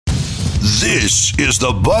This is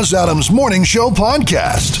the Buzz Adams Morning Show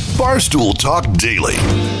podcast. Barstool Talk Daily.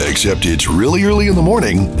 Except it's really early in the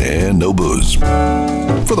morning and no booze. For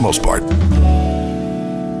the most part.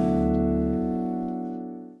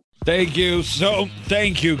 Thank you.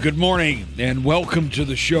 Good morning and welcome to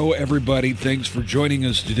the show, everybody. Thanks for joining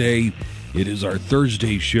us today. It is our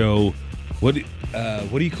Thursday show. What do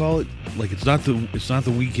you call it? Like it's not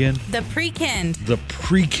the weekend? The pre-kend. The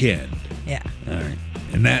pre-kend. Yeah. All right.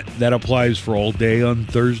 And that applies for all day on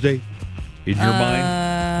Thursday? In your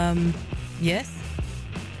mind? Yes.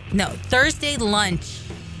 No, Thursday lunch.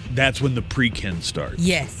 That's when the pre-kend starts.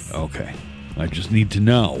 Yes. Okay. I just need to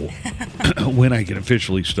know when I can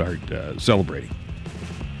officially start celebrating.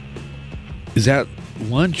 Is that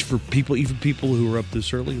lunch for people, even people who are up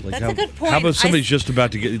this early? Like That's a good point. How about somebody's just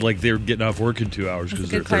about to get, like they're getting off work in 2 hours because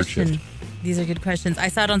they're third shift? These are good questions. I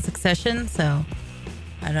saw it on Succession, so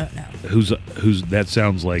I don't know. Who's that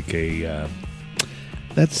sounds like a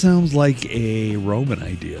Roman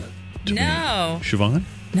idea to me. Siobhan?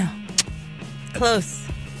 No. Close.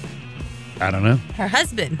 I don't know. Her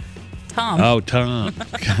husband, Tom. Oh, Tom.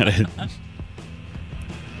 Got it.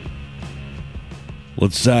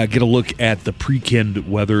 Let's get a look at the pre-kend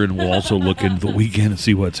weather, and we'll also look into the weekend and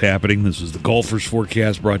see what's happening. This is the Golfers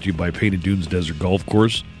Forecast brought to you by Painted Dunes Desert Golf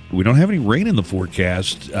Course. We don't have any rain in the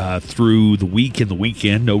forecast through the week and the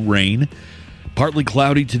weekend. No rain. Partly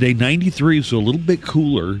cloudy today, 93, so a little bit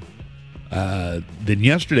cooler than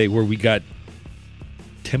yesterday, where we got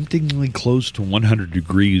temptingly close to 100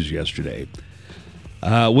 degrees yesterday.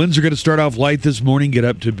 Winds are going to start off light this morning, get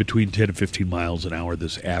up to between 10 and 15 miles an hour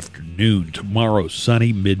this afternoon. Tomorrow,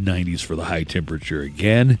 sunny, mid-90s for the high temperature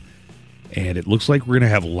again. And it looks like we're going to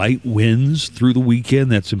have light winds through the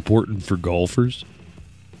weekend. That's important for golfers.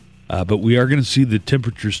 But we are going to see the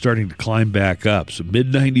temperature starting to climb back up. So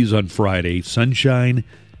mid-90s on Friday, sunshine,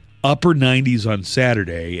 upper 90s on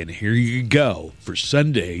Saturday. And here you go. For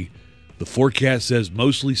Sunday, the forecast says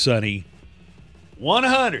mostly sunny,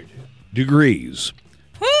 100 degrees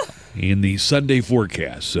in the Sunday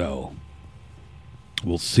forecast. So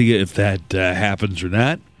we'll see if that happens or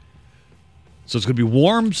not. So it's going to be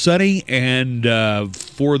warm, sunny, and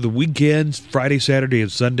for the weekends, Friday, Saturday, and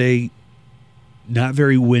Sunday, not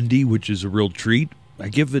very windy, which is a real treat. I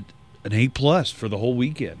give it an A+ for the whole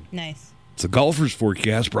weekend. Nice. It's the Golfers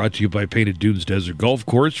Forecast brought to you by Painted Dunes Desert Golf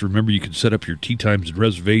Course. Remember, you can set up your tee times and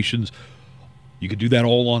reservations. You can do that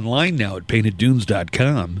all online now at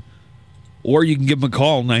painteddunes.com. Or you can give them a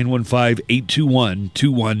call,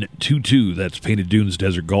 915-821-2122. That's Painted Dunes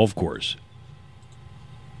Desert Golf Course.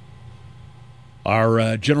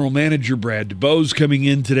 Our general manager, Brad DeBose, coming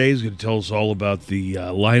in today. Is going to tell us all about the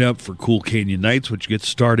lineup for Cool Canyon Nights, which gets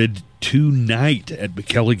started tonight at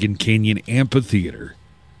McElligin Canyon Amphitheater.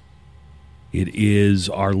 It is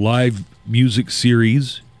our live music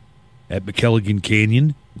series at McElligin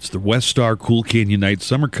Canyon. It's the West Star Cool Canyon Nights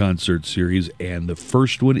Summer Concert Series, and the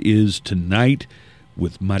first one is tonight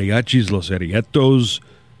with Mariachis Los Arietos.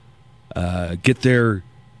 Get there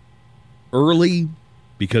early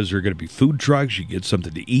because there are going to be food trucks. You get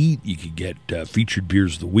something to eat. You can get featured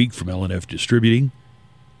beers of the week from L&F Distributing.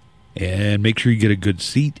 And make sure you get a good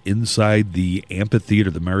seat inside the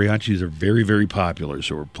amphitheater. The mariachis are very, very popular,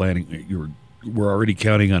 so we're already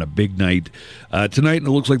counting on a big night tonight, and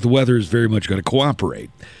it looks like the weather is very much going to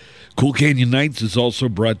cooperate. Cool Canyon Nights is also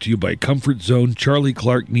brought to you by Comfort Zone, Charlie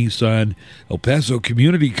Clark Nissan, El Paso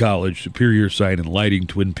Community College, Superior Sign and Lighting,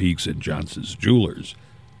 Twin Peaks, and Johnson's Jewelers.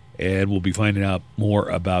 And we'll be finding out more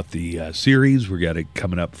about the series. We got it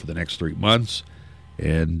coming up for the next 3 months.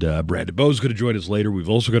 And Brad DeBose is going to join us later. We've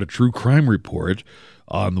also got a true crime report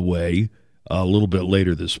on the way a little bit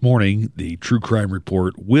later this morning. The true crime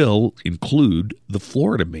report will include the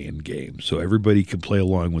Florida Man game, so everybody can play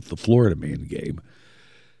along with the Florida Man game.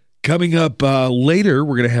 Coming up later,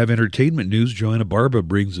 we're going to have entertainment news. Joanna Barba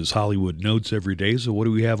brings us Hollywood Notes every day. So what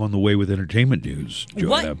do we have on the way with entertainment news,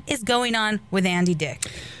 Joanna? What is going on with Andy Dick?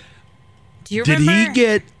 Do you remember?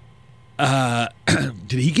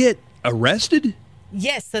 Did he get arrested?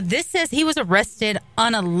 Yes, so this says he was arrested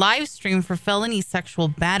on a live stream for felony sexual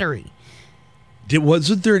battery.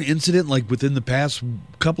 Wasn't there an incident like within the past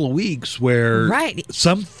couple of weeks where right.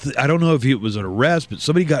 I don't know if it was an arrest, but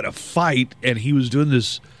somebody got in a fight and he was doing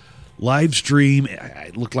this live stream.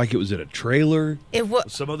 It looked like it was in a trailer. It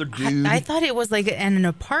was some other dude. I thought it was like in an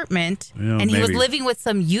apartment, and maybe. He was living with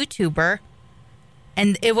some YouTuber,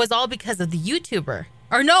 and it was all because of the YouTuber.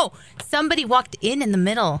 Or no, somebody walked in the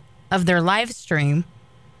middle of their live stream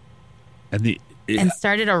and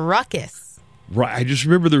started a ruckus. Right. I just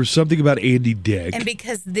remember there was something about Andy Dick. And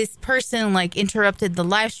because this person interrupted the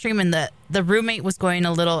live stream and the roommate was going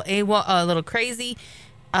a little crazy,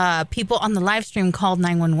 people on the live stream called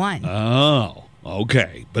 911. Oh,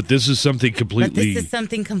 okay. But this is something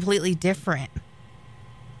completely different.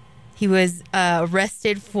 He was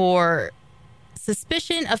arrested for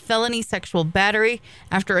suspicion of felony sexual battery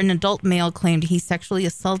after an adult male claimed he sexually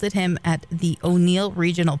assaulted him at the O'Neill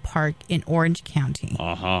Regional Park in Orange County.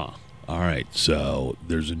 Uh-huh. All right. So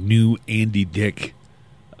there's a new Andy Dick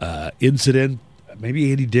incident.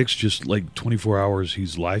 Maybe Andy Dick's just 24 hours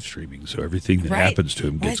he's live streaming, so everything that happens to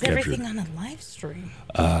him gets captured. Why is everything on a live stream?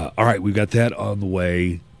 All right, we've got that on the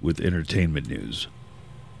way with entertainment news.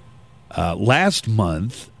 Last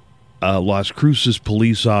month, Las Cruces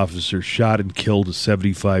police officer shot and killed a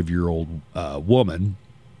 75-year-old woman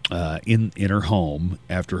in her home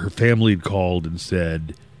after her family had called and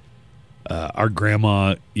said, our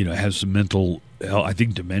grandma, has some mental health. I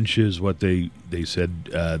think dementia is what they said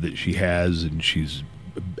that she has, and she's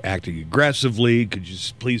acting aggressively. Could you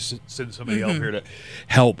please send somebody out here to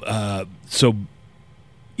help? So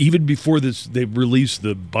even before this, they released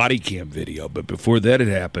the body cam video, but before that had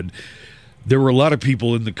happened, there were a lot of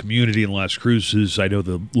people in the community in Las Cruces. I know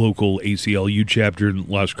the local ACLU chapter in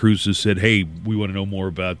Las Cruces said, hey, we want to know more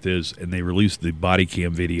about this, and they released the body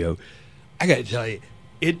cam video. I got to tell you,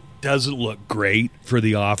 it doesn't look great for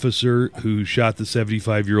the officer who shot the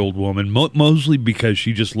 75-year-old woman, mostly because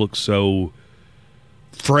she just looks so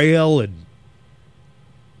frail and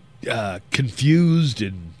confused,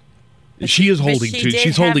 and she's holding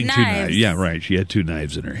two knives. Yeah, right. She had two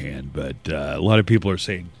knives in her hand, but a lot of people are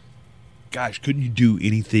saying, gosh, couldn't you do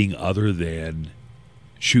anything other than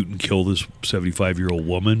shoot and kill this 75-year-old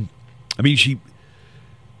woman? I mean, she...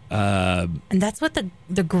 and that's what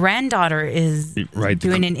the granddaughter is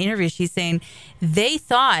doing in an interview. She's saying they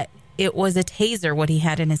thought it was a taser, what he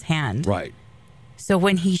had in his hand. Right. So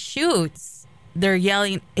when he shoots, they're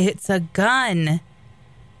yelling, it's a gun.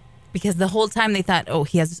 Because the whole time they thought, oh,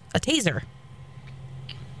 he has a taser.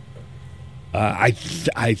 I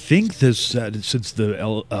think this, since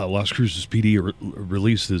the Las Cruces PD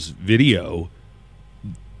released this video,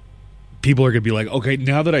 people are going to be like, okay,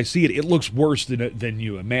 now that I see it, it looks worse than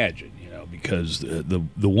you imagine, because the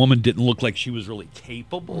woman didn't look like she was really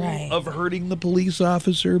capable of hurting the police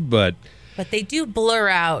officer, but they do blur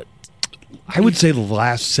out. I would say the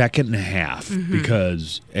last second and a half,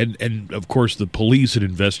 because and of course the police and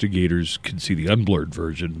investigators can see the unblurred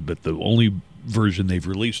version, but the only version they've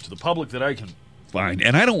released to the public that I can find,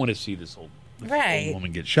 and I don't want to see this old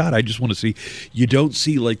woman get shot. I just want to see, you don't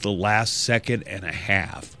see the last second and a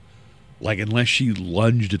half, unless she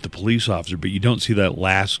lunged at the police officer, but you don't see that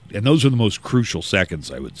last, and those are the most crucial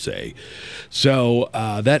seconds, I would say. So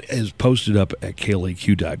that is posted up at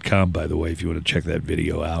klaq.com, by the way, if you want to check that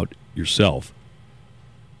video out yourself.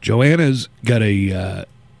 Joanna's got an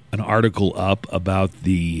article up about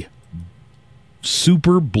the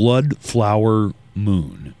super blood flower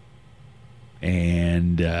moon,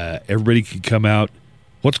 and everybody can come out.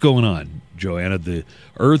 What's going on, Joanna? The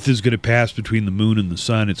Earth is going to pass between the moon and the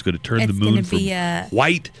sun. It's going to turn the moon from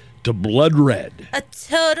white to blood red. A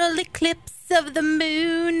total eclipse of the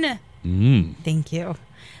moon. Thank you.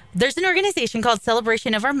 There's an organization called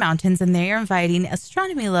Celebration of Our Mountains, and they are inviting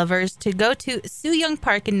astronomy lovers to go to Su Young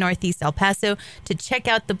Park in Northeast El Paso to check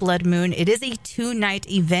out the blood moon. It is a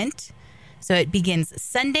 2-night event. So it begins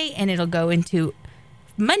Sunday and it'll go into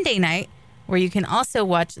Monday night, where you can also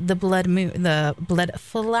watch the blood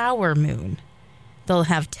flower moon. They'll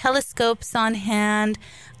have telescopes on hand.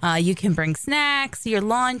 You can bring snacks, your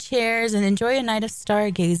lawn chairs, and enjoy a night of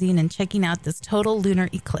stargazing and checking out this total lunar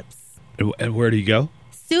eclipse. And where do you go?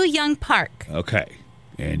 Su Young Park. Okay.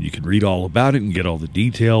 And you can read all about it and get all the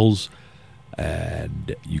details.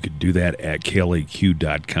 And you can do that at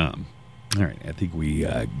klaq.com. All right, I think we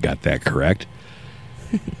got that correct.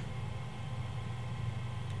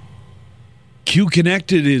 Q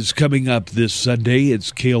Connected is coming up this Sunday.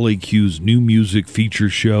 It's KLAQ's new music feature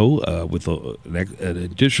show with an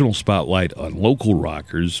additional spotlight on local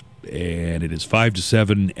rockers, and it is 5 to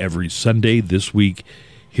 7 every Sunday this week.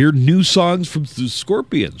 Hear new songs from the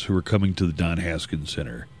Scorpions, who are coming to the Don Haskins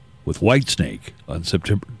Center with Whitesnake on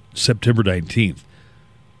September 19th.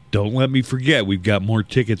 Don't let me forget, we've got more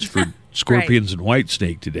tickets for Scorpions and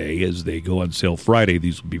Whitesnake today as they go on sale Friday.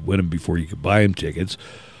 These will be winning before you can buy them tickets.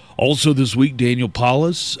 Also this week, Daniel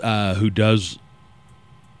Paulus, who does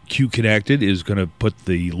Q Connected, is going to put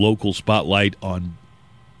the local spotlight on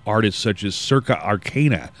artists such as Circa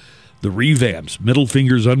Arcana, The Revamps, Middle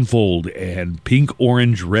Fingers Unfold, and Pink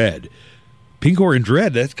Orange Red. Pink, orange,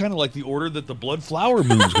 red. That's kind of like the order that the blood flower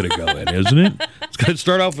moon's going to go in, isn't it? It's going to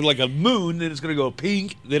start off with like a moon, then it's going to go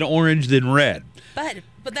pink, then orange, then red.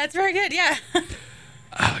 But that's very good, yeah.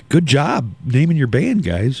 Good job naming your band,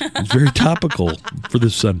 guys. It's very topical for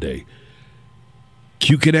this Sunday.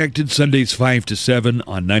 Q Connected, Sundays 5 to 7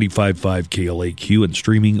 on 95.5 KLAQ and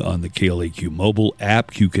streaming on the KLAQ mobile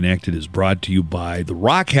app. Q Connected is brought to you by the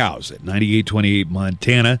Rock House at 9828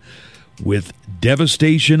 Montana, with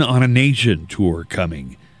Devastation on a Nation tour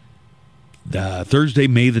coming Thursday,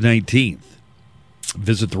 May the 19th.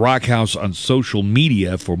 Visit the Rock House on social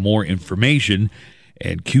media for more information.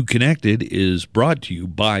 And Q Connected is brought to you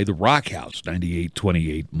by the Rock House,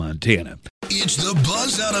 9828 Montana. It's the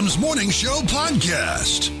Buzz Adams Morning Show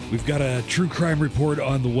podcast. We've got a true crime report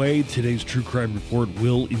on the way. Today's true crime report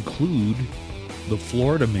will include the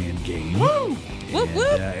Florida Man game. Woo! Whoop,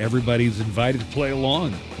 whoop. Everybody's invited to play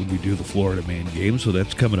along when we do the Florida Man game, so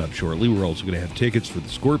that's coming up shortly. We're also going to have tickets for the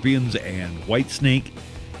Scorpions and Whitesnake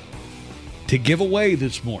to give away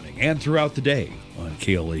this morning and throughout the day on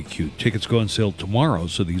KLAQ. Tickets go on sale tomorrow,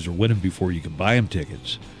 so these are winning before you can buy them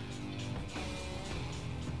tickets.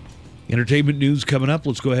 Entertainment news coming up.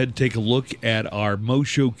 Let's go ahead and take a look at our Mo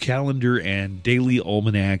Show calendar and daily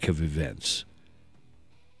almanac of events.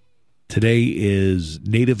 Today is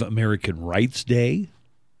Native American Rights Day.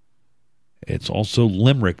 It's also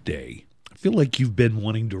Limerick Day. I feel like you've been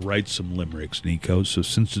wanting to write some limericks, Nico. So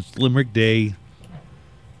since it's Limerick Day,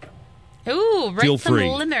 write some free.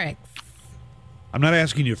 limericks. I'm not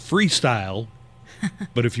asking you to freestyle,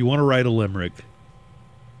 but if you want to write a limerick,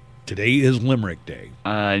 today is Limerick Day.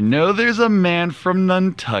 I know there's a man from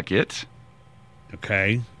Nantucket.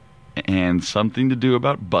 Okay. And something to do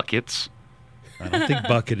about buckets. I don't think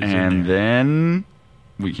bucket is in And there. then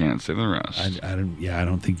we can't say the rest. I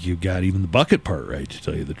don't think you got even the bucket part right, to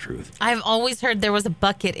tell you the truth. I've always heard there was a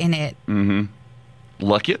bucket in it. Mm-hmm.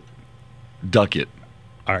 Luck it, duck it.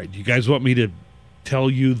 All right, you guys want me to tell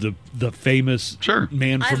you the famous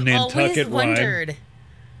man from I've Nantucket always wondered.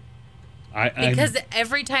 Because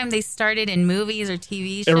every time they started in movies or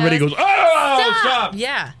TV shows, everybody goes, "Oh, stop!"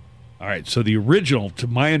 Yeah. All right, so the original, to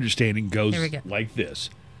my understanding, goes like this.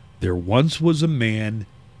 There once was a man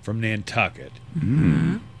from Nantucket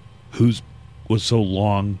who was so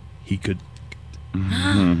long he could...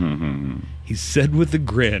 He said with a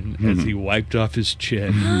grin as he wiped off his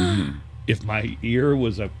chin, if my ear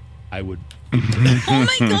was up, I would... Oh,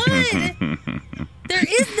 my God! There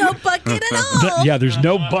is no bucket at all! Yeah, there's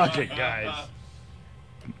no bucket, guys.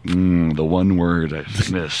 The one word I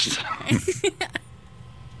missed.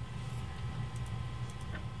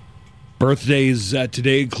 Birthdays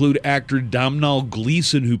today include actor Domhnall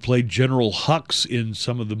Gleeson, who played General Hux in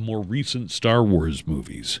some of the more recent Star Wars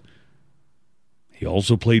movies. He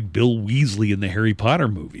also played Bill Weasley in the Harry Potter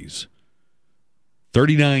movies.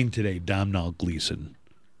 39 today, Domhnall Gleeson.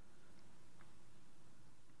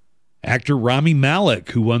 Actor Rami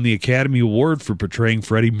Malek, who won the Academy Award for portraying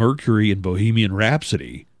Freddie Mercury in Bohemian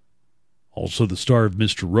Rhapsody. Also the star of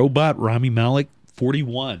Mr. Robot, Rami Malek,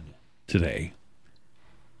 41 today.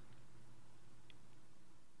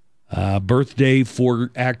 Birthday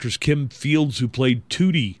for actress Kim Fields, who played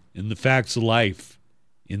Tootie in The Facts of Life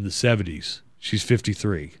in the 70s. She's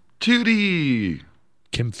 53. Tootie!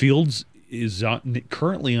 Kim Fields is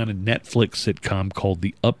currently on a Netflix sitcom called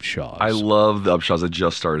The Upshaws. I love The Upshaws. I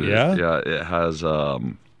just started it. Yeah? Yeah, it has...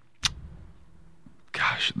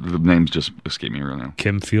 gosh, the names just escape me right now.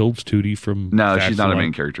 Kim Fields, Tootie from No, Facts she's not of a main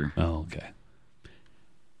Life? character. Oh, okay.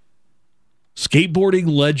 Skateboarding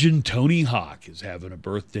legend Tony Hawk is having a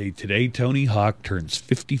birthday today. Tony Hawk turns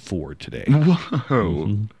 54 today. Whoa.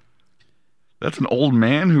 Mm-hmm. That's an old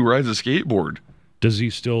man who rides a skateboard. Does he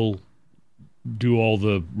still do all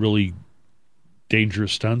the really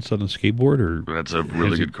dangerous stunts on a skateboard, or That's a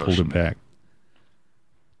really good pulled question. it back?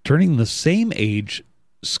 Turning the same age,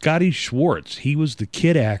 Scotty Schwartz. He was the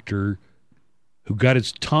kid actor who got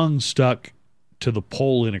his tongue stuck to the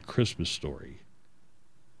pole in A Christmas Story.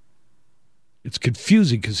 It's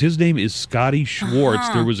confusing because his name is Scotty Schwartz.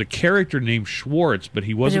 There was a character named Schwartz, but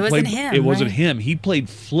he wasn't wasn't played. him, It wasn't right? him. He played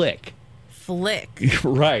Flick. Flick.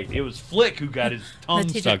 Right. It was Flick who got his tongue The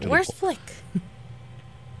teacher, stuck to where's the pole. Flick?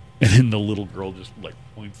 And then the little girl just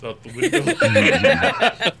points out the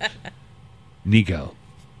window. Nico,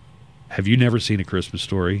 have you never seen A Christmas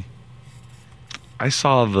Story? I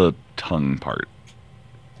saw the tongue part.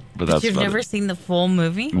 But that's You've about never it. seen the full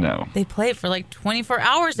movie? No. They play it for like 24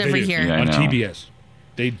 hours They every do. year. Yeah. I On know. TBS.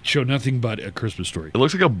 They show nothing but A Christmas Story. It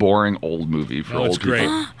looks like a boring old movie for No, old it's great.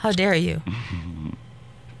 people. How dare you?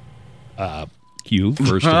 Q,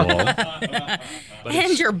 first of all.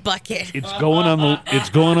 And your bucket. It's going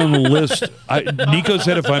on the list. Nico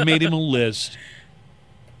said if I made him a list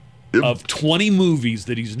of 20 movies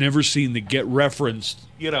that he's never seen that get referenced,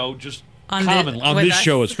 just on this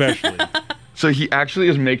show especially. So he actually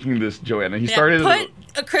is making this, Joanna. He started. Put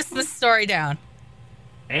A Christmas Story down.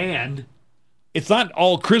 And it's not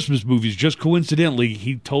all Christmas movies. Just coincidentally,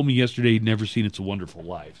 he told me yesterday he'd never seen It's a Wonderful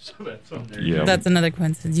Life. So that's on there. Yeah. That's another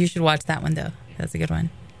coincidence. You should watch that one, though. That's a good one.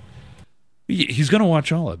 He's going to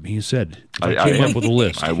watch all of them, he said. I came up with a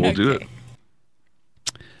list. I will do it.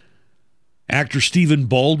 Actor Stephen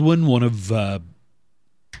Baldwin, one of,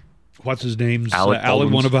 what's his name?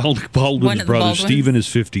 One of Alec Baldwin's brothers. Stephen is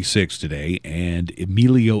 56 today. And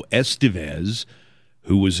Emilio Estevez,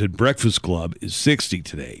 who was in Breakfast Club, is 60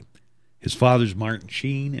 today. His father's Martin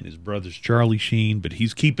Sheen and his brother's Charlie Sheen, but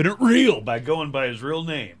he's keeping it real by going by his real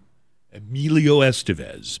name, Emilio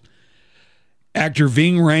Estevez. Actor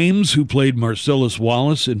Ving Rhames, who played Marcellus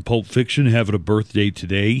Wallace in Pulp Fiction, having a birthday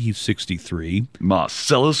today. He's 63.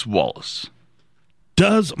 Marcellus Wallace.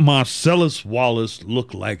 Does Marcellus Wallace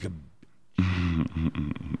look like a...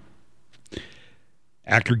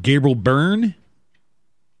 Actor Gabriel Byrne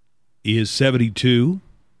is 72.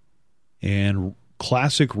 And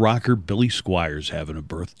classic rocker Billy Squires having a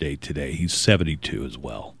birthday today. He's 72 as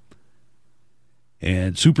well.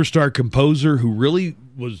 And superstar composer who really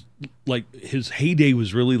was like, his heyday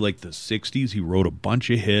was really like the 60s. He wrote a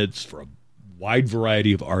bunch of hits for a wide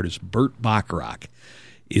variety of artists. Burt Bacharach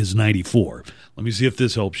is 94. Let me see if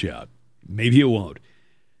this helps you out. Maybe it won't.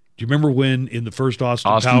 Do you remember when in the first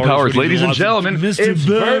Austin Powers, ladies and gentlemen, Mr.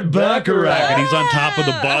 Burt Bacharach, and he's on top of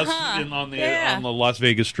the bus on the Las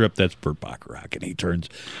Vegas Strip? That's Burt Bacharach, and he turns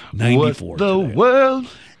 94 What the today. world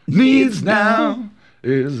needs now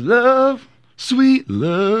is love, sweet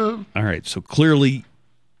love. All right, so clearly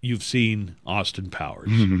you've seen Austin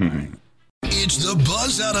Powers. Right. It's the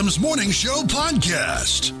Buzz Adams Morning Show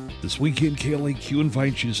podcast. This weekend, KLAQ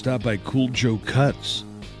invites you to stop by Cool Joe Cuts.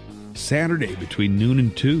 Saturday between noon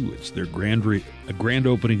and 2. It's their grand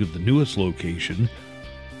opening of the newest location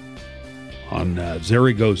on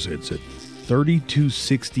Zaragoza. It's at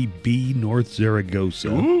 3260B North Zaragoza.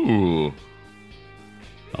 Ooh.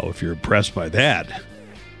 Oh, if you're impressed by that.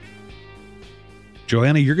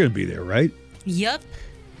 Joanna, you're going to be there, right? Yep.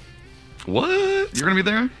 What? You're going to be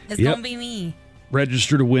there? It's going to be me.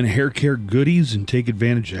 Register to win hair care goodies and take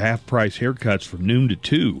advantage of half-price haircuts from noon to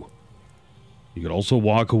 2. You could also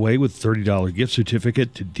walk away with a $30 gift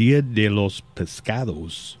certificate to Dia de los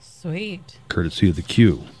Pescados. Sweet. Courtesy of the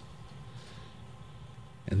Q.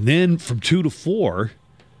 And then from 2 to 4,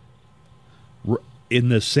 in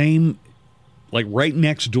the same, like right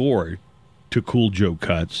next door to Cool Joe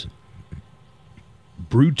Cuts,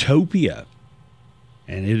 Brewtopia.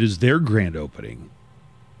 And it is their grand opening.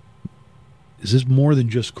 Is this more than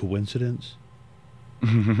just coincidence?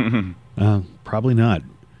 Probably not.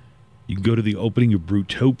 You can go to the opening of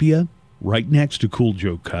Brewtopia right next to Cool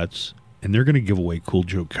Joe Cuts, and they're going to give away Cool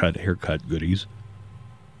Joe Cut haircut goodies.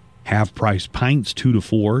 Half-price pints, 2 to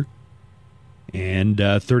 4, and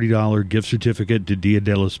 $30 gift certificate to Dia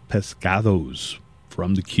de los Pescados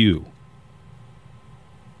from the Q.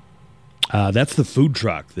 That's the food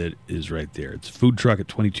truck that is right there. It's a food truck at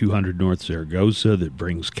 2200 North Zaragoza that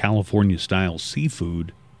brings California-style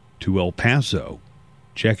seafood to El Paso.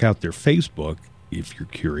 Check out their Facebook if you're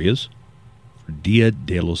curious, for Dia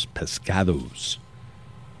de los Pescados.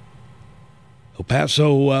 El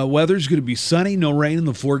Paso weather's going to be sunny, no rain in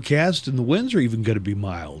the forecast, and the winds are even going to be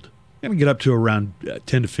mild. Going to get up to around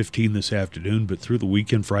 10 to 15 this afternoon, but through the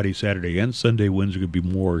weekend, Friday, Saturday, and Sunday, winds are going to be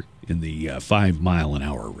more in the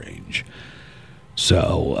 5-mile-an-hour range.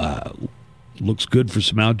 So, looks good for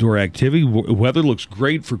some outdoor activity. Weather looks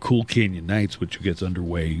great for Cool Canyon Nights, which gets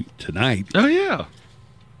underway tonight. Oh, yeah.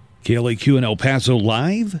 KLAQ and El Paso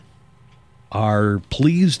Live are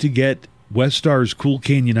pleased to get Westar's Cool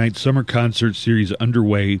Canyon Night Summer Concert Series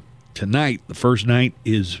underway tonight. The first night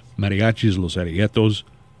is Mariachis Los Arietos.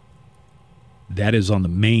 That is on the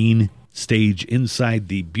main stage inside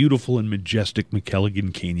the beautiful and majestic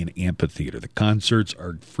McKelligan Canyon Amphitheater. The concerts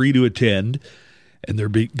are free to attend, and they're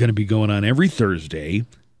going to be going on every Thursday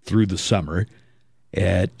through the summer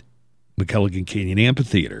at McKelligan Canyon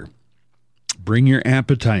Amphitheater. Bring your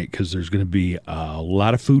appetite, because there's going to be a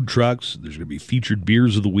lot of food trucks. There's going to be featured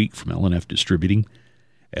beers of the week from L&F Distributing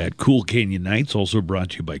at Cool Canyon Nights, also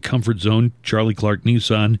brought to you by Comfort Zone, Charlie Clark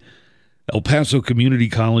Nissan, El Paso Community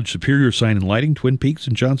College, Superior Sign and Lighting, Twin Peaks,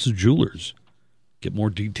 and Johnson's Jewelers. Get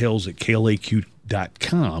more details at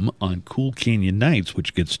klaq.com on Cool Canyon Nights,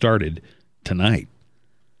 which gets started tonight.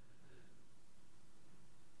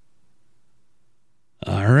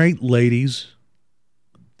 All right, ladies.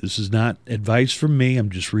 This is not advice from me. I'm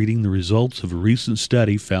just reading the results of a recent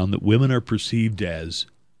study found that women are perceived as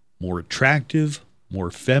more attractive, more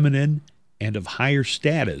feminine, and of higher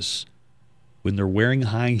status when they're wearing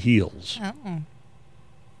high heels. Oh.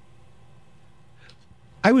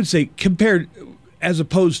 I would say compared, as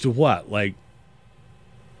opposed to what? Like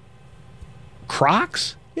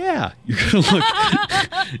Crocs? Yeah, you're gonna look.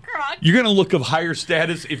 Crocs. You're gonna look of higher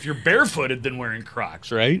status if you're barefooted than wearing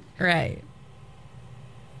Crocs, right? Right.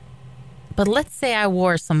 But let's say I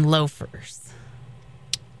wore some loafers.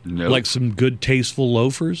 Nope. Like some good, tasteful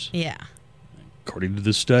loafers. Yeah. According to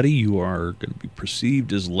the study, you are going to be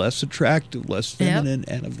perceived as less attractive, less feminine,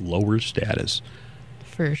 and of lower status.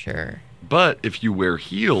 For sure. But if you wear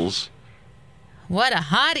heels, What a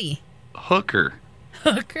hottie. hooker.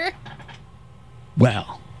 Hooker?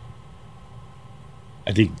 Well,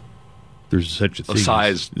 I think there's such a thing. A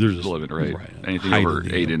size there's limit, right? Anything height over of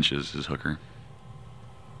the 8 inches is hooker.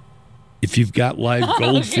 If you've got live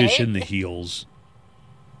goldfish in the heels,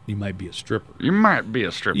 you might be a stripper. You might be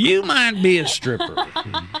a stripper. You might be a stripper.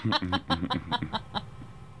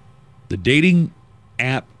 The dating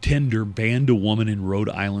app Tinder banned a woman in Rhode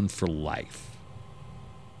Island for life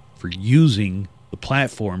for using the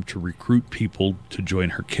platform to recruit people to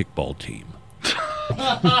join her kickball team.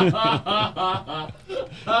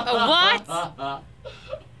 What?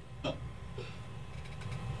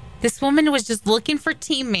 This woman was just looking for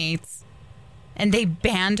teammates and they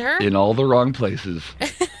banned her? In all the wrong places.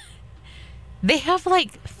 They have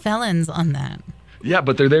like felons on that. Yeah,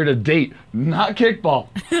 but they're there to date, not kickball.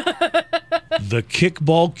 The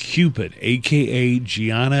kickball Cupid, a.k.a.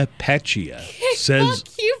 Gianna Peccia, says...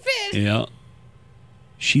 Cupid! Yeah.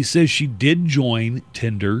 She says she did join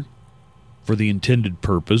Tinder for the intended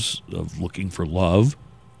purpose of looking for love,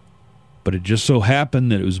 but it just so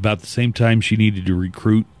happened that it was about the same time she needed to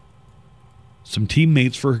recruit some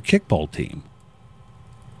teammates for her kickball team.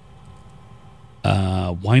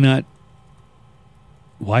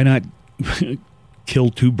 Why not kill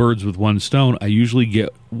two birds with one stone? I usually get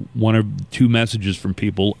one or two messages from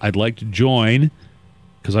people. I'd like to join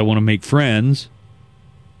because I want to make friends,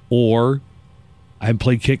 or I've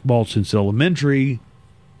played kickball since elementary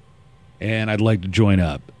and I'd like to join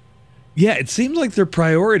up. Yeah, it seems like their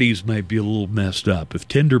priorities might be a little messed up. If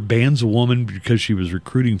Tinder bans a woman because she was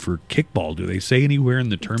recruiting for kickball, do they say anywhere in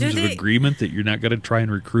the terms of agreement that you're not going to try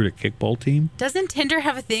and recruit a kickball team? Doesn't Tinder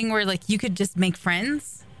have a thing where like you could just make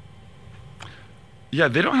friends? Yeah,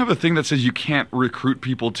 they don't have a thing that says you can't recruit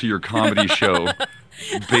people to your comedy show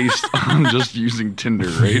based on just using Tinder,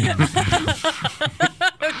 right?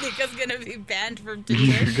 Nico's going to be banned from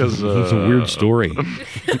Tinder. Because It's a weird story.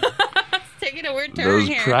 Taking a weird turn those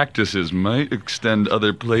here. practices might extend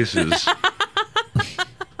other places.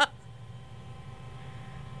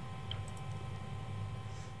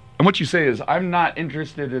 And what you say is, I'm not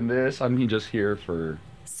interested in this. I'm just here for...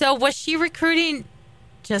 So was she recruiting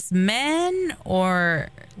just men or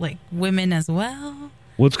like women as well?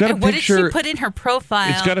 Well, it's got a And what picture. did she put in her profile?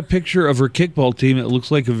 It's got a picture of her kickball team. It looks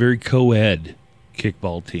like a very co-ed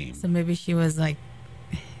kickball team. So maybe she was like,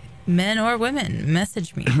 men or women,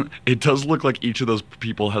 message me. It does look like each of those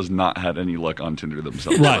people has not had any luck on Tinder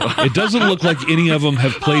themselves. Right. It doesn't look like any of them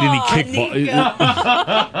have played any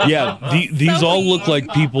kickball. Yeah, these So all look like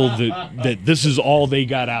people that this is all they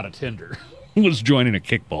got out of Tinder was joining a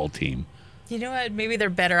kickball team. You know what? Maybe they're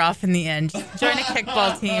better off in the end. Just join a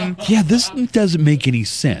kickball team. Yeah, this doesn't make any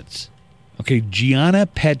sense. Okay, Gianna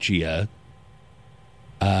Peccia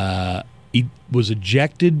he was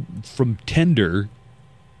ejected from Tinder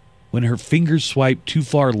when her fingers swiped too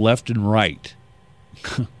far left and right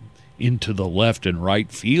into the left and right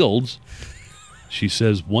fields. She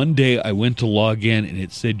says, one day I went to log in and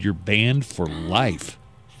it said you're banned for life.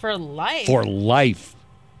 For life? For life.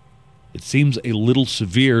 It seems a little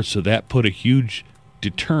severe, so that put a huge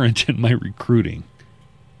deterrent in my recruiting.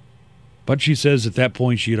 But she says at that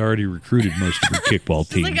point she had already recruited most of her kickball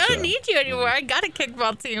team. She's like, I don't need you anymore. I got a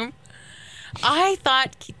kickball team. I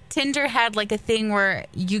thought Tinder had like a thing where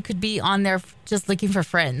you could be on there just looking for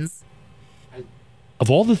friends.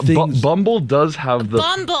 Of all the things... Bumble does have the...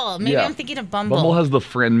 Bumble. Maybe I'm thinking of Bumble. Bumble has the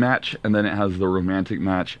friend match, and then it has the romantic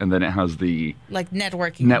match, and then it has the... like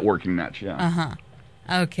networking. Networking match, yeah. Uh-huh.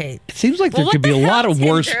 Okay. It seems like there Well, could be a what the lot hell, of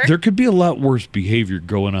worse. Tinder? There could be a lot worse behavior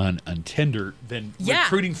going on Tinder than Yeah.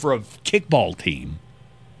 recruiting for a kickball team.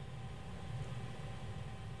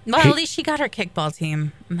 Well, Hey- at least she got her kickball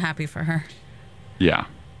team. I'm happy for her. Yeah.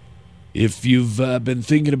 If you've been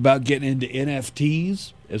thinking about getting into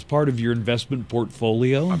NFTs, as part of your investment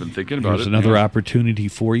portfolio, I've been thinking about there's it. another yeah. opportunity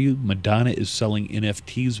for you. Madonna is selling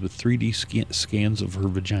NFTs with 3D scans of her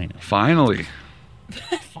vagina. Finally.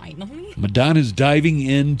 Finally. Madonna's diving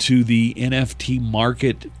into the NFT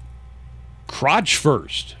market crotch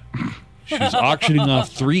first. She's auctioning off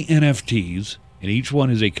 3 NFTs, and each one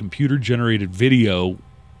is a computer-generated video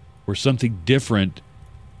where something different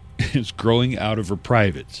is growing out of her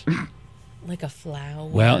privates. Like a flower.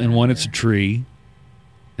 Well, in one it's a tree,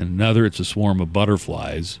 in another it's a swarm of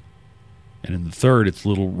butterflies, and in the third it's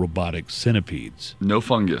little robotic centipedes. No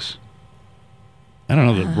fungus. I don't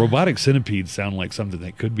know, the robotic centipedes sound like something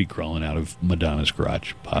that could be crawling out of Madonna's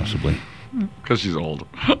crotch, possibly. Because she's old.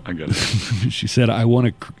 I get it. She said, I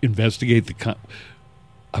want to investigate the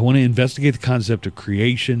concept of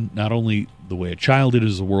creation, not only the way a child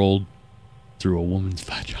enters the world through a woman's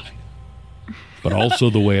vagina, but also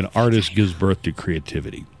the way an artist gives birth to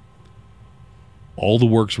creativity. All the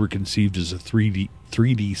works were conceived as a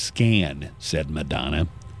 3D scan, said Madonna.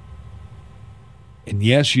 And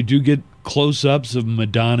yes, you do get close-ups of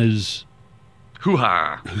Madonna's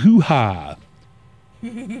Hoo-ha. hoo-ha,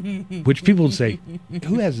 which people would say,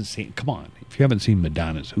 who hasn't seen? Come on. If you haven't seen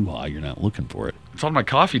Madonna's hoo-ha, you're not looking for it. It's on my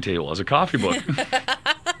coffee table as a coffee book.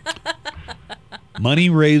 Money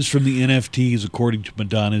raised from the NFTs, according to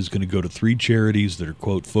Madonna, is going to go to 3 charities that are,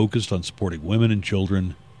 quote, focused on supporting women and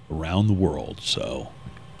children around the world. So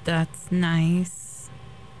That's nice.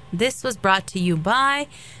 This was brought to you by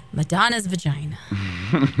Madonna's vagina.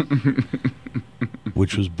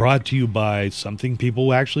 which was brought to you by something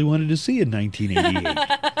people actually wanted to see in 1988.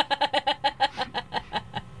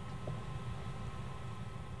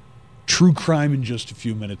 True crime in just a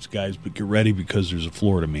few minutes, guys, but get ready because there's a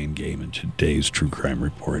Florida Man game in today's True Crime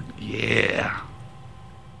Report. Yeah.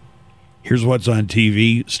 Here's what's on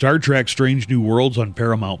TV. Star Trek Strange New Worlds on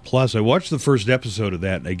Paramount Plus. I watched the first episode of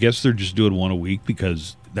that, and I guess they're just doing one a week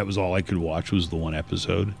because that was all I could watch was the one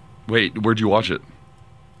episode Wait, where'd you watch it?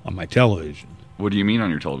 on my television. What do you mean on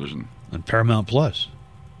your television? On Paramount Plus.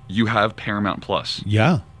 You have Paramount Plus.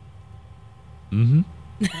 Yeah. Mm-hmm.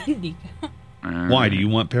 Nico. Why? Do you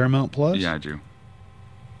want Paramount Plus? Yeah, I do.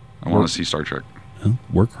 I want to see Star Trek. Well,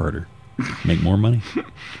 work harder. Make more money.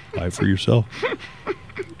 Buy for yourself.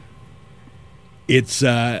 It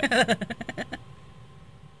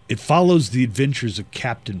follows the adventures of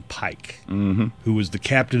Captain Pike, who was the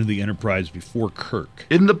captain of the Enterprise before Kirk.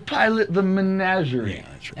 In the pilot, the menagerie. Yeah,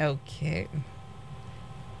 that's right. Okay.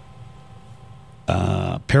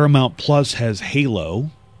 Paramount Plus has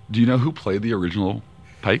Halo. Do you know who played the original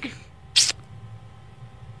Pike?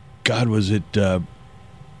 God, was it...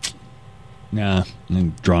 nah, I'm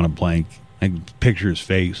drawing a blank. I can picture his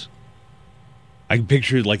face. I can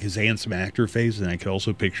picture like his handsome actor face, and I can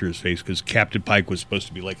also picture his face because Captain Pike was supposed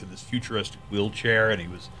to be like in this futuristic wheelchair,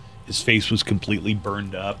 and his face was completely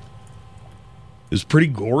burned up. It was pretty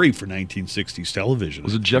gory for 1960s television.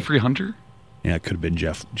 Was it Jeffrey Hunter? Yeah, it could have been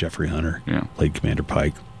Jeffrey Hunter. Yeah. Played Commander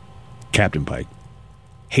Pike. Captain Pike.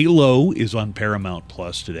 Halo is on Paramount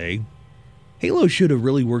Plus today. Halo should have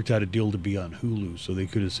really worked out a deal to be on Hulu, so they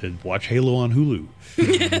could have said, watch Halo on Hulu.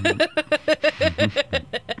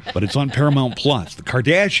 But it's on Paramount Plus. The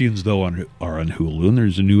Kardashians, though, are on Hulu, and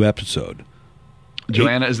there's a new episode.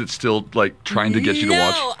 Joanna, is it still like trying to get you to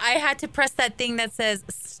watch? No, I had to press that thing that says,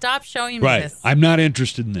 stop showing me Right. this. I'm not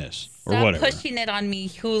interested in this, or Stop whatever. pushing it on me,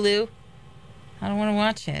 Hulu. I don't want to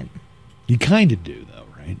watch it. You kind of do, though,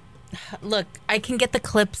 right? Look, I can get the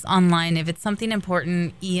clips online. If it's something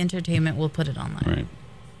important, E! Entertainment will put it online. Right.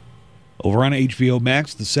 Over on HBO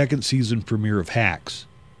Max, the second season premiere of Hacks,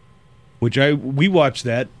 which we watched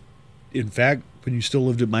that, in fact, when you still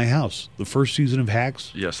lived at my house. The first season of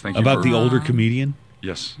Hacks. Yes, thank you. About the older comedian.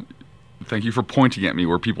 Yes. Thank you for pointing at me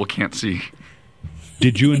where people can't see.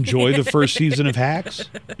 Did you enjoy the first season of Hacks?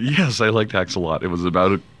 Yes, I liked Hacks a lot. It was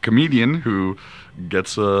about a comedian who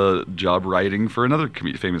gets a job writing for another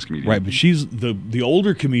famous comedian. Right, but she's the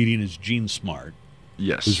older comedian is Jean Smart,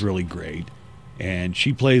 Yes. who's really great, and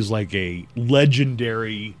she plays like a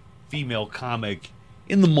legendary female comic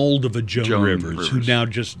in the mold of a Joan Rivers, who now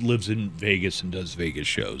just lives in Vegas and does Vegas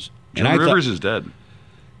shows. Joan Rivers is dead.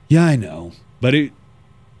 Yeah, I know, but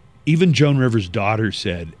even Joan Rivers' daughter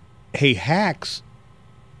said, "Hey, Hacks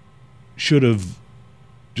should have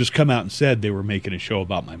just come out and said they were making a show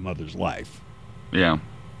about my mother's life." Yeah.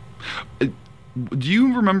 Do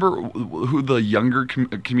you remember who the younger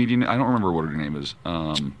comedian? I don't remember what her name is.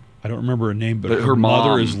 I don't remember her name, but But her her mother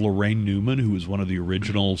mom- is Lorraine Newman, who was one of the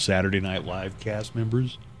original Saturday Night Live cast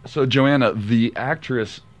members. So Joanna, the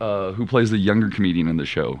actress who plays the younger comedian in the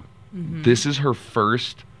show, this is her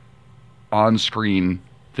first on-screen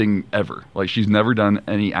thing ever. Like, she's never done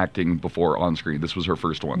any acting before on screen. This was her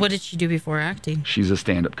first one. What did she do before acting? She's a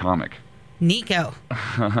stand-up comic. Nico.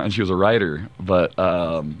 And she was a writer, but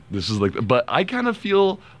this is like. But I kind of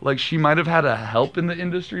feel like she might have had a help in the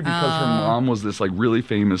industry because her mom was this like really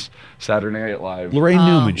famous Saturday Night Live. Lorraine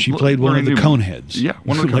Newman. She played one of the Coneheads. Yeah,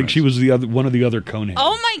 one of the like she was one of the other Coneheads.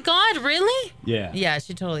 Oh my God! Really? Yeah. Yeah,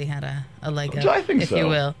 she totally had a leg up. I think if so. you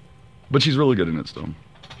will. But she's really good in it still. Do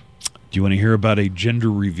you want to hear about a gender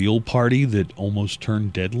reveal party that almost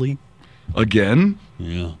turned deadly? Again?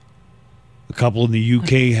 Yeah. A couple in the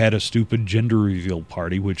UK had a stupid gender reveal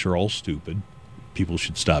party, which are all stupid. People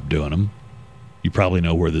should stop doing them. You probably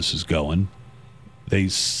know where this is going. They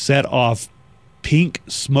set off pink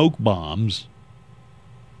smoke bombs,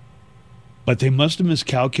 but they must have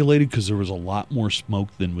miscalculated because there was a lot more smoke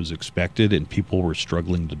than was expected, and people were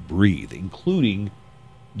struggling to breathe, including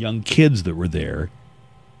young kids that were there.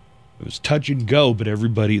 It was touch and go, but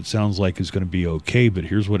everybody, it sounds like, is going to be okay. But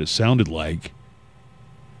here's what it sounded like.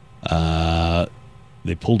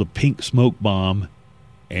 They pulled a pink smoke bomb,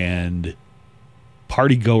 and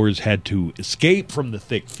partygoers had to escape from the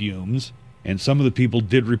thick fumes, and some of the people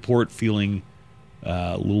did report feeling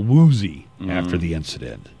a little woozy after the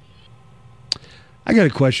incident. I got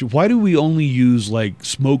a question. Why do we only use like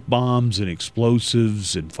smoke bombs and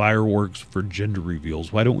explosives and fireworks for gender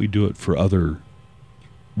reveals? Why don't we do it for other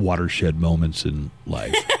watershed moments in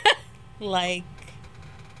life? Like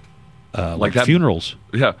that, funerals.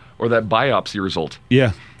 Yeah, or that biopsy result.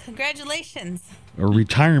 Yeah. Congratulations. A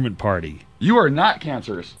retirement party. You are not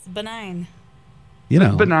cancerous. It's benign. You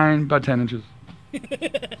know. Benign, about 10 inches.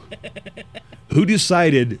 Who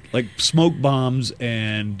decided like smoke bombs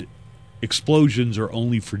and explosions are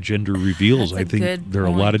only for gender reveals? I think there are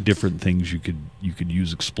a lot of different things you could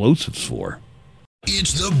use explosives for.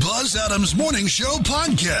 It's the Buzz Adams Morning Show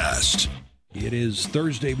podcast. It is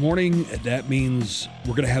Thursday morning. That means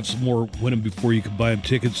we're going to have some more Win 'Em Before You Can Buy 'Em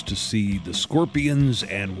tickets to see the Scorpions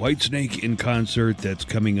and Whitesnake in concert. That's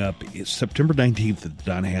coming up. It's September 19th at the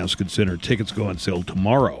Don Haskett Center. Tickets go on sale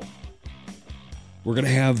tomorrow. We're going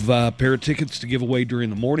to have a pair of tickets to give away during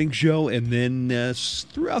the morning show, and then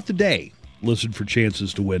throughout the day, listen for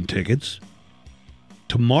chances to win tickets.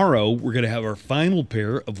 Tomorrow, we're going to have our final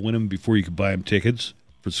pair of Win 'Em Before You Can Buy 'Em tickets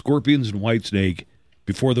for Scorpions and Whitesnake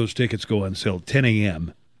before those tickets go on sale at 10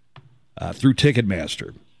 a.m. Through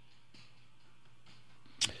Ticketmaster.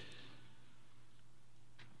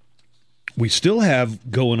 We still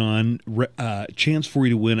have going on a chance for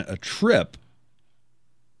you to win a trip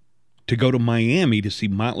to go to Miami to see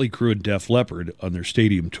Motley Crue and Def Leppard on their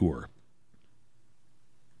stadium tour.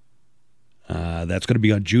 That's going to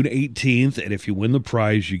be on June 18th, and if you win the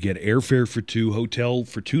prize, you get airfare for two, hotel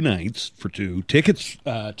for 2 nights for two, tickets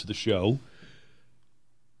to the show,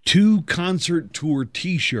 2 concert tour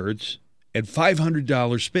T-shirts, and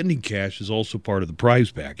 $500 spending cash is also part of the prize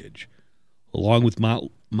package. Along with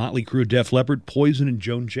Motley Crue, Def Leppard, Poison, and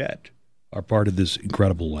Joan Jett are part of this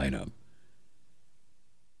incredible lineup.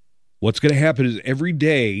 What's going to happen is every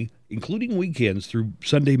day, including weekends through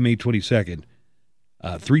Sunday, May 22nd,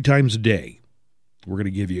 3 times a day, we're going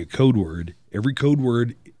to give you a code word. Every code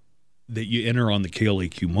word that you enter on the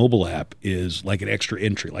KLAQ mobile app is like an extra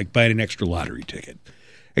entry, like buying an extra lottery ticket.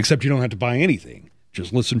 Except you don't have to buy anything.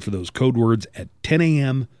 Just listen for those code words at 10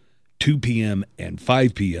 a.m., 2 p.m., and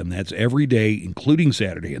 5 p.m. That's every day, including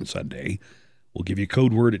Saturday and Sunday. We'll give you a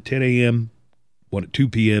code word at 10 a.m., one at 2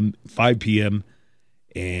 p.m., 5 p.m.,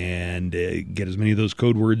 and get as many of those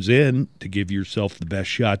code words in to give yourself the best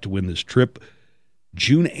shot to win this trip.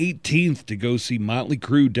 June 18th to go see Motley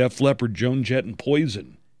Crue, Def Leppard, Joan Jett, and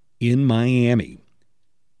Poison in Miami.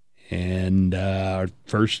 And our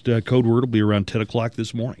first code word will be around 10 o'clock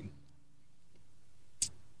this morning.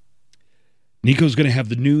 Nico's going to have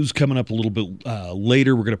the news coming up a little bit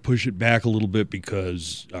later. We're going to push it back a little bit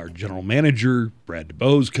because our general manager, Brad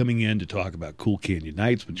DeBose, is coming in to talk about Cool Canyon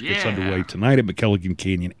Nights, which gets underway tonight at McKelligan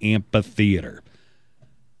Canyon Amphitheater.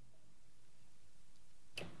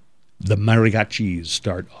 The mariachis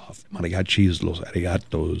start off. Mariachis, los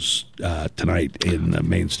arigatos, tonight in the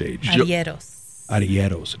main stage.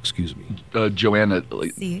 Arrieros, excuse me. Joanna.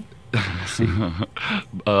 See?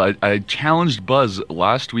 I challenged Buzz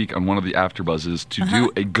last week on one of the AfterBuzzes to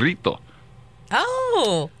do a grito.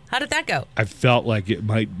 Oh, how did that go? I felt like it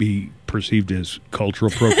might be perceived as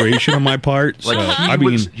cultural appropriation on my part. Like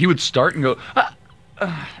so, he would start and go, no.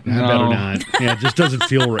 Better not. Yeah, it just doesn't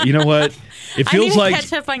feel right. You know what? It feels I need to like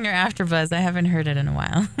catch up on your AfterBuzz. I haven't heard it in a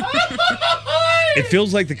while. It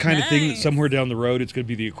feels like the kind of thing that somewhere down the road it's going to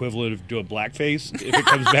be the equivalent of doing blackface if it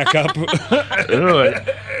comes back up.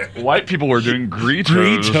 White people were doing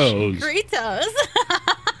gritos. Gritos.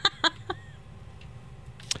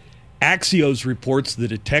 Axios reports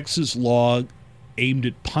that a Texas law aimed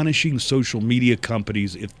at punishing social media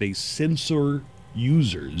companies if they censor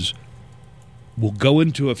users will go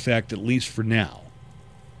into effect, at least for now.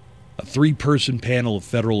 A 3-person panel of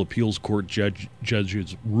federal appeals court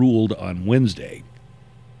judges ruled on Wednesday.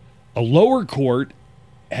 A lower court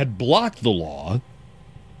had blocked the law.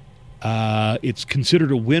 It's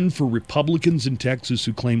considered a win for Republicans in Texas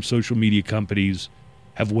who claim social media companies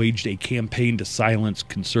have waged a campaign to silence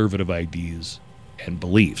conservative ideas and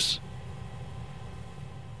beliefs.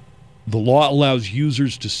 The law allows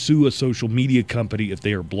users to sue a social media company if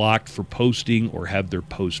they are blocked for posting or have their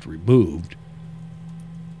post removed.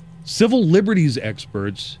 Civil liberties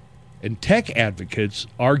experts and tech advocates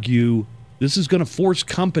argue this is going to force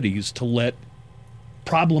companies to let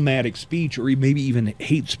problematic speech or maybe even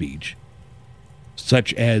hate speech,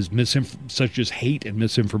 such as hate and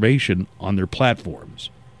misinformation on their platforms.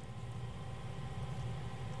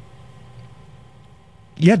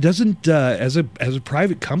 Yeah, doesn't as a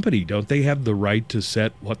private company, don't they have the right to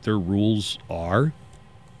set what their rules are?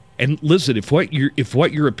 And listen, if what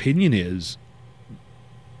your opinion is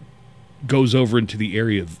goes over into the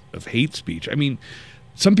area of hate speech, I mean,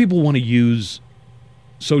 some people want to use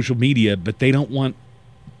social media, but they don't want,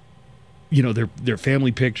 their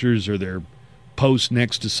family pictures or their posts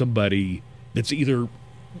next to somebody that's either,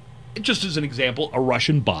 just as an example, a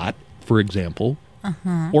Russian bot, for example,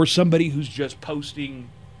 or somebody who's just posting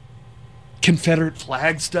Confederate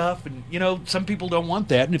flag stuff. And, some people don't want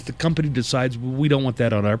that. And if the company decides, well, we don't want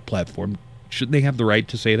that on our platform, shouldn't they have the right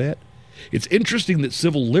to say that? It's interesting that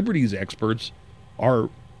civil liberties experts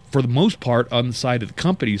are, for the most part, on the side of the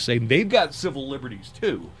company saying they've got civil liberties,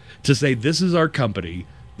 too, to say this is our company,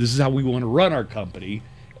 this is how we want to run our company,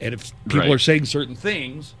 and if people are saying certain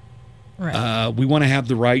things, we want to have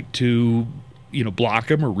the right to, block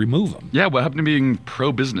them or remove them. Yeah, what happened to being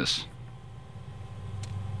pro-business?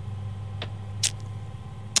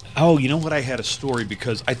 Oh, you know what? I had a story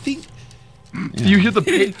because I think... Yeah. You hear the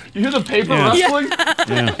paper rustling?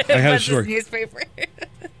 Yeah, I had a story. Newspaper.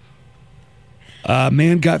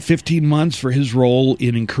 Man got 15 months for his role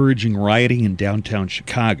in encouraging rioting in downtown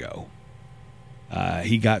Chicago.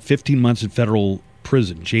 He got 15 months in federal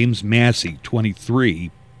prison. James Massey,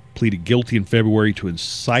 23, pleaded guilty in February to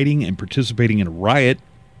inciting and participating in a riot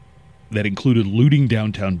that included looting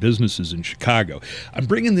downtown businesses in Chicago. I'm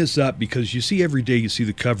bringing this up because you see every day you see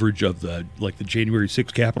the coverage of the January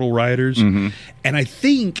 6th Capitol rioters, and I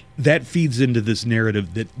think that feeds into this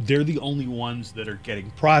narrative that they're the only ones that are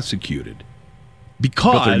getting prosecuted.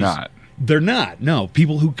 Because but they're not. They're not. No,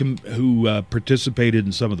 people who participated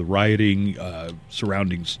in some of the rioting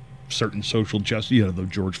surrounding certain social justice, the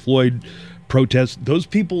George Floyd protests, those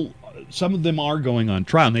people, some of them are going on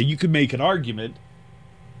trial. Now, you could make an argument,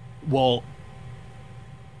 well,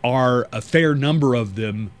 are a fair number of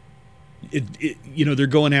them, they're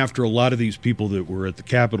going after a lot of these people that were at the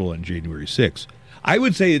Capitol on January 6th. I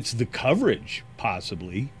would say it's the coverage,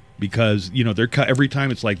 possibly, because, they're every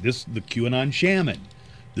time it's like this, the QAnon shaman,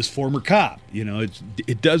 this former cop,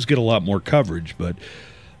 it does get a lot more coverage. But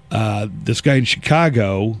this guy in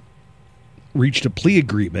Chicago reached a plea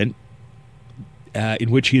agreement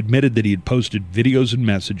in which he admitted that he had posted videos and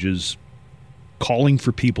messages calling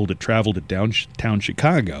for people to travel to downtown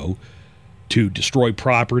Chicago to destroy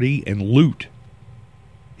property and loot.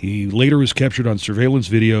 He later was captured on surveillance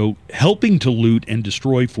video helping to loot and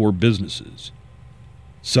destroy 4 businesses.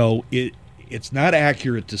 So it's not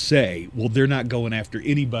accurate to say, well, they're not going after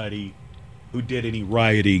anybody who did any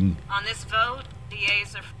rioting. On this vote,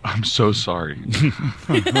 DAs are... I'm so sorry.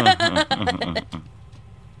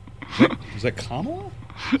 Was that Kamala?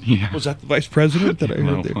 Yeah. Was that the vice president that I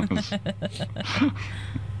heard there?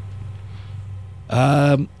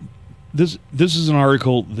 This is an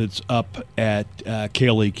article that's up at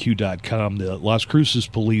KLAQ.com. The Las Cruces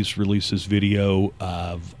police released this video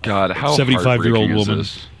of a 75-year-old woman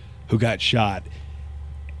who got shot.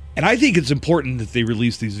 And I think it's important that they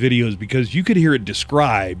release these videos because you could hear it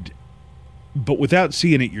described, but without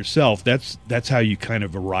seeing it yourself, that's how you kind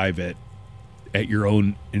of arrive at your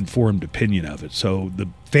own informed opinion of it. So the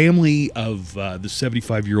family of the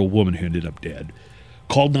 75-year-old woman who ended up dead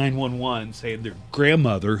called 911 saying their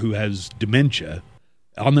grandmother, who has dementia,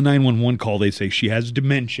 on the 911 call, they say she has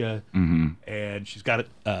dementia, and she's got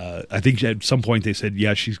I think at some point they said,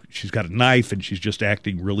 yeah, she's got a knife, and she's just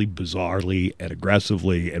acting really bizarrely and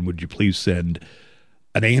aggressively, and would you please send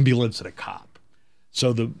an ambulance and a cop?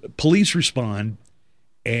 So the police respond,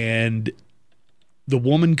 and the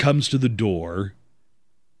woman comes to the door,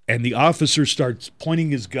 and the officer starts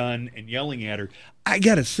pointing his gun and yelling at her. I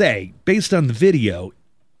got to say, based on the video,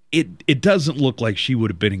 it doesn't look like she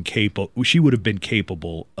would have been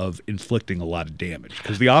capable of inflicting a lot of damage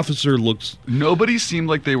because the officer looks. Nobody seemed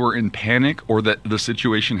like they were in panic or that the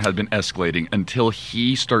situation had been escalating until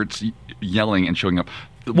he starts yelling and showing up.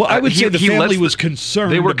 Well, I would say the family was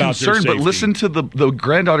concerned. They were about concerned, their but safety. listen to the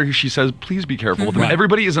granddaughter who she says, "Please be careful with them." Right.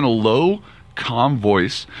 Everybody is in a low, calm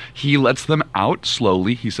voice. He lets them out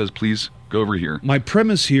slowly. He says, "Please go over here." My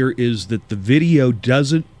premise here is that the video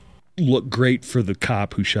doesn't look great for the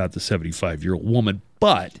cop who shot the 75-year-old woman,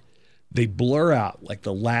 but they blur out like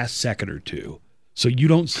the last second or two. So you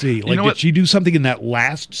don't see. Like, did she do something in that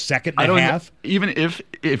last second and a half? Even if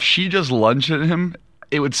she just lunged at him,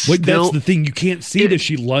 it would still. Wait, that's the thing. You can't see. Does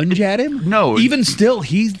she lunge at him? No. Even still,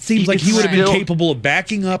 he seems like he would have been still- capable of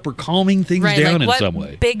backing up or calming things down in some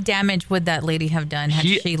way. What big damage would that lady have done had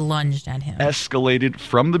she lunged at him? Escalated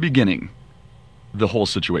from the beginning. The whole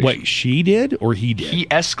situation. Wait, she did or he did? He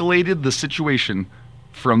escalated the situation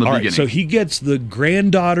from the beginning. Right, so he gets the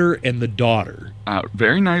granddaughter and the daughter.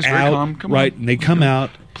 Very nice, very out, calm. Come right, on. and they come out.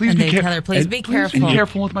 Please and be they careful. tell her, please be careful. Be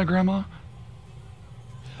careful with my grandma.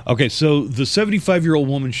 Okay, so the 75-year-old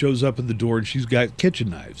woman shows up at the door and she's got kitchen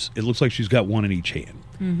knives. It looks like she's got one in each hand.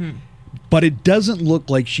 Mm-hmm. But it doesn't look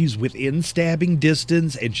like she's within stabbing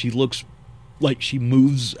distance, and she looks like she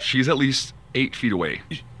moves. She's at least 8 feet away.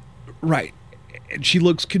 Right. And she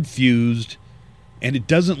looks confused, and it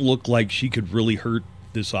doesn't look like she could really hurt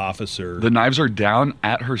this officer. The knives are down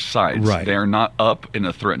at her sides. Right. They are not up in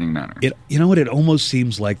a threatening manner. You know what? It almost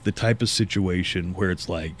seems like the type of situation where it's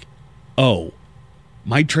like, oh,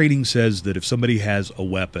 my training says that if somebody has a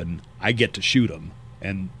weapon, I get to shoot them.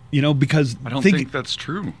 And, because I don't think that's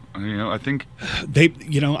true. I think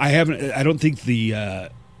I don't think the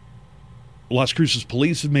Las Cruces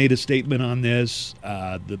police have made a statement on this.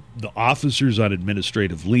 The officer's on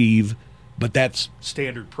administrative leave, but that's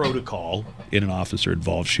standard protocol in an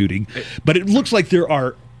officer-involved shooting. But it looks like there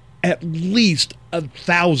are at least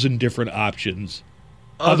 1,000 different options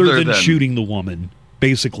other than shooting the woman,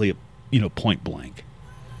 basically, point blank.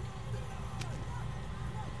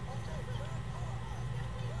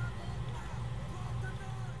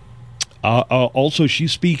 Also,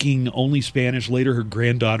 she's speaking only Spanish. Later, her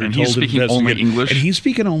granddaughter and told he's speaking investigators, only English. and he's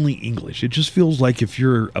speaking only English. It just feels like if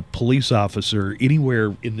you're a police officer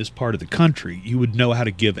anywhere in this part of the country, you would know how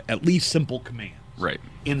to give at least simple commands, right,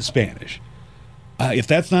 in Spanish. If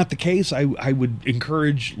that's not the case, I would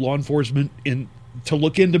encourage law enforcement to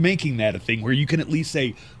look into making that a thing where you can at least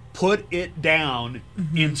say, "Put it down,"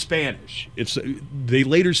 in Spanish. They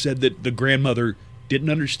later said that the grandmother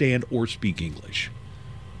didn't understand or speak English.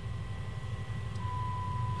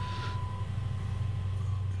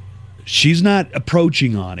 She's not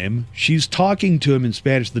approaching on him. She's talking to him in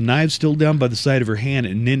Spanish. The knife's still down by the side of her hand,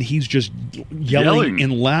 and then he's just yelling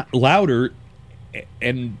in louder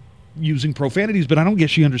and using profanities. But I don't guess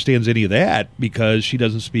she understands any of that because she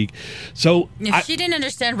doesn't speak. So if she didn't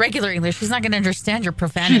understand regular English, she's not going to understand your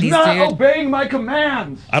profanities, she's not dude. obeying my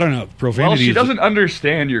commands. I don't know. Profanity. Well, she doesn't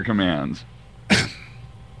understand your commands.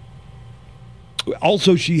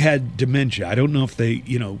 Also, she had dementia. I don't know if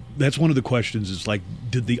that's one of the questions is like,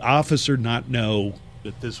 did the officer not know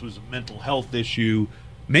that this was a mental health issue?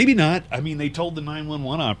 Maybe not. I mean, they told the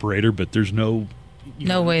 911 operator, but there's no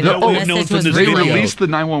way the message was They real. released the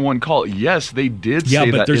 911 call. Yes, they did say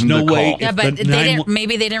but that there's in no the way. call. Yeah, but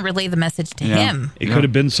maybe they didn't relay the message to him. It could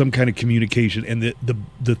have been some kind of communication. And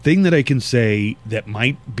the thing that I can say that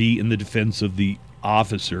might be in the defense of the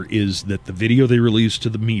officer is that the video they released to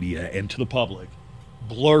the media and to the public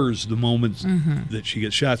blurs the moments that she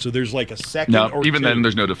gets shot. So there's like a second or even two. then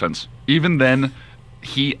there's no defense. Even then,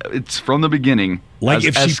 it's from the beginning. Like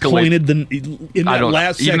if she pointed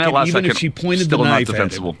if she pointed still the not knife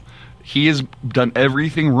defensible. at him. He has done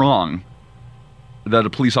everything wrong that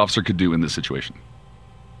a police officer could do in this situation.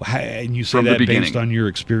 And you say From the that beginning. based on your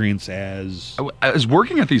experience as As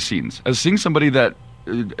working at these scenes, as seeing somebody that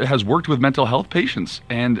has worked with mental health patients,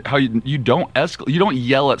 and how you don't escalate, you don't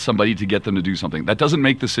yell at somebody to get them to do something. That doesn't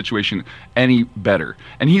make the situation any better.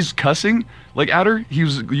 And he's cussing at her. He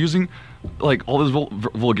was using like all this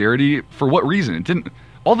vulgarity for what reason? It didn't.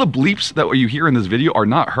 All the bleeps that you hear in this video are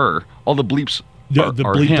not her. All the bleeps are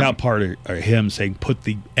bleeped him. out part are him saying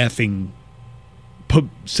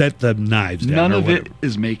set the knives down. None or of whatever. it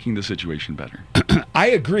is making the situation better. I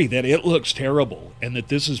agree that it looks terrible and that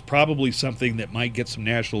this is probably something that might get some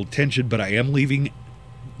national attention, but I am leaving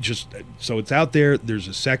just so it's out there. There's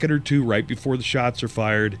a second or two right before the shots are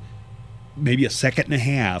fired, maybe a second and a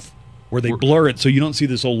half, where they blur it so you don't see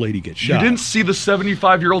this old lady get shot. You didn't see the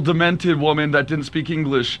 75-year-old demented woman that didn't speak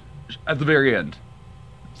English at the very end.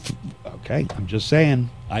 Okay, I'm just saying.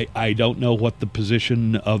 I don't know what the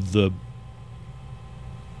position of the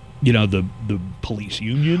police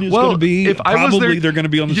union is going to be. If I was Probably they're going to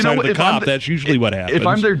be on the side of the cop. That's usually what happens. If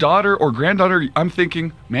I'm their daughter or granddaughter, I'm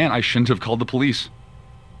thinking, man, I shouldn't have called the police.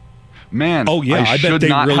 Man, I should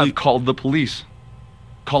not have called the police.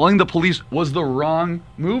 Calling the police was the wrong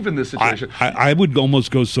move in this situation. I would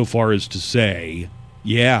almost go so far as to say,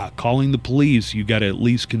 calling the police, you got to at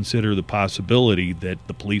least consider the possibility that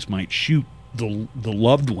the police might shoot the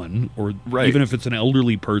loved one, or even if it's an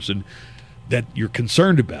elderly person that you're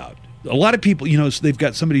concerned about. A lot of people, so they've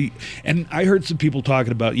got somebody, and I heard some people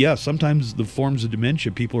talking about, sometimes the forms of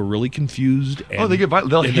dementia, people are really confused. And, they get violent.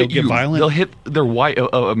 They'll get violent. They'll hit their wife.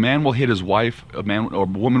 A man will hit his wife. A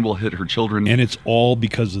woman will hit her children. And it's all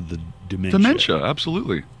because of the dementia. Dementia,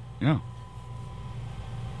 absolutely. Yeah.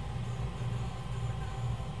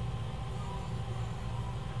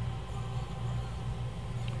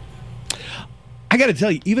 I got to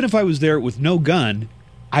tell you, even if I was there with no gun,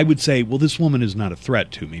 I would say, well, this woman is not a threat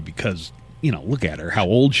to me because, look at her, how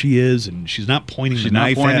old she is, and she's not pointing the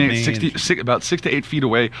knife at me. About 6 to 8 feet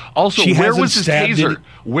away. Also, where was his taser?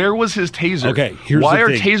 Where was his taser? Okay, here's Why the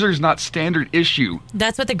are thing. tasers not standard issue?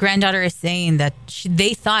 That's what the granddaughter is saying, that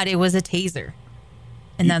they thought it was a taser.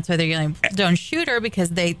 And that's why they're yelling, don't shoot her,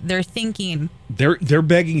 because they're thinking. They're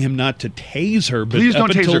begging him not to tase her, but Please up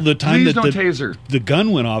don't until taser. the time Please that don't taser. the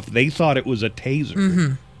gun went off, they thought it was a taser.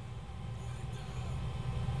 Mm-hmm.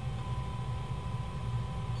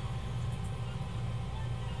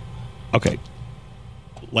 Okay.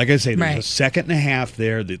 Like I say, there's a second and a half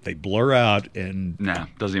there that they blur out, and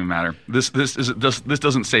doesn't even matter. This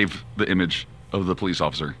doesn't save the image of the police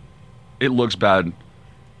officer. It looks bad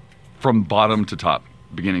from bottom to top,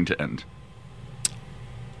 beginning to end.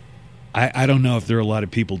 I don't know if there are a lot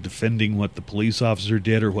of people defending what the police officer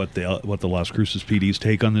did, or what the Las Cruces PD's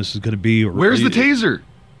take on this is going to be. Or, where's the taser?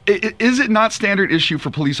 Is it not standard issue for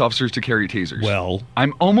police officers to carry tasers? Well,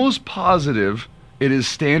 I'm almost positive it is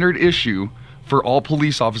standard issue for all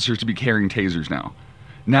police officers to be carrying tasers now.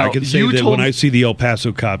 Now, I can say that when I see the El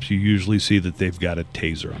Paso cops, you usually see that they've got a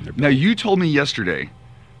taser on their belt. Now, you told me yesterday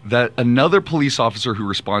that another police officer who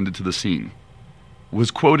responded to the scene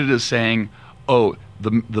was quoted as saying,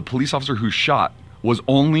 the police officer who shot was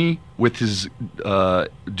only with his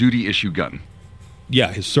duty issue gun.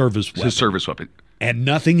 Yeah, his service weapon. His service weapon. And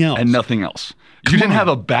nothing else. You didn't have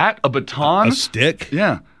a bat, a baton? A stick?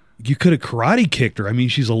 Yeah. You could have karate kicked her. I mean,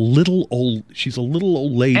 she's a little old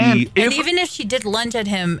lady. And even if she did lunge at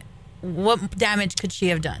him, what damage could she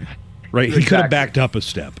have done? Right. He could have backed up a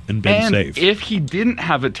step and been safe. If he didn't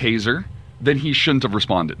have a taser, then he shouldn't have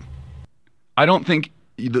responded. I don't think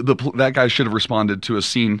that guy should have responded to a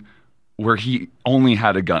scene where he only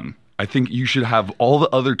had a gun. I think you should have all the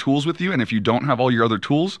other tools with you, and if you don't have all your other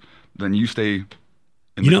tools, then you stay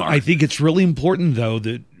in the car. I think it's really important, though,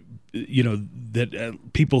 that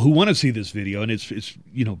people who want to see this video, and it's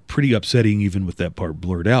pretty upsetting even with that part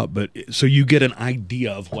blurred out, but so you get an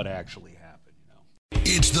idea of what actually happened.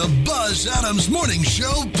 It's the Buzz Adams Morning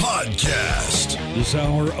Show podcast. This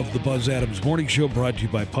hour of the Buzz Adams Morning Show brought to you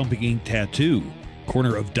by Pumping Ink Tattoo,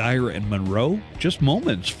 corner of Dyer and Monroe, just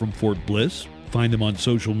moments from Fort Bliss. Find them on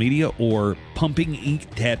social media or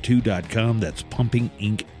pumpinginktattoo.com. That's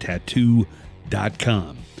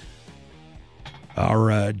pumpinginktattoo.com.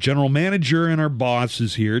 Our general manager and our boss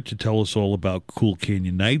is here to tell us all about Cool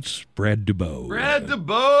Canyon Nights, Brad DeBow. Brad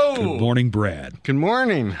DeBow! Good morning, Brad. Good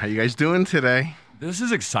morning. How you guys doing today? This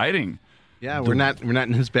is exciting. Yeah, we're not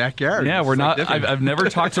in his backyard. Yeah, we're not. I've never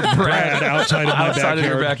talked to Brad outside of my outside of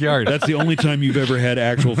your backyard. That's the only time you've ever had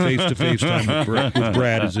actual face-to-face time with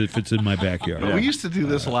Brad is if it's in my backyard. We used to do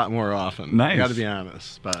this a lot more often. Nice. I got to be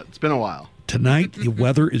honest, but it's been a while. Tonight, the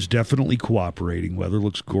weather is definitely cooperating. Weather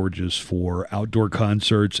looks gorgeous for outdoor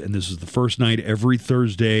concerts, and this is the first night every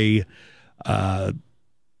Thursday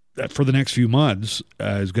for the next few months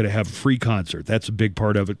is going to have a free concert. That's a big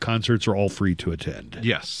part of it. Concerts are all free to attend.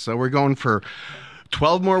 Yes, so we're going for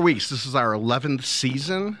 12 more weeks. This is our 11th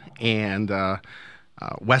season, and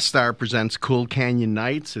Westar presents Cool Canyon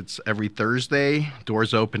Nights. It's every Thursday.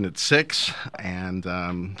 Doors open at 6, and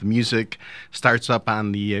the music starts up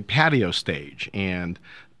on the patio stage. And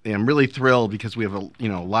I'm really thrilled because we have a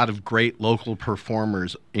lot of great local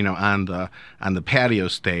performers on the patio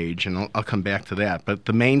stage, and I'll come back to that. But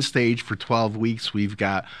the main stage for 12 weeks, we've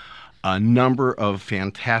got a number of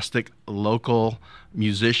fantastic local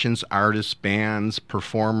musicians, artists, bands,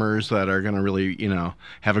 performers that are going to really,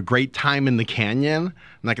 have a great time in the canyon. I'm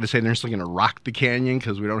not going to say they're necessarily going to rock the canyon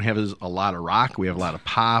because we don't have a lot of rock. We have a lot of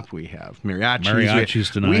pop. We have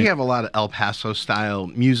mariachis tonight. We have a lot of El Paso style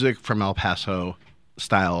music from El Paso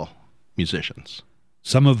style musicians.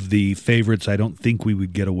 Some of the favorites, I don't think we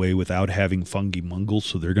would get away without having Funky Mungle,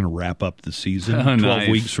 so they're going to wrap up the season. Oh, 12 nice.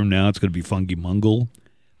 weeks from now, it's going to be Funky Mungle.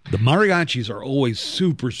 The mariachis are always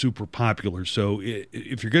super, super popular, so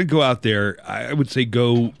if you're going to go out there, I would say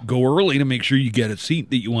go early to make sure you get a seat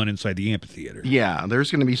that you want inside the amphitheater. Yeah, there's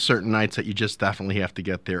going to be certain nights that you just definitely have to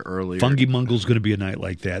get there earlier. Funky Mungle's going to be a night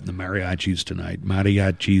like that, and the mariachis tonight.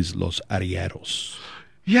 Mariachis Los Arrieros.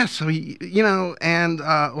 Yeah, so,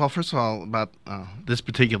 well, first of all, about this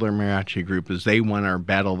particular mariachi group is they won our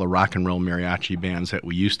Battle of the Rock and Roll Mariachi Bands that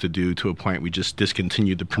we used to do to a point we just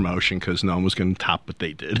discontinued the promotion because no one was going to top what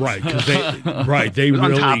they did. Right, because they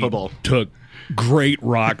really Untoppable. took great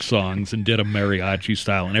rock songs and did a mariachi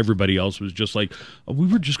style, and everybody else was just like, oh, we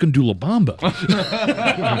were just going to do La Bamba.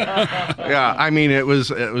 Yeah, I mean, it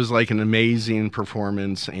was like an amazing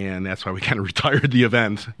performance, and that's why we kind of retired the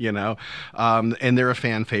event, and they're a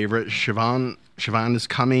fan favorite. Siobhan is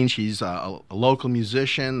coming. She's a local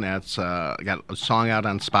musician that's got a song out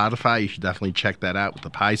on Spotify. You should definitely check that out with the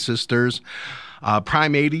Pie Sisters.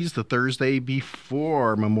 Prime 80s, the Thursday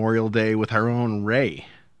before Memorial Day with our own Ray.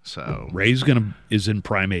 So Ray's is in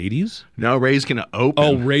Prime 80s? No, Ray's gonna open.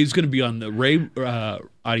 Oh, Ray's gonna be on the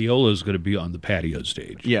Adiola's gonna be on the patio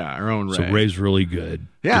stage. Yeah, our own Ray. So Ray's really good.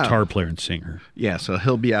 Yeah. Guitar player and singer. Yeah, so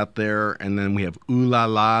he'll be out there, and then we have Ooh La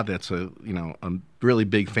La. That's a really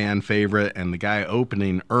big fan favorite, and the guy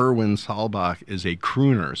opening, Erwin Salbach, is a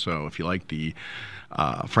crooner. So if you like the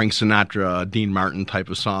Frank Sinatra, Dean Martin type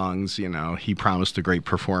of songs, he promised a great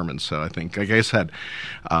performance. So I think, like I said,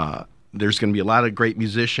 there's going to be a lot of great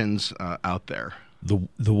musicians out there.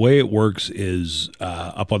 The way it works is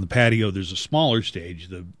up on the patio, there's a smaller stage.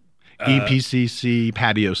 The EPCC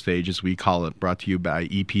patio stage, as we call it, brought to you by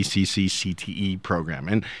EPCC CTE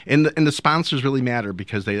program. And the sponsors really matter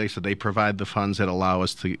because like I said, they provide the funds that allow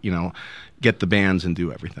us to, get the bands and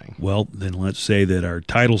do everything. Well, then let's say that our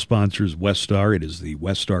title sponsor is Westar. It is the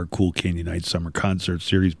Westar Cool Canyon Night Summer Concert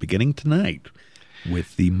Series beginning tonight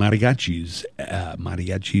with the mariachis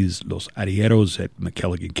Los Arrieros at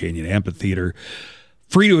McKelligan Canyon Amphitheater.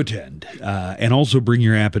 Free to attend, and also bring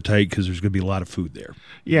your appetite because there's going to be a lot of food there.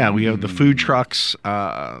 Yeah, we have the food trucks.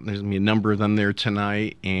 There's going to be a number of them there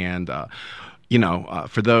tonight. And,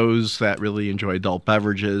 for those that really enjoy adult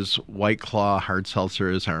beverages, White Claw Hard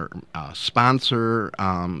Seltzer is our sponsor.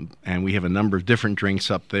 And we have a number of different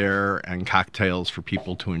drinks up there and cocktails for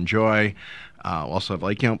people to enjoy. Also have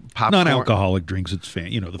popcorn, non-alcoholic drinks. It's the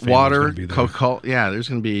family's water, gonna be there. Coca-Cola. Yeah, there's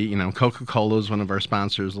going to be Coca-Cola is one of our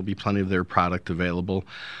sponsors. There'll be plenty of their product available.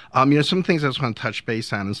 Some things I just want to touch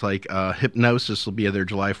base on is like Hypnosis will be there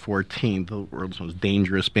July 14th. The world's most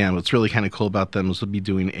dangerous band. What's really kind of cool about them is they'll be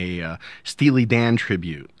doing a Steely Dan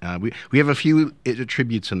tribute. We have a few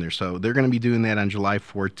tributes in there, so they're going to be doing that on July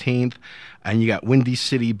 14th. And you got Windy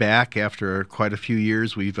City back after quite a few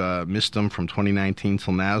years. We've missed them from 2019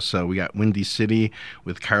 till now. So we got Windy City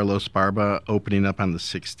with Carlos Barba opening up on the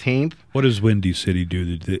 16th. What does Windy City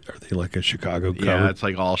do? Are they like a Chicago cover? Yeah, it's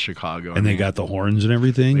like all Chicago. And they got the horns and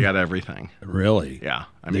everything? They got everything. Really? Yeah.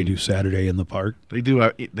 They do Saturday in the Park? They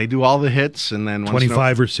do all the hits, and then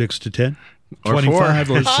 25 or 6 to 10? Or 25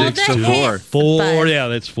 4. or 6 to 4. 4, yeah,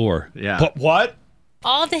 that's 4. Yeah. What?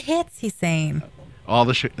 All the hits, he's saying. All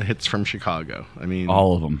the hits from Chicago.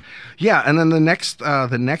 All of them. Yeah, and then the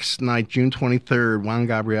next night, June 23rd, Juan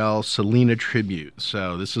Gabriel Selena tribute.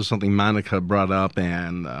 So this is something Monica brought up,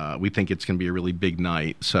 and we think it's going to be a really big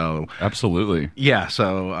night. So Absolutely. yeah.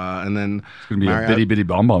 So and then It's going to be a bitty bitty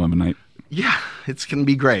bomb bomb of a night. yeah, it's going to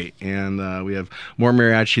be great. And we have more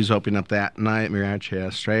mariachis opening up that night, Mariachi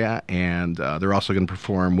Estrella, and they're also going to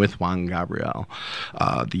perform with Juan Gabriel.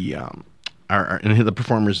 And the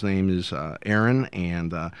performer's name is Aaron.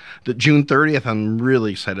 And the June 30th, I'm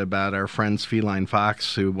really excited about our friends Feline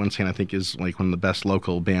Fox, who once again I think is like one of the best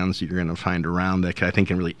local bands you're going to find around that I think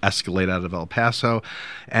can really escalate out of El Paso.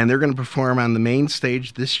 And they're going to perform on the main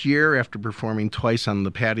stage this year after performing twice on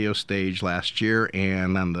the patio stage last year.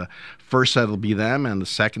 And on the first set will be them, and the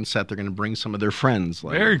second set they're going to bring some of their friends.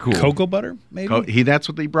 Very cool. Cocoa butter, maybe? That's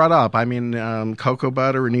what they brought up. Cocoa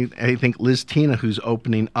butter, and I think Liz Tina, who's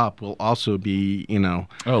opening up, will also be,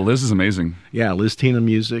 Oh, Liz is amazing. Yeah, Liz Tina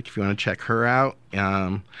Music, if you want to check her out.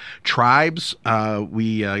 Tribes,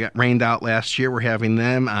 we got rained out last year. We're having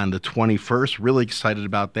them on the 21st. Really excited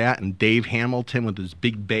about that. And Dave Hamilton with his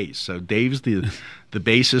big bass. So Dave's the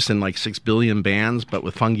bassist in like 6 billion bands, but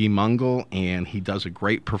with Funky Mungle, and he does a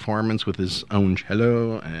great performance with his own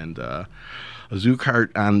cello. And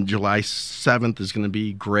Zookart on July 7th is going to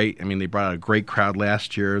be great. They brought out a great crowd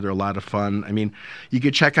last year. They're a lot of fun. You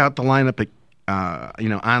could check out the lineup at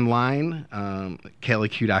online,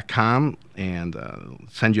 KLAQ.com, and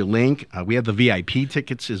send you a link. We have the VIP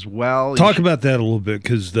tickets as well. Talk about that a little bit,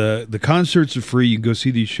 because the concerts are free. You can go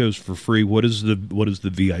see these shows for free. What is the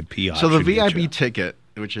VIP option? So the VIP ticket,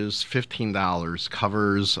 which is $15,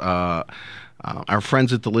 covers our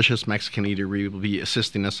friends at Delicious Mexican Eatery will be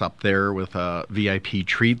assisting us up there with VIP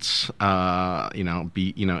treats, in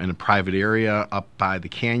a private area up by the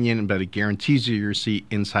canyon, but it guarantees you your seat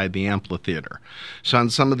inside the amphitheater. So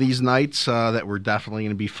on some of these nights that we're definitely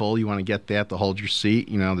going to be full, you want to get that to hold your seat.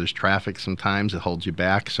 There's traffic sometimes that holds you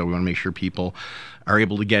back, so we want to make sure people are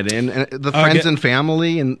able to get in. And the friends and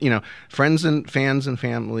family, and friends and fans and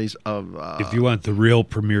families of. If you want the real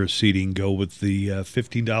premier seating, go with the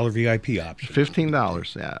 $15 VIP option.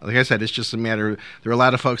 $15, yeah. Like I said, it's just a matter. There are a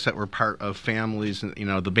lot of folks that were part of families, and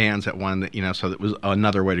the bands that wanted, so that was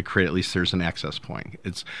another way to create. At least there's an access point.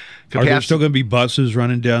 It's Are there still going to be buses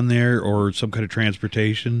running down there, or some kind of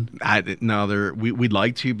transportation? No, we'd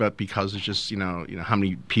like to, but because it's just how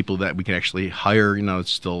many people that we can actually hire.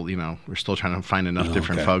 It's still we're still trying to find enough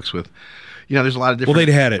different folks with. There's a lot of different. Well,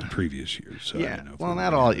 they'd had it in previous years. So yeah. Well,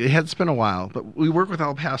 not all. It's been a while, but we work with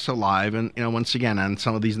El Paso Live, and once again, on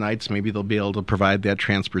some of these nights, maybe they'll be able to provide that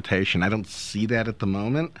transportation. I don't see that at the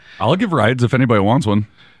moment. I'll give rides if anybody wants one.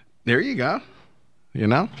 There you go.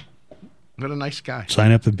 What a nice guy.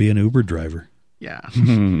 Sign up and be an Uber driver. Yeah.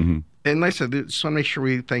 And like I said, just want to make sure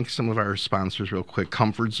we thank some of our sponsors real quick.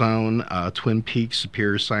 Comfort Zone, Twin Peaks,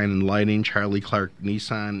 Superior Sign and Lighting, Charlie Clark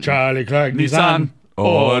Nissan. Charlie Clark Nissan.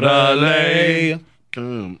 Orale.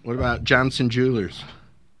 Boom. What about Johnson Jewelers?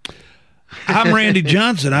 I'm Randy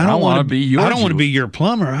Johnson. I don't want to be your I don't want to be your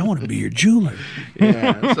plumber. I want to be your jeweler.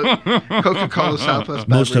 Yeah. So Coca-Cola Southwest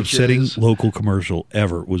Most Beverages. upsetting local commercial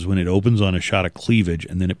ever was when it opens on a shot of cleavage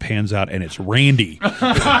and then it pans out and it's Randy. You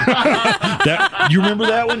remember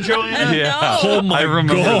that one, Joanna? Yeah. Oh my I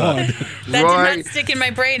remember God. That Roy- did not stick in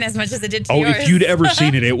my brain as much as it did to Oh, yours. if you'd ever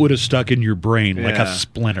seen it, it would have stuck in your brain like a Yeah.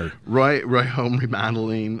 splinter. Roy Home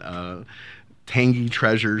Remodeling, Tangy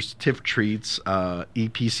Treasures, Tiff Treats,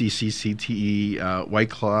 EPCCCTE, White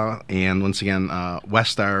Claw, and once again,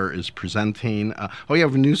 Westar is presenting. We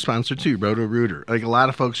have a new sponsor too, Roto-Rooter. Like a lot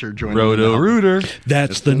of folks are joining. Roto-Rooter.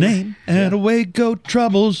 That's the name. And away go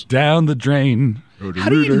troubles. Down the drain. How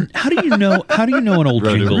do you know an old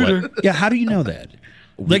jingle? Roto-Rooter. Yeah, how do you know that?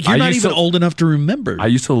 Like you're I not used even to- old enough to remember. I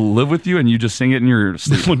used to live with you, and you just sing it in your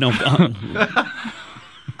sleep. Well, no.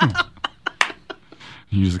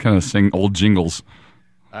 You just kind of sing old jingles.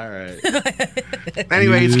 All right.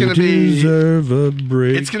 Anyway, it's going to be. Deserve a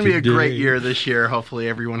break. It's going to be a today. great year this year. Hopefully,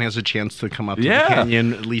 everyone has a chance to come up to Yeah. the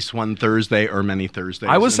canyon at least one Thursday or many Thursdays.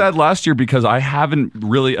 I was And- sad last year because I haven't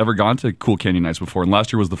really ever gone to Cool Canyon Nights before, and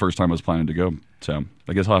last year was the first time I was planning to go. So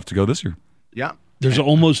I guess I'll have to go this year. Yeah. There's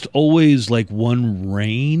almost always like one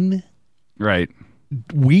rain Right.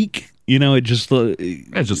 week. It just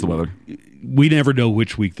It's just the weather. we never know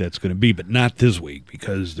which week that's going to be, but not this week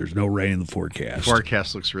because there's no rain in the forecast.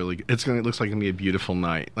 Forecast looks really good. It looks like it's going to be a beautiful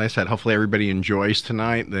night. Like I said, hopefully everybody enjoys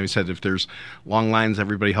tonight. They said if there's long lines,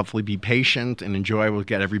 everybody hopefully be patient and enjoy. We'll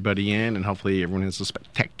get everybody in, and hopefully everyone has a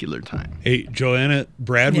spectacular time. Hey, Joanna,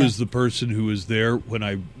 Brad Yeah. was the person who was there when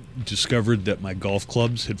I discovered that my golf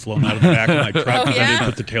clubs had flown out of the back of my truck because I didn't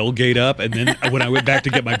put the tailgate up. And then when I went back to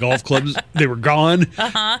get my golf clubs, they were gone.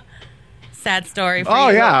 Sad story for Oh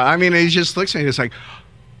you. yeah, I mean, he just looks at me. It's like,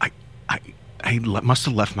 must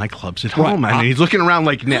have left my clubs at home. I mean, he's looking around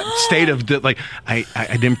like in that state of like I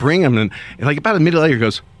didn't bring them, and like about a minute later, he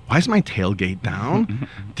goes, "Why is my tailgate down?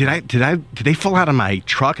 Did they fall out of my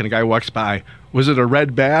truck?" And a guy walks by. Was it a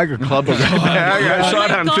red bag, a club of red bag? I saw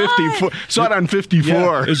it on 54. Saw it on 54.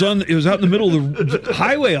 Yeah, it was out in the middle of the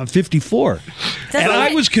highway on 54. And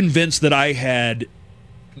I was convinced that I had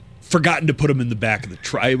forgotten to put them in the back of the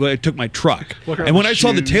truck. I took my truck. And when I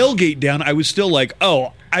saw the tailgate down, I was still like,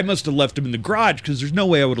 oh, I must have left them in the garage because there's no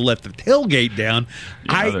way I would have left the tailgate down.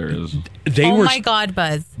 Yeah, there is. Oh my God,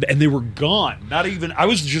 Buzz. And they were gone. Not even, I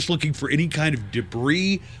was just looking for any kind of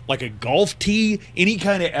debris, like a golf tee, any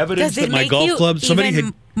kind of evidence Does it that my make golf you club, somebody even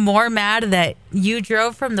had. more mad that you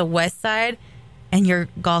drove from the west side and your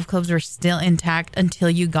golf clubs were still intact until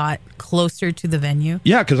you got closer to the venue?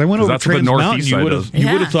 Yeah, because I went 'Cause over that's what the Trans Mountain. northeast You side would have does.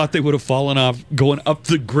 Yeah. thought they would have fallen off going up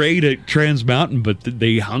the grade at Trans Mountain, but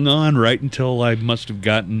they hung on right until I must have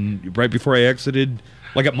gotten right before I exited,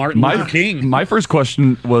 like at Martin Luther King. My first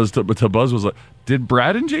question was to Buzz was like, did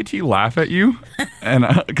Brad and JT laugh at you? And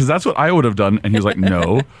because that's what I would have done. And he was like,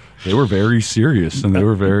 no, they were very serious and they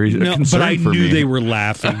were very No, concerned but I for knew me. they were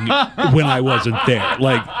laughing when I wasn't there.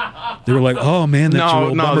 Like They were like, "Oh man, that's a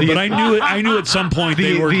real bummer." the- But I knew at some point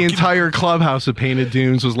they were. The entire clubhouse of Painted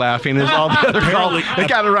Dunes was laughing as all the other golf. They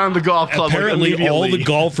got around the golf club. Apparently, like, all the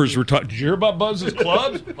golfers were talking. Did you hear about Buzz's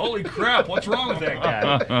clubs? Holy crap! What's wrong with that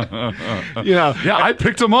guy? Yeah, I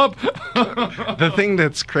picked him up. The thing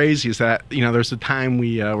that's crazy is that there's a time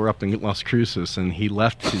we were up in Las Cruces and he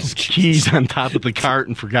left his keys on top of the cart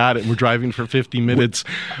and forgot it. And we're driving for 50 minutes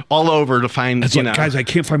all over to find. It's like, guys, I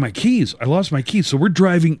can't find my keys. I lost my keys. So we're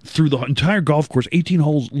driving through the entire golf course, 18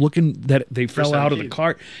 holes, looking that they fell out of the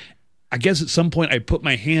cart. I guess at some point I put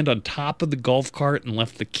my hand on top of the golf cart and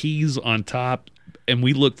left the keys on top. And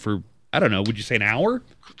we looked for, I don't know, would you say an hour?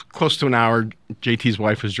 Close to an hour. JT's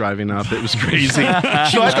wife was driving up. It was crazy. So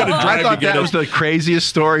I thought that was the craziest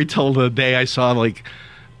story till the day I saw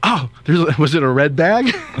was it a red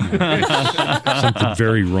bag? Something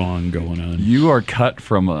very wrong going on. You are cut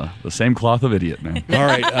from the same cloth of idiot, man. All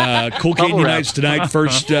right, Cool Canyon Nights tonight.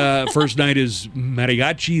 First night is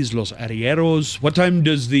Mariachis, Los Arrieros. What time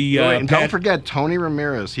does the and don't forget Tony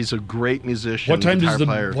Ramirez. He's a great musician. What time does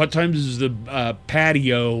the the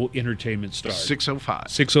patio entertainment start? 6:05.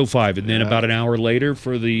 6:05, and then about an hour later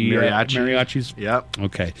for the mariachis. Yep.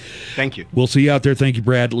 Okay. Thank you. We'll see you out there. Thank you,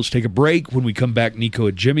 Brad. Let's take a break. When we come back, Nico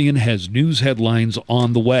Adjemian has news headlines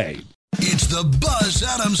on the way. It's the Buzz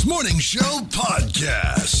Adams Morning Show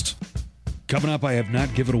podcast. Coming up, I have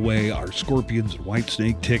not given away our Scorpions and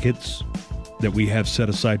Whitesnake tickets that we have set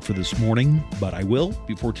aside for this morning, but I will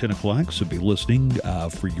before 10 o'clock, so be listening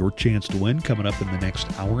for your chance to win coming up in the next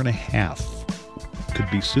hour and a half. Could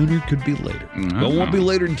be sooner, could be later. But it won't be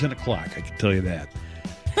later than 10 o'clock, I can tell you that.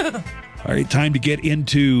 All right, time to get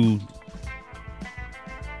into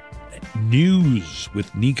news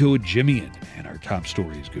with Nico Adjemian and our top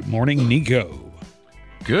stories. Good morning, Nico.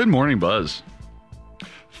 Good morning, Buzz.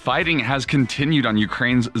 Fighting has continued on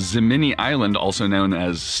Ukraine's Zeminy Island, also known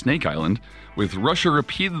as Snake Island, with Russia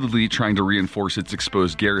repeatedly trying to reinforce its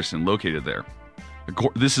exposed garrison located there.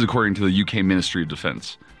 This is according to the UK Ministry of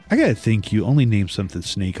Defense. I gotta think you only name something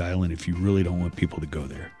Snake Island if you really don't want people to go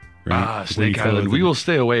there. Right? Snake Island. We will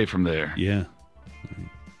stay away from there. Yeah.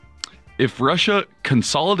 If Russia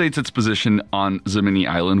consolidates its position on Zeminy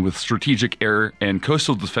Island with strategic air and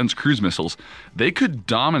coastal defense cruise missiles, they could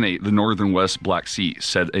dominate the northern West Black Sea,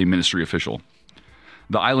 said a ministry official.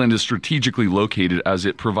 The island is strategically located as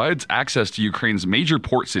it provides access to Ukraine's major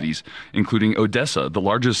port cities, including Odessa,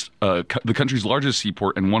 the country's largest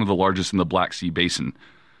seaport and one of the largest in the Black Sea basin,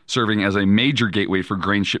 serving as a major gateway for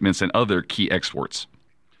grain shipments and other key exports.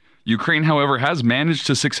 Ukraine, however, has managed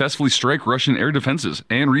to successfully strike Russian air defenses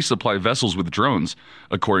and resupply vessels with drones,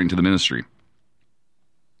 according to the ministry.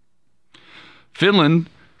 Finland's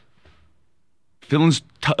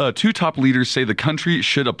two top leaders say the country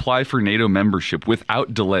should apply for NATO membership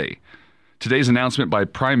without delay. Today's announcement by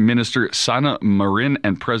Prime Minister Sanna Marin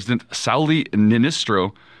and President Sauli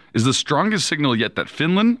Niinistö is the strongest signal yet that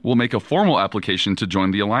Finland will make a formal application to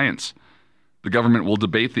join the alliance. The government will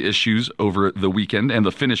debate the issues over the weekend, and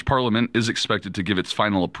the Finnish parliament is expected to give its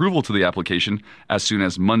final approval to the application as soon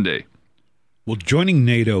as Monday. Well, joining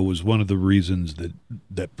NATO was one of the reasons that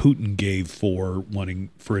Putin gave for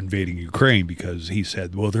invading Ukraine, because he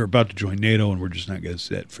said, well, they're about to join NATO and we're just not going to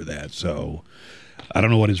sit for that. So I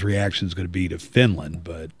don't know what his reaction is going to be to Finland,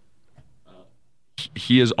 but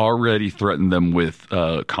he has already threatened them with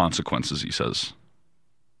consequences, he says.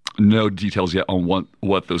 No details yet on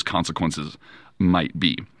what those consequences might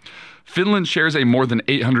be. Finland shares a more than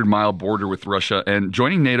 800-mile border with Russia, and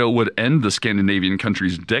joining NATO would end the Scandinavian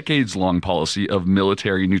country's decades-long policy of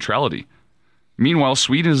military neutrality. Meanwhile,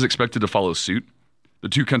 Sweden is expected to follow suit. The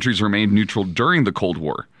two countries remained neutral during the Cold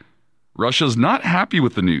War. Russia is not happy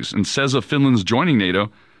with the news and says of Finland's joining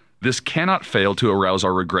NATO, "This cannot fail to arouse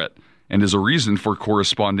our regret and is a reason for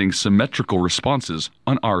corresponding symmetrical responses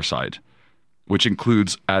on our side," which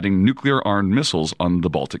includes adding nuclear-armed missiles on the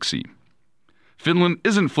Baltic Sea. Finland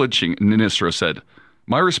isn't flinching, Niinistö said.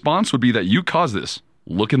 "My response would be that you caused this.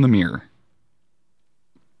 Look in the mirror."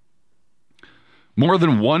 More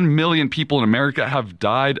than 1 million people in America have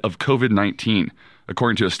died of COVID-19,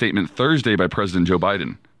 according to a statement Thursday by President Joe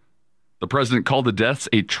Biden. The president called the deaths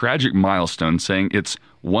a tragic milestone, saying it's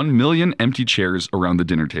 1 million empty chairs around the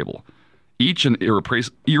dinner table, each an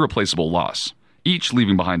irreplaceable loss. Each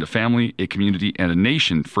leaving behind a family, a community, and a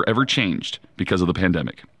nation forever changed because of the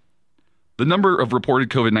pandemic. The number of reported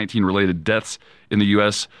COVID-19 related deaths in the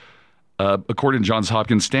U.S., according to Johns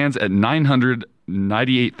Hopkins, stands at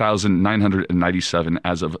 998,997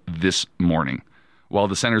 as of this morning, while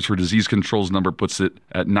the Centers for Disease Control's number puts it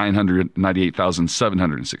at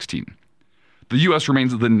 998,716. The U.S.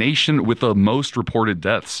 remains the nation with the most reported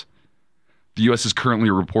deaths. The U.S. is currently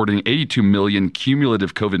reporting 82 million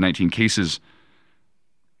cumulative COVID-19 cases.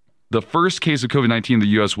 The first case of COVID-19 in the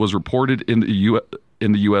U.S. was reported in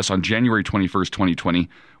the U.S. on January 21st, 2020,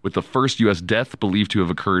 with the first U.S. death believed to have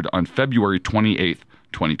occurred on February 28th,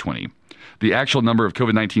 2020. The actual number of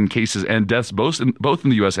COVID-19 cases and deaths, both in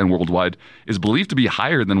the U.S. and worldwide, is believed to be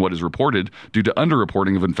higher than what is reported due to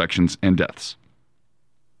underreporting of infections and deaths.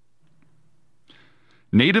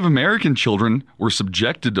 Native American children were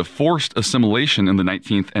subjected to forced assimilation in the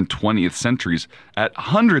 19th and 20th centuries at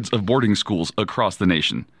hundreds of boarding schools across the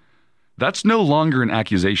nation. That's no longer an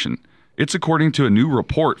accusation. It's according to a new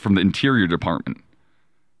report from the Interior Department.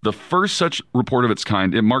 The first such report of its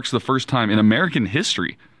kind, it marks the first time in American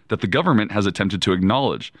history that the government has attempted to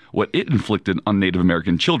acknowledge what it inflicted on Native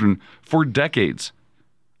American children for decades.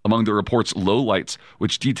 Among the report's lowlights,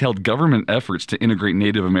 which detailed government efforts to integrate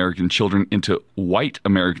Native American children into white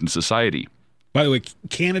American society. By the way,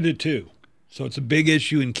 Canada too. So it's a big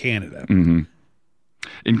issue in Canada. Mm-hmm.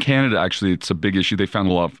 In Canada, actually, it's a big issue. They found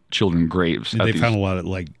a lot of children graves. And they found a lot of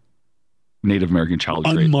like Native American child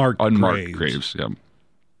unmarked graves. Yeah.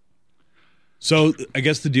 So I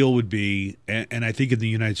guess the deal would be, and I think in the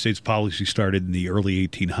United States, policy started in the early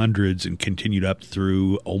 1800s and continued up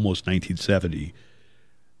through almost 1970.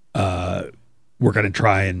 We're going to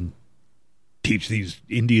try and teach these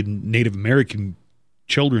Indian Native American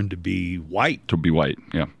children to be white. To be white,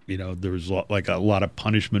 yeah. You know, there was like a lot of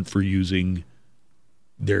punishment for using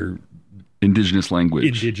their indigenous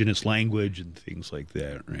language and things like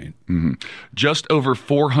that, right? Mm-hmm. Just over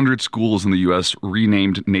 400 schools in the U.S.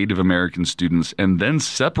 renamed Native American students and then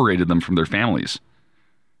separated them from their families.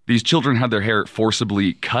 These children had their hair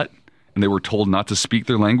forcibly cut, and they were told not to speak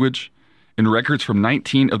their language. In records from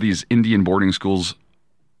 19 of these Indian boarding schools,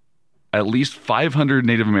 at least 500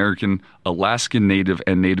 Native American, Alaskan Native,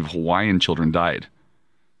 and Native Hawaiian children died.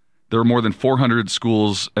 There are more than 400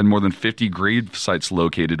 schools and more than 50 grave sites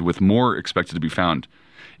located, with more expected to be found.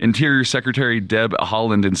 Interior Secretary Deb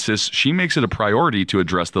Haaland insists she makes it a priority to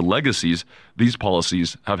address the legacies these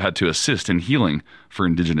policies have had to assist in healing for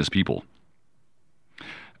Indigenous people.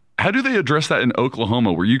 How do they address that in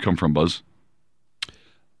Oklahoma, where you come from, Buzz?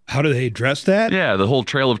 How do they address that? Yeah, the whole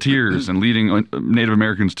Trail of Tears and leading Native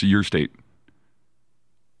Americans to your state.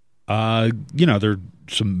 You know, there are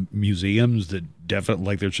some museums that definitely,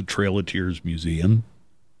 like there's a Trail of Tears museum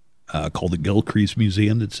called the Gilcrease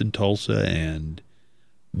Museum that's in Tulsa, and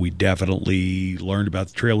we definitely learned about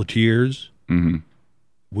the Trail of Tears,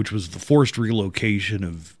 which was the forced relocation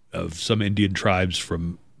of some Indian tribes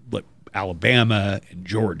from like Alabama and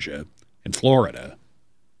Georgia and Florida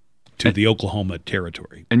to the Oklahoma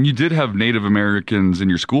territory. And you did have Native Americans in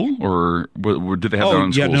your school, or did they have their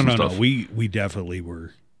own schools and stuff? No. We definitely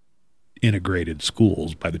were integrated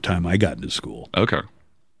schools by the time I got into school. Okay.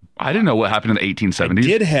 I didn't know what happened in the 1870s. I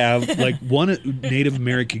did have, like, one Native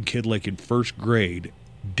American kid, like, in first grade,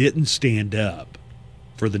 didn't stand up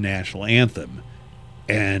for the national anthem.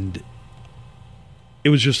 And it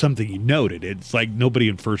was just something he noted. It's like nobody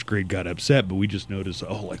in first grade got upset, but we just noticed,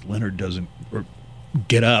 like, Leonard doesn't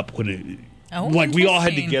get up when it... like, we all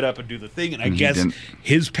had to get up and do the thing. And I guess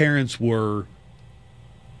his parents were,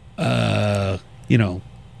 you know...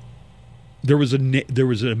 There was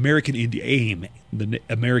an American Indian AIM, the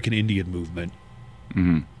American Indian movement,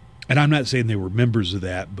 and I'm not saying they were members of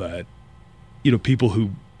that, but you know, people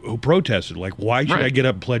who protested, like, why should I get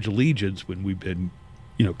up and pledge allegiance when we've been,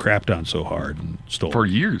 you know, crapped on so hard and stole for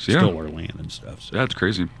years, stole our land and stuff. So. That's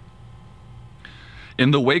crazy. In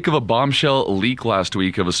the wake of a bombshell leak last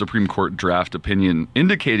week of a Supreme Court draft opinion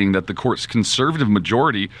indicating that the court's conservative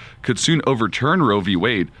majority could soon overturn Roe v.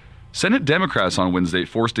 Wade, Senate Democrats on Wednesday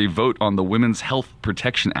forced a vote on the Women's Health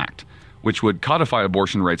Protection Act, which would codify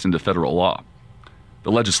abortion rights into federal law.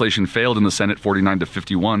 The legislation failed in the Senate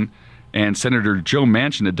 49-51, and Senator Joe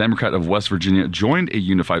Manchin, a Democrat of West Virginia, joined a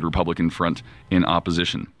unified Republican front in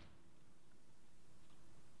opposition.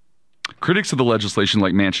 Critics of the legislation,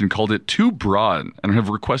 like Manchin, called it too broad and have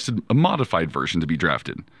requested a modified version to be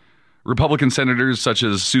drafted. Republican senators such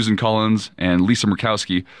as Susan Collins and Lisa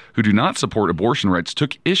Murkowski, who do not support abortion rights,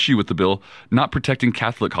 took issue with the bill not protecting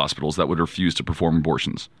Catholic hospitals that would refuse to perform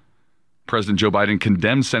abortions. President Joe Biden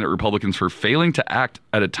condemned Senate Republicans for failing to act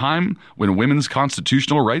at a time when women's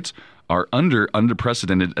constitutional rights are under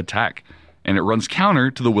unprecedented attack, and it runs counter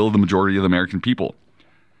to the will of the majority of the American people.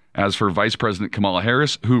 As for Vice President Kamala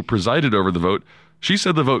Harris, who presided over the vote, she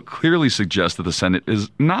said the vote clearly suggests that the Senate is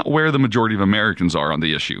not where the majority of Americans are on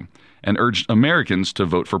the issue, and urged Americans to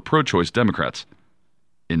vote for pro-choice Democrats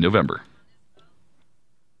in November.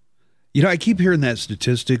 You know, I keep hearing that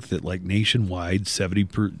statistic that, like, nationwide,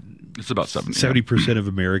 It's about 70. 70% of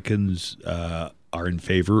Americans are in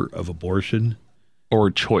favor of abortion. Or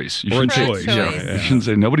choice. You Or shouldn't say- choice. Yeah. You shouldn't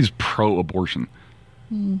say nobody's pro-abortion.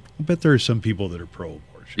 I bet there are some people that are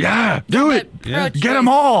pro-abortion. Yeah, do it. Yeah. Get them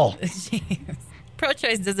all. Jeez.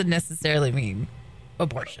 Pro-choice doesn't necessarily mean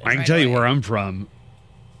abortion. I can tell you where I'm from.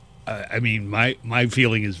 I mean, my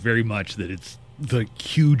feeling is very much that it's the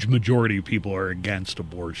huge majority of people are against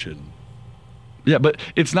abortion. Yeah, but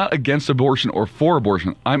it's not against abortion or for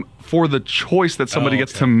abortion. I'm for the choice that somebody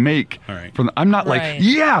gets to make. All right. I'm not like,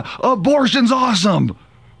 yeah, abortion's awesome.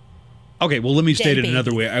 Okay, well, let me state it Dead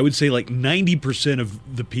another way. I would say like 90%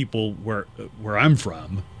 of the people where I'm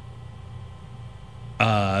from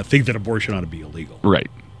think that abortion ought to be illegal. Right.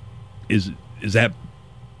 Is that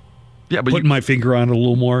Yeah, but putting my finger on it a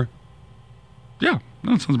little more? yeah,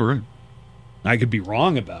 no, that sounds about right. I could be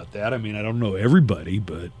wrong about that. I mean, I don't know everybody,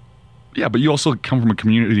 but Yeah, but you also come from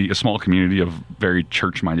a small community of very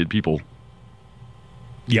church-minded people.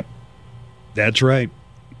 yep, that's right.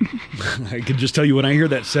 I can just tell you when I hear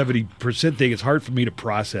that 70% thing, it's hard for me to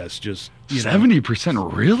process. Just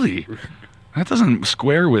 70%, really? That doesn't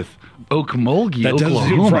square with Okmulgee, that doesn't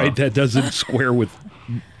Oklahoma. right. That doesn't square with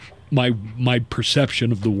my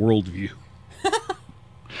perception of the worldview.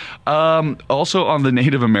 Also, on the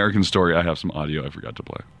Native American story, I have some audio I forgot to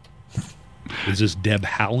play. Is this Deb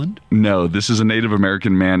Howland? No, this is a Native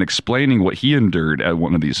American man explaining what he endured at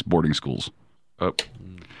one of these boarding schools. Oh.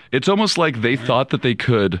 It's almost like they thought that they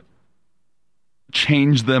could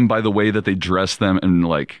change them by the way that they dress them and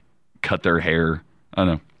like cut their hair. I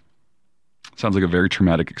don't know. Sounds like a very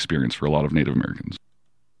traumatic experience for a lot of Native Americans.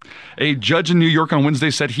 A judge in New York on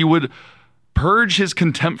Wednesday said he would purge his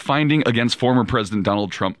contempt finding against former President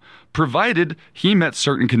Donald Trump, provided he met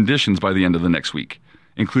certain conditions by the end of the next week,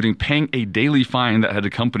 including paying a daily fine that had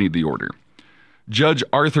accompanied the order. Judge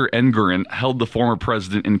Arthur Engoron held the former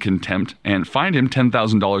president in contempt and fined him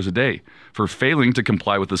 $10,000 a day for failing to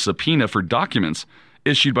comply with a subpoena for documents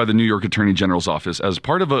issued by the New York Attorney General's office as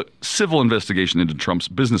part of a civil investigation into Trump's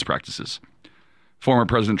business practices. Former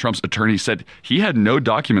President Trump's attorney said he had no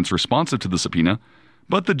documents responsive to the subpoena,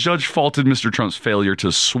 but the judge faulted Mr. Trump's failure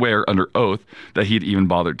to swear under oath that he'd even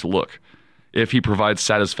bothered to look. If he provides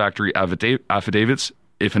satisfactory affidavits,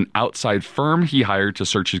 if an outside firm he hired to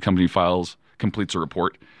search his company files completes a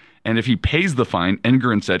report, and if he pays the fine,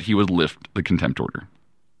 Engoron said he would lift the contempt order.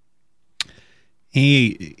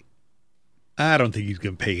 I don't think he's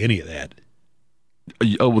going to pay any of that.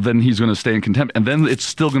 Oh, well, then he's going to stay in contempt, and then it's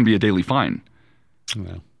still going to be a daily fine.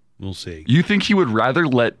 Well, we'll see. You think he would rather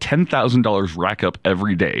let $10,000 rack up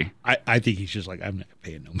every day? I think he's just like, I'm not going to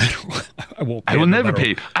pay it no matter what. I won't pay I will it no never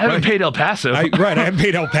matter pay. I haven't paid El Paso. I haven't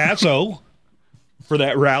paid El Paso for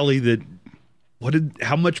that rally that,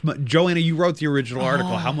 how much, Joanna, you wrote the original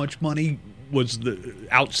article. How much money was the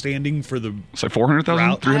outstanding for the, It's like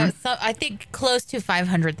 400,000, 300? So I think close to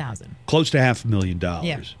 500,000. close to $500,000.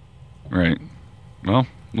 Yeah. Right. Well,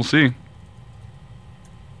 we'll see.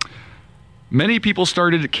 Many people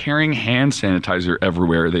started carrying hand sanitizer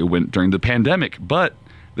everywhere they went during the pandemic, but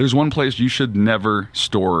there's one place you should never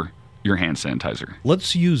store your hand sanitizer.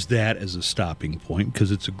 Let's use that as a stopping point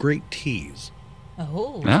because it's a great tease.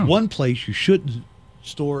 Oh. Yeah. One place you shouldn't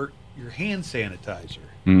store your hand sanitizer.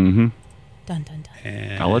 Mm-hmm. Dun, dun, dun.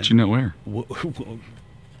 And I'll let you know where. Where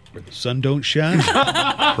the sun don't shine?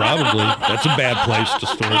 Probably. That's a bad place to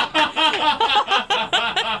store it.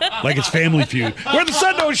 Like it's Family Feud. Where the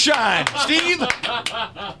sun don't shine, Steve!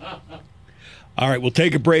 All right, we'll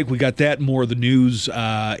take a break. We got that and more of the news,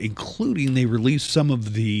 including they released some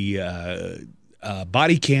of the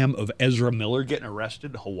body cam of Ezra Miller getting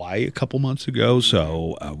arrested in Hawaii a couple months ago.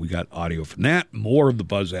 So we got audio from that. More of the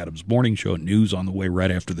Buzz Adams Morning Show news on the way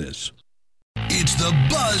right after this. It's the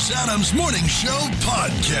Buzz Adams Morning Show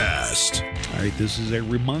podcast. All right, this is a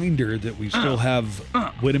reminder that we still have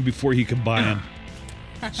Win Him Before He Can Buy Him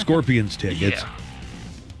Scorpions tickets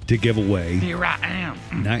to give away. Here I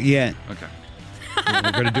am. Not yet. Okay.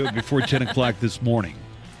 We're going to do it before 10 o'clock this morning.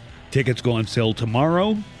 Tickets go on sale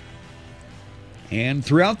tomorrow and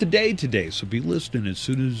throughout the day today. So be listening as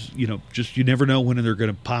soon as, you never know when they're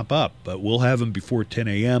going to pop up. But we'll have them before 10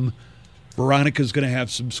 a.m. Veronica's going to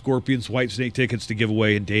have some Scorpions White Snake tickets to give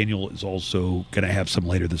away, and Daniel is also going to have some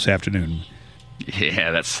later this afternoon.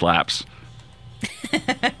 Yeah, that slaps.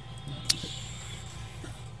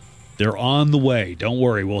 They're on the way. Don't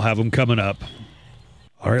worry. We'll have them coming up.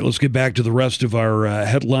 All right, let's get back to the rest of our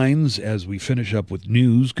headlines as we finish up with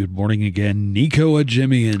news. Good morning again, Nico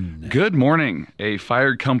Ajimian. Good morning. A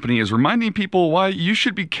fired company is reminding people why you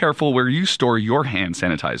should be careful where you store your hand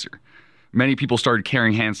sanitizer. Many people started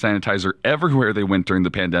carrying hand sanitizer everywhere they went during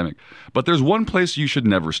the pandemic. But there's one place you should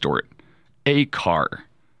never store it: a car.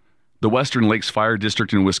 The Western Lakes Fire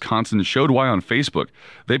District in Wisconsin showed why on Facebook.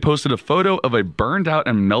 They posted a photo of a burned out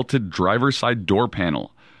and melted driver's side door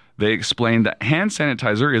panel. They explained that hand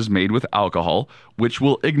sanitizer is made with alcohol, which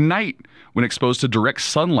will ignite when exposed to direct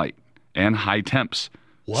sunlight and high temps.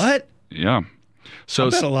 What? Yeah. So I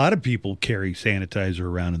bet a lot of people carry sanitizer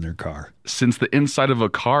around in their car. Since the inside of a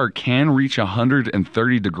car can reach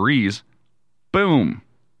 130 degrees, boom,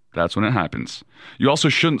 that's when it happens. You also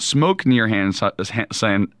shouldn't smoke near hand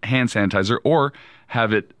sanitizer or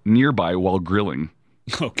have it nearby while grilling.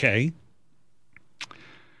 Okay.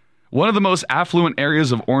 One of the most affluent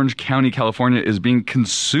areas of Orange County, California, is being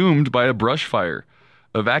consumed by a brush fire.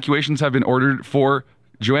 Evacuations have been ordered for,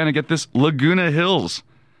 Joanna, get this, Laguna Hills.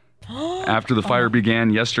 After the fire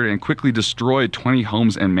began yesterday and quickly destroyed 20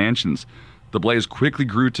 homes and mansions. The blaze quickly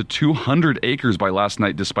grew to 200 acres by last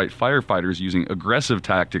night, despite firefighters using aggressive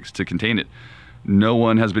tactics to contain it. No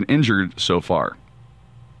one has been injured so far.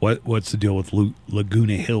 What's the deal with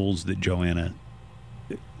Laguna Hills that Joanna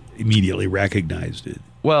immediately recognized it?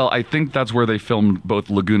 Well, I think that's where they filmed both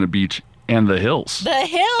Laguna Beach and The Hills. The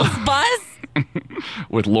Hills, Buzz.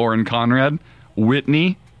 With Lauren Conrad,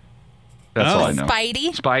 Whitney. That's all I know.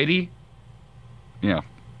 Spidey. Yeah.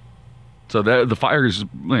 So the fire is,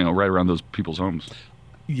 right around those people's homes.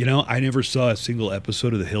 I never saw a single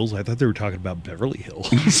episode of The Hills. I thought they were talking about Beverly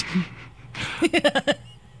Hills.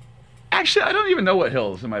 Actually, I don't even know what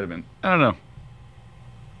Hills it might have been. I don't know.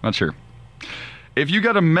 Not sure. If you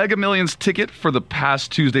got a Mega Millions ticket for the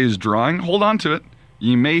past Tuesday's drawing, hold on to it.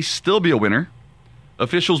 You may still be a winner.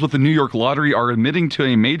 Officials with the New York Lottery are admitting to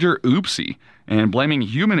a major oopsie and blaming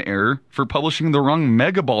human error for publishing the wrong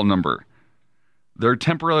Mega Ball number. They're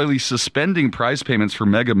temporarily suspending prize payments for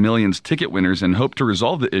Mega Millions ticket winners and hope to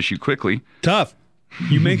resolve the issue quickly. Tough.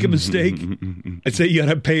 You make a mistake, I'd say you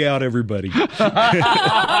got to pay out everybody.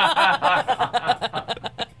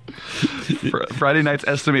 Friday night's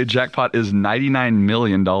estimated jackpot is $99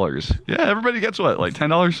 million. Yeah, everybody gets what? Like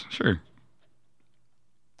 $10? Sure.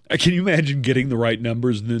 Can you imagine getting the right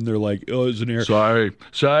numbers and then they're like, oh, it's an error.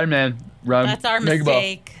 Sorry, man. That's our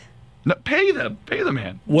mistake. No, pay them,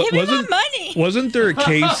 man. Give me my money. Wasn't there a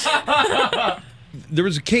case? There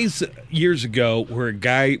was a case years ago where a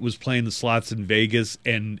guy was playing the slots in Vegas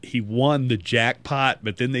and he won the jackpot,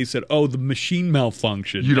 but then they said, "Oh, the machine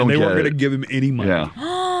malfunctioned." You don't and they get weren't going to it. give him any money.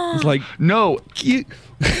 Yeah. It's like, no. as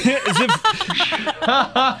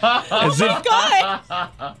if God.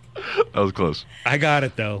 That was close. I got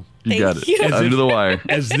it though. You got Thank it. you. Under the wire.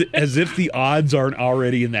 As if the odds aren't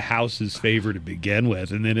already in the house's favor to begin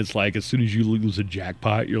with, and then it's like as soon as you lose a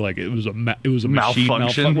jackpot, you're like it was a machine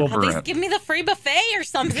Malfunction. malfunction. At least give me the free buffet or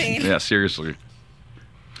something. Yeah, seriously.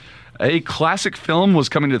 A classic film was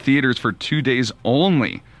coming to theaters for 2 days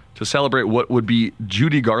only. To celebrate what would be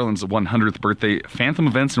Judy Garland's 100th birthday, Phantom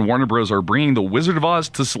Events and Warner Bros. Are bringing The Wizard of Oz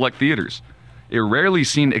to select theaters. A rarely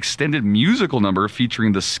seen extended musical number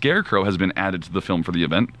featuring the Scarecrow has been added to the film for the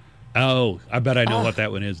event. Oh, I bet I know what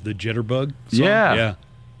that one is. The Jitterbug song? Yeah.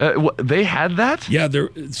 They had that? Yeah,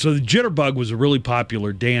 so the Jitterbug was a really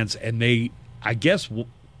popular dance, and they, I guess,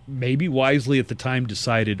 maybe wisely at the time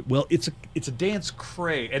decided, well, it's a dance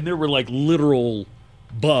craze, and there were like literal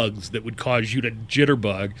bugs that would cause you to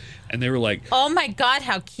jitterbug, and they were like, Oh my God,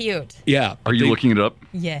 how cute. yeah. Are you looking it up?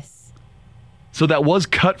 Yes. So that was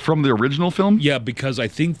cut from the original film? Yeah, because I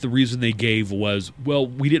think the reason they gave was, well,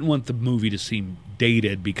 we didn't want the movie to seem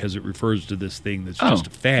dated because it refers to this thing that's just a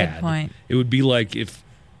fad. Good point. It would be like if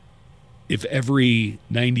every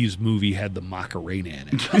 90s movie had the Macarena in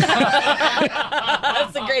it.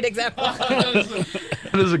 That's a great example. That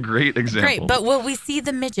is a great example. Great, but will we see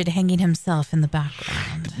the midget hanging himself in the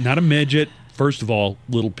background? Not a midget. First of all,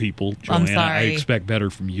 little people. I'm Joanna, I sorry. expect better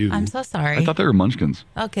from you. I'm so sorry. I thought they were munchkins.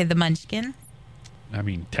 Okay, the munchkin. I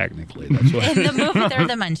mean, technically, that's what. In the movie, they're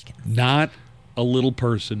the munchkins. Not a little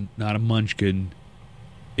person, not a munchkin.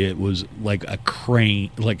 It was like a crane,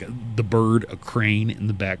 like the bird, a crane in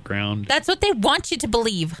the background. That's what they want you to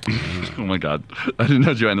believe. Oh my God. I didn't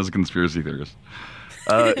know Joanna's a conspiracy theorist.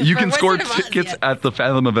 You can score Wizard of Oz, tickets yes. at the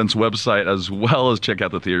Fathom Events website as well as check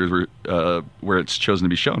out the theaters where it's chosen to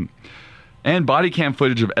be shown. And body cam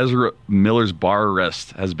footage of Ezra Miller's bar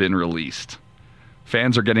arrest has been released.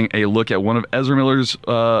 Fans are getting a look at one of Ezra Miller's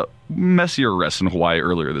messier arrests in Hawaii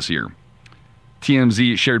earlier this year.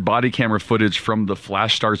 TMZ shared body camera footage from the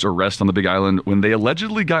Flash Star's arrest on the Big Island when they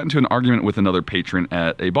allegedly got into an argument with another patron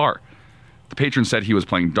at a bar. The patron said he was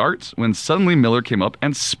playing darts when suddenly Miller came up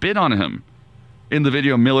and spit on him. In the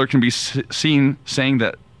video, Miller can be seen saying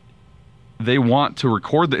that they want to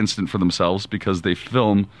record the incident for themselves because they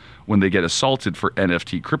film when they get assaulted for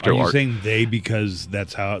NFT crypto Are you art. saying they because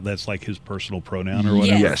that's like his personal pronoun or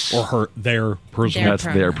whatever? Yes. Or their personal That's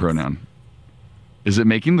their pronoun. Is it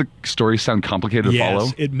making the story sound complicated to follow?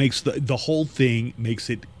 Yes, it makes the whole thing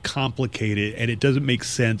makes it complicated, and it doesn't make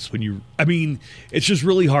sense when you. I mean, it's just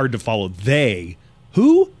really hard to follow. They,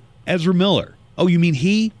 who? Ezra Miller. Oh, you mean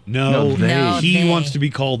he? No, they. No, he they. wants to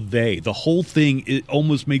be called they. The whole thing it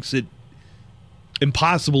almost makes it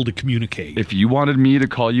impossible to communicate. If you wanted me to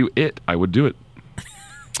call you it, I would do it.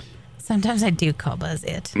 Sometimes I do call Buzz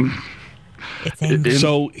it. It's angry.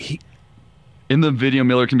 So In the video,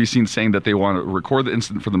 Miller can be seen saying that they want to record the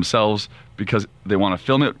incident for themselves because they want to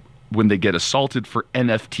film it when they get assaulted for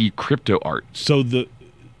NFT crypto art. So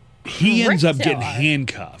he ends up Crypto getting art.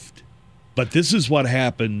 handcuffed. But this is what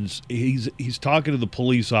happens. He's talking to the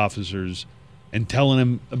police officers and telling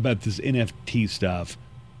them about this NFT stuff.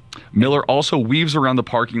 Miller also weaves around the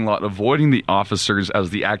parking lot, avoiding the officers as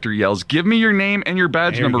the actor yells, "Give me your name and your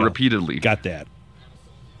badge There you number," go. repeatedly. Got that.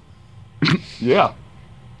 Yeah.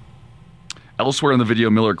 Elsewhere in the video,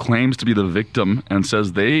 Miller claims to be the victim and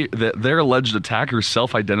says that their alleged attacker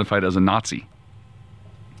self-identified as a Nazi.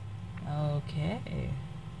 Okay.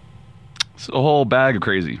 It's a whole bag of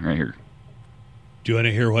crazy right here. Do you want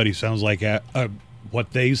to hear what he sounds like?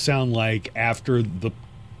 What they sound like after the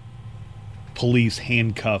police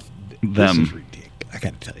handcuff Them. This is ridiculous. I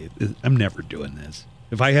got to tell you, I'm never doing this.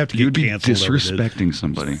 If I have to get You'd be canceled, over this- disrespecting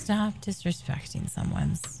somebody. Stop disrespecting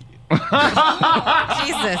someone's.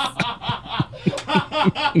 Jesus.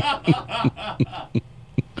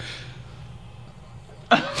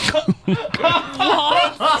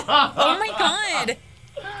 What? Oh my God.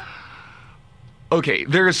 Okay,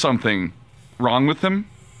 there is something wrong with them.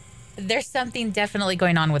 There's something definitely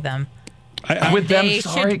going on with them. With them, They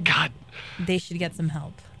sorry, should- God. They should get some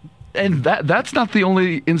help. And that's not the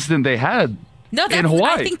only incident they had No, in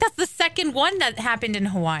Hawaii. I think that's the second one that happened in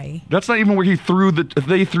Hawaii. That's not even where they threw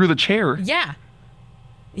the chair. Yeah.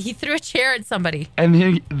 He threw a chair at somebody.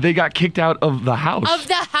 And they got kicked out of the house. Of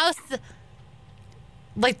the house.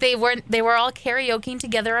 Like they were all karaokeing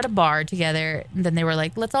together at a bar together. And then they were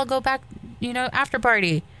like, let's all go back, after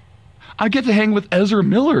party. I get to hang with Ezra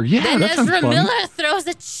Miller. Yeah, Then that sounds Ezra fun. Miller throws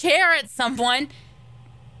a chair at someone.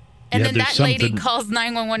 And Yeah, then there's that lady something- calls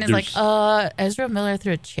 911 and is like, Ezra Miller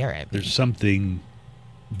threw a chair at me. There's something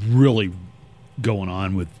really going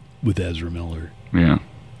on with Ezra Miller. Yeah.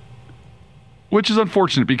 Which is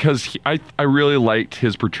unfortunate because I really liked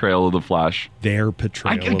his portrayal of the Flash. Their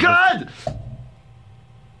portrayal. of it. God!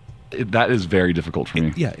 That is very difficult for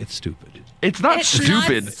me. Yeah, it's stupid. It's not It's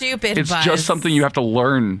stupid. not stupid, It's Buzz. just something you have to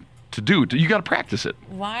learn to do. You got to practice it.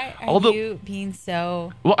 Why are Although- you being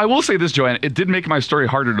so... Well, I will say this, Joanne. It did make my story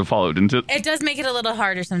harder to follow, didn't it? It does make it a little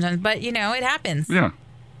harder sometimes, but, it happens. Yeah.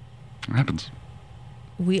 It happens.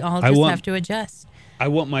 We all I just want- have to adjust. I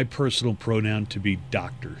want my personal pronoun to be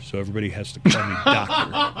doctor, so everybody has to call me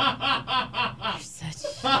doctor. You're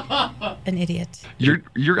such an idiot.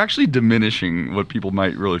 You're actually diminishing what people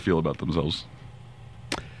might really feel about themselves.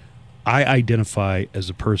 I identify as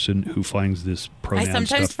a person who finds this pronoun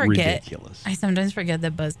stuff ridiculous. I sometimes forget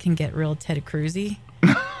that Buzz can get real Ted Cruz-y.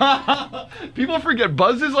 People forget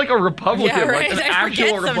Buzz is like a Republican, Yeah, right. like an I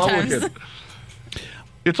actual forget sometimes. Republican.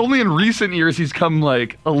 It's only in recent years he's come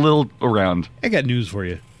like a little around. I got news for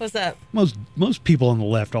you. What's up? Most people on the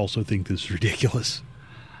left also think this is ridiculous.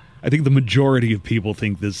 I think the majority of people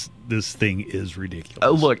think this thing is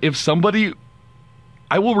ridiculous. Look, if somebody,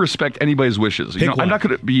 I will respect anybody's wishes. Pick I'm one. not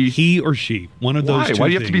going to be. he or she. One of those Why? two Why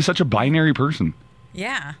do you have to be things. such a binary person?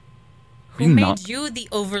 Yeah. Who You're made not- you the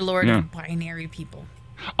overlord Yeah. of binary people?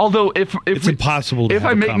 Although, if It's impossible to if have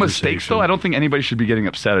I a make mistakes, conversation. though, I don't think anybody should be getting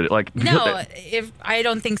upset at it. Like, No, if I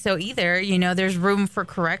don't think so either. There's room for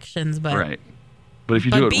corrections, but right. But if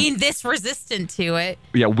you do but it, being this resistant to it,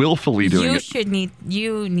 willfully doing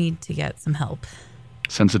you need to get some help.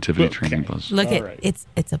 sensitivity Okay. training, Buzz. Look All at right. it's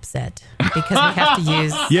upset because we have to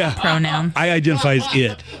use Yeah. pronouns. I identify as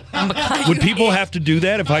it. Would people have to do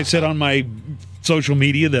that if I said on my social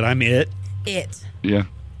media that I'm it? it? Yeah,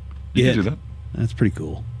 you It. can do that. That's pretty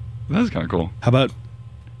cool. That's kind of cool. How about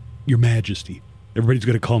Your Majesty? Everybody's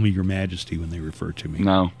going to call me Your Majesty when they refer to me.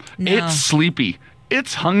 No. No. It's sleepy.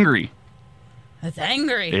 It's hungry. It's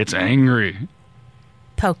angry. It's angry.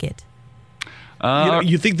 Poke it.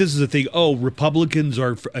 You think this is a thing? Oh, Republicans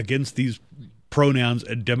are against these pronouns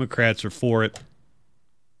and Democrats are for it.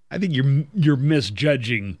 I think you're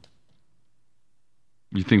misjudging.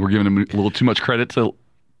 You think we're giving them a little too much credit to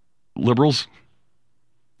liberals?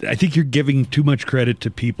 I think you're giving too much credit to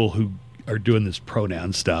people who are doing this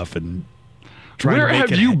pronoun stuff and trying Where to make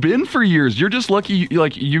have you been for years? You're just lucky,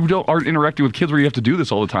 like you aren't interacting with kids where you have to do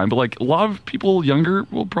this all the time. But like a lot of people younger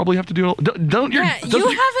will probably have to do it. Don't Yeah, you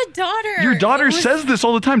have a daughter. Your daughter says this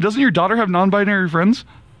all the time. Doesn't your daughter have non-binary friends?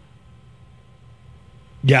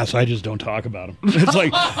 Yes, I just don't talk about them. It's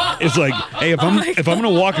like, hey, if I'm going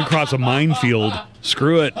to walk across a minefield,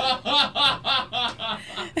 screw it.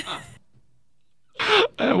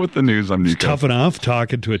 With the news, I'm Nico. It's tough enough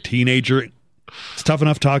talking to a teenager. It's tough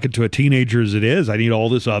enough talking to a teenager as it is. I need all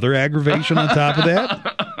this other aggravation on top of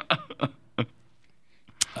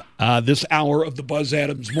that. This hour of the Buzz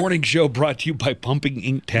Adams Morning Show brought to you by Pumping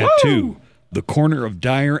Ink Tattoo, the corner of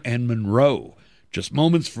Dyer and Monroe. Just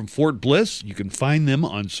moments from Fort Bliss. You can find them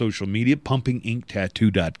on social media,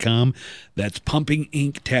 pumpinginktattoo.com. That's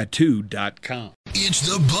pumpinginktattoo.com. It's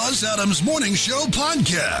the Buzz Adams Morning Show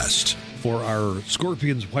podcast. For our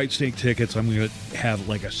Scorpions White Snake tickets, I'm going to have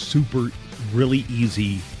like a super, really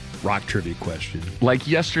easy rock trivia question. Like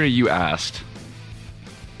yesterday you asked.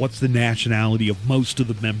 What's the nationality of most of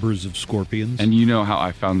the members of Scorpions? And you know how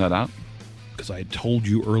I found that out? Because I had told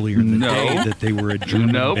you earlier in the day that they were a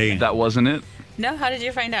German band. That wasn't it. No, how did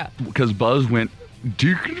you find out? Because Buzz went,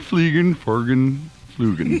 Dirken Fliegen, Forgen,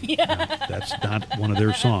 Flugen. Yeah. That's not one of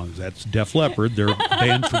their songs. That's Def Leppard. They're a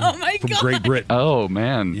band from Great Britain. Oh,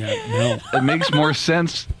 man. Yeah, no. It makes more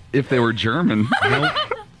sense if they were German. No.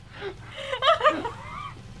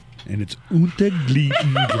 And it's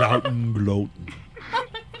Unterglieden, Grauten, Gloten.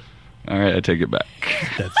 All right, I take it back.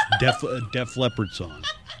 That's Def Leppard song.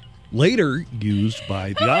 Later used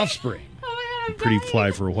by The Offspring. Pretty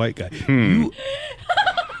fly for a white guy.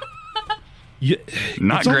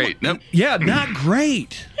 Not great. Nope. Yeah, not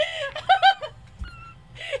great.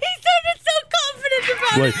 He sounded so confident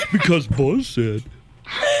about it. Because Buzz said.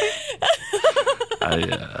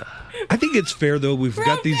 I think it's fair though. We've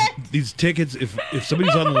got these tickets. If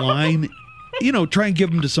somebody's on the line, try and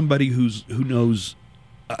give them to somebody who knows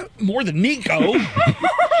more than Nico.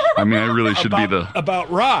 I mean, I really should be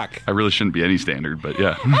about rock. I really shouldn't be any standard, but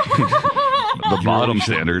yeah. The bottom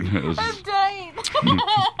standard. I'm dying.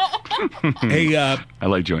 Hey, I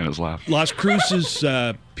like Joanna's laugh. Las Cruces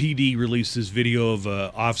PD released this video of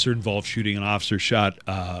an officer-involved shooting. An officer shot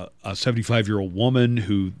a 75-year-old woman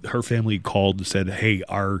who her family called and said, hey,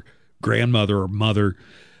 our grandmother or mother,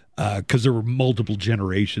 because there were multiple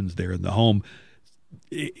generations there in the home,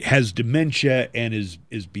 has dementia and is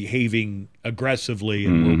behaving aggressively,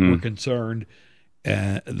 and we're concerned.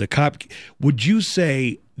 The cop, would you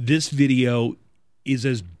say this video is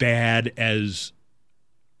as bad as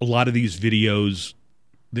a lot of these videos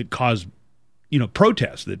that cause,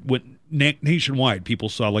 protests that went nationwide? People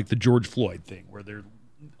saw like the George Floyd thing where they're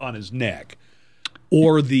on his neck,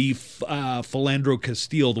 or the Philandro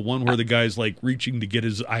Castile, the one where the guy's like reaching to get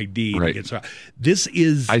his ID. Right.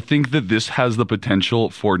 I think that this has the potential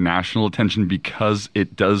for national attention because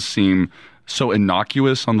it does seem so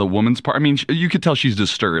innocuous on the woman's part. I mean, you could tell she's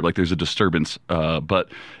disturbed, like there's a disturbance, but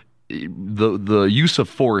the use of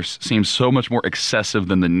force seems so much more excessive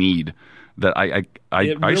than the need that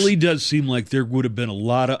it really does seem like there would have been a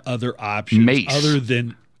lot of other options other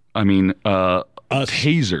than, a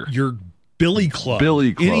taser. Your Billy Club,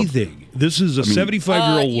 anything. This is a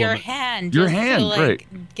 75-year-old woman. Your hand, right?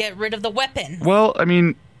 Get rid of the weapon. Well, I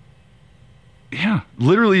mean, yeah,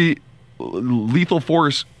 literally, lethal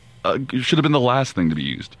force should have been the last thing to be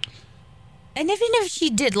used. And even if she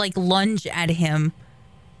did lunge at him,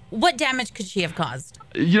 what damage could she have caused?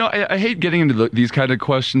 I hate getting into these kind of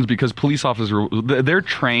questions because police officers, they're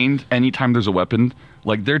trained anytime there's a weapon.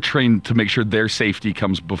 Like, they're trained to make sure their safety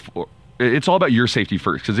comes before. It's all about your safety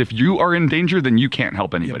first, because if you are in danger, then you can't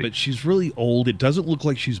help anybody. Yeah, but she's really old. It doesn't look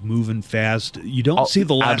like she's moving fast. You don't see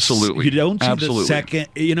the last. Absolutely. You don't see the second.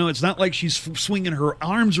 It's not like she's swinging her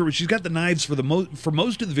arms, or she's got the knives for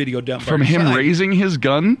most of the video down. From him raising his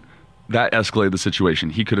gun, that escalated the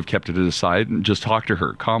situation. He could have kept it at his side and just talked to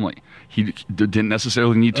her calmly. He didn't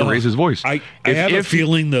necessarily need to raise his voice. I have a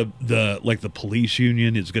feeling the police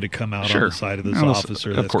union is going to come out on the side of this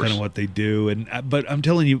officer. That's kind of what they do. But I'm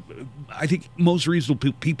telling you, I think most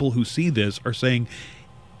reasonable people who see this are saying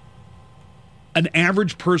an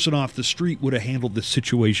average person off the street would have handled this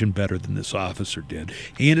situation better than this officer did.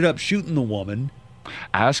 He ended up shooting the woman.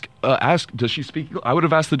 Ask, does she speak? I would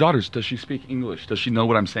have asked the daughters, does she speak English? Does she know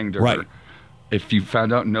what I'm saying to her? If you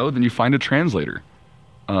found out no, then you find a translator.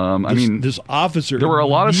 This officer. There were a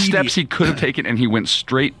lot of steps he could have taken, and he went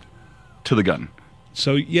straight to the gun.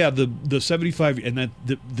 So yeah, the 75, and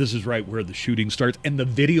this is right where the shooting starts, and the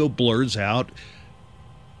video blurs out.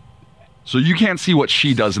 So you can't see what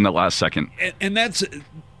she does in that last second. And that's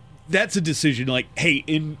that's a decision like, hey,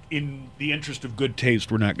 in the interest of good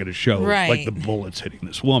taste, we're not going to show like the bullets hitting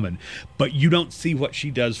this woman. But you don't see what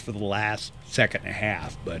she does for the last second and a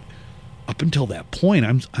half. But up until that point,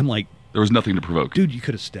 I'm like, there was nothing to provoke. Dude, you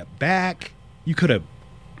could have stepped back. You could have,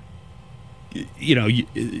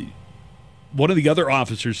 one of the other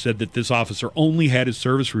officers said that this officer only had his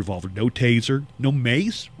service revolver, no taser, no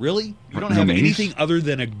mace. Really? You don't have anything other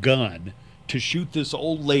than a gun to shoot this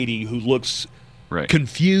old lady who looks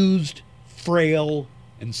confused, frail,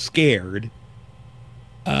 and scared.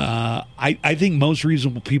 I think most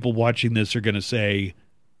reasonable people watching this are going to say,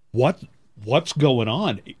 what's going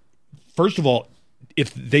on? First of all,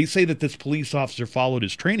 if they say that this police officer followed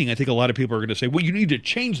his training, I think a lot of people are going to say, well, you need to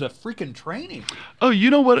change the freaking training. Oh, you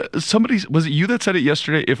know what? Was it you that said it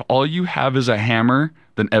yesterday? If all you have is a hammer,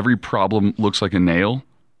 then every problem looks like a nail.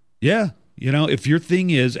 Yeah. If your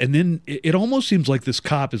thing is, and then it almost seems like this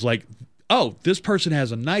cop is like, oh, this person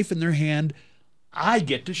has a knife in their hand. I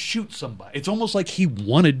get to shoot somebody. It's almost like he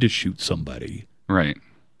wanted to shoot somebody. Right.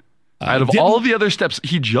 Out of all of the other steps,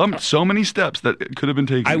 he jumped so many steps that it could have been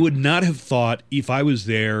taken. I would not have thought, if I was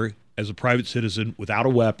there as a private citizen without a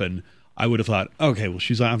weapon, I would have thought, okay, well,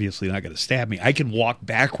 she's obviously not going to stab me. I can walk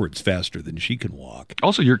backwards faster than she can walk.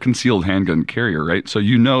 Also, you're a concealed handgun carrier, right? So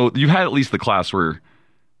you had at least the class where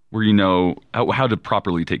you know how to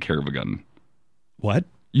properly take care of a gun. What?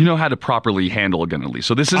 You know how to properly handle a gun, at least.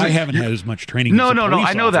 So this is. I haven't had as much training. No.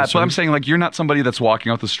 I know that, but I'm saying like you're not somebody that's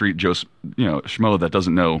walking off the street, schmo that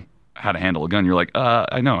doesn't know how to handle a gun. You're like,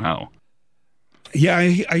 I know how. Yeah,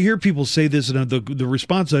 I hear people say this, and the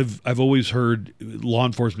response I've always heard, law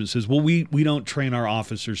enforcement says, well, we don't train our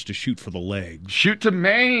officers to shoot for the legs. Shoot to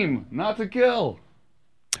maim, not to kill.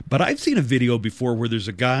 But I've seen a video before where there's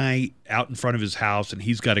a guy out in front of his house, and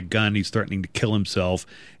he's got a gun, he's threatening to kill himself,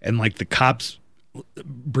 and like the cops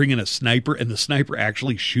bring in a sniper, and the sniper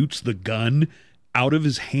actually shoots the gun out of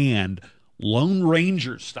his hand, Lone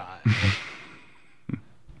Ranger style. I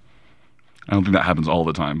don't think that happens all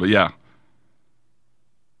the time, but yeah.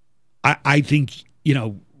 I think,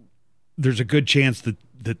 there's a good chance that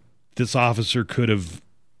this officer could have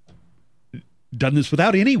done this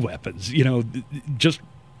without any weapons, just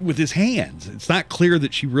with his hands. It's not clear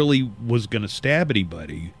that she really was going to stab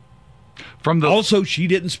anybody. Also, she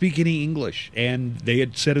didn't speak any English, and they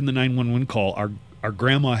had said in the 911 call, our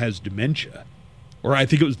grandma has dementia. Or I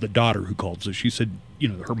think it was the daughter who called. So she said,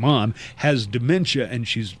 her mom has dementia, and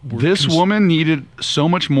this woman needed so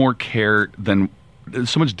much more care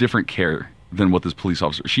so much different care than what this police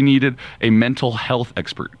officer. She needed a mental health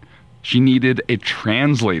expert. She needed a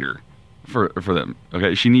translator for them.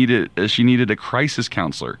 Okay, she needed a crisis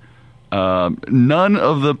counselor. None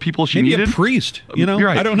of the people she needed. Maybe a priest. You're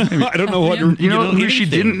right. I don't know. I don't know what. Who she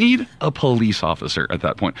didn't need? A police officer at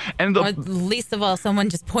that point. And or least of all, someone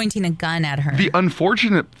just pointing a gun at her. The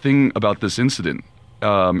unfortunate thing about this incident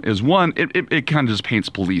is one, it kind of just paints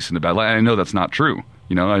police in a bad light. I know that's not true.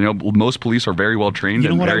 I know most police are very well trained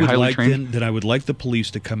and very highly trained. That I would like the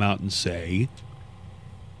police to come out and say,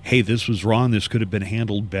 hey, this was wrong. This could have been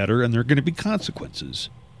handled better, and there are going to be consequences.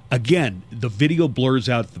 Again, the video blurs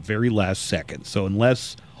out at the very last second. So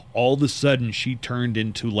unless all of a sudden she turned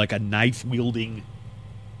into like a knife-wielding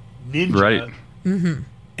ninja. Right. Mm-hmm.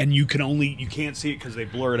 And you can't see it because they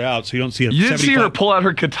blur it out, so you don't see it. You didn't see her pull out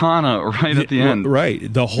her katana right at the end.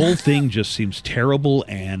 Right. The whole thing just seems terrible,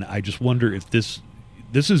 and I just wonder if this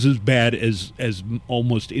is as bad as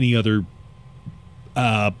almost any other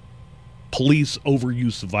police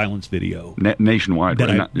overuse of violence video nationwide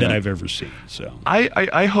that I've ever seen. So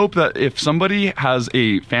I hope that if somebody has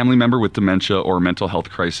a family member with dementia or mental health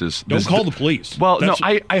crisis, don't call the police. Well,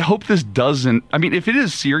 I hope this doesn't. I mean, if it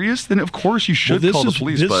is serious, then of course you should call the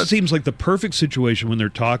police. This seems like the perfect situation when they're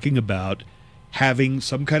talking about having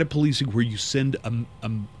some kind of policing where you send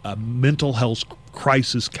a mental health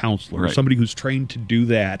crisis counselor, right, somebody who's trained to do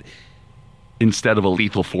that, instead of a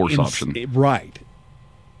lethal force option. Right.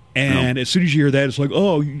 And as soon as you hear that, it's like,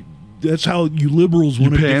 oh, that's how you liberals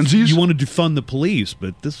want to you want to defund the police.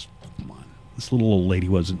 But this little old lady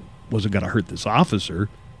wasn't going to hurt this officer.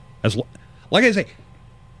 Like I say,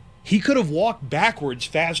 he could have walked backwards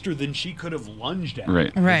faster than she could have lunged at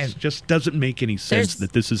him. Right. It just doesn't make any sense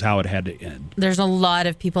that this is how it had to end. There's a lot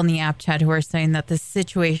of people in the app chat who are saying that this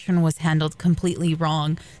situation was handled completely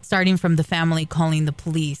wrong, starting from the family calling the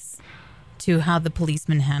police to how the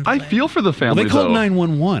policeman handled it. I feel for the family, they called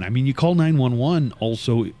 911. I mean, you call 911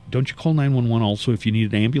 also. Don't you call 911 also if you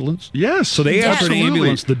need an ambulance? Yes. So they asked for an absolutely.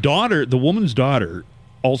 ambulance. The woman's daughter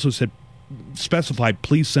also specified,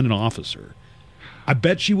 please send an officer. I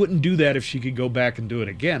bet she wouldn't do that if she could go back and do it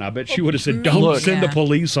again. I bet she would have said, don't Look, send a yeah.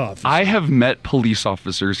 police officer. I have met police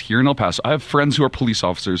officers here in El Paso. I have friends who are police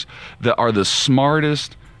officers that are the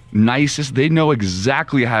smartest, nicest. They know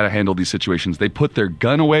exactly how to handle these situations. They put their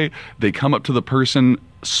gun away. They come up to the person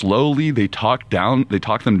slowly. They talk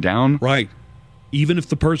them down. Right. Even if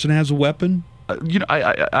the person has a weapon? Have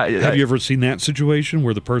you ever seen that situation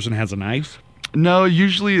where the person has a knife? No,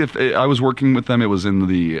 usually if I was working with them, it was in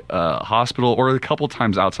the hospital or a couple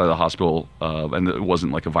times outside the hospital, and it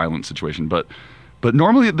wasn't like a violent situation. But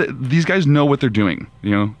normally these guys know what they're doing.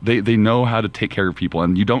 You know, they know how to take care of people,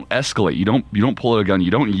 and you don't escalate. You don't pull out a gun.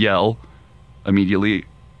 You don't yell immediately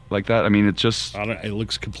like that. I mean, it's just It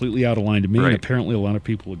looks completely out of line to me, Right. and apparently a lot of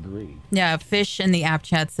people agree. Yeah, Fish in the app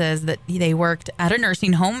chat says that they worked at a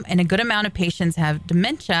nursing home and a good amount of patients have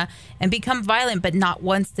dementia and become violent, but not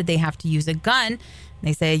once did they have to use a gun.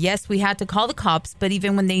 They say, yes, we had to call the cops, but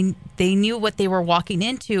even when they knew what they were walking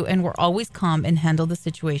into and were always calm and handled the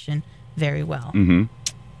situation very well. Mm-hmm.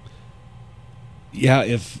 Yeah,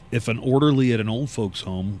 if an orderly at an old folks'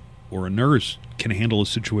 home or a nurse can handle a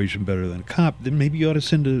situation better than a cop, then maybe you ought to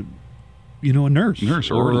send a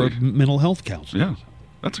nurse or orderly. a mental health counselor. Yeah,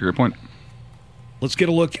 that's a great point. Let's get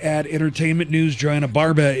a look at entertainment news. Joanna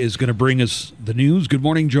Barba is going to bring us the news. Good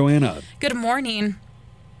morning, Joanna. Good morning.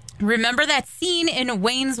 Remember that scene in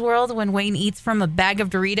Wayne's World when Wayne eats from a bag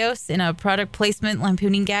of Doritos in a product placement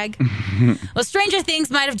lampooning gag? Well, Stranger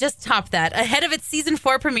Things might have just topped that. Ahead of its season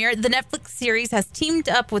 4 premiere, the Netflix series has teamed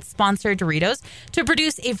up with sponsor Doritos to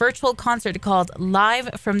produce a virtual concert called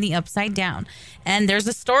Live from the Upside Down. And there's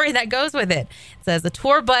a story that goes with it. It says a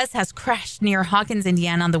tour bus has crashed near Hawkins,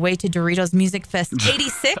 Indiana on the way to Doritos Music Fest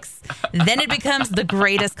 86. Then it becomes the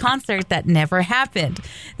greatest concert that never happened.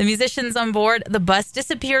 The musicians on board the bus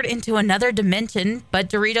disappeared into another dimension, but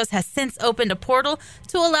Doritos has since opened a portal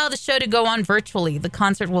to allow the show to go on virtually. The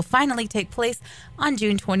concert will finally take place on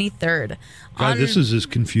June 23rd. God, this is as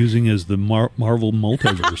confusing as the Marvel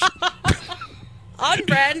multiverse. On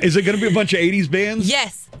brand. Is it going to be a bunch of 80s bands?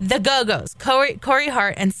 Yes, the Go-Go's, Corey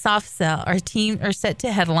Hart and Soft Cell are set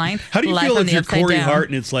to headline. How do you Live feel from if the you're Upside Corey Down. Hart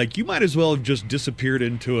and it's like, you might as well have just disappeared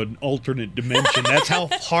into an alternate dimension. That's how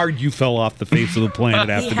hard you fell off the face of the planet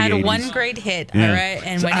after He the had 80s. one great hit, Yeah. all right?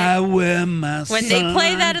 And So when I wear my when they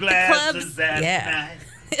play that at the sunglasses clubs, at yeah. night.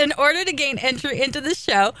 In order to gain entry into the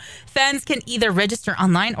show, fans can either register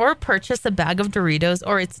online or purchase a bag of Doritos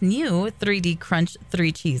or its new 3D Crunch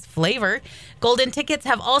 3 Cheese flavor. Golden tickets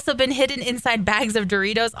have also been hidden inside bags of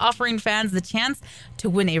Doritos, offering fans the chance to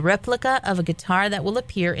win a replica of a guitar that will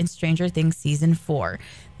appear in Stranger Things Season 4.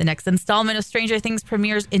 The next installment of Stranger Things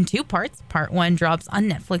premieres in 2 parts. Part 1 drops on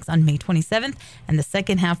Netflix on May 27th, and the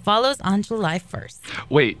second half follows on July 1st.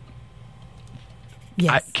 Wait,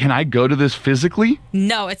 Yes. can I go to this physically?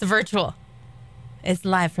 No, it's virtual. It's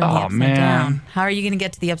live from the Oh, Upside man. Down. How are you going to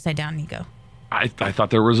get to the Upside Down, Nico? I thought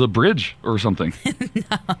there was a bridge or something.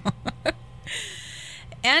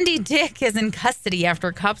 Andy Dick is in custody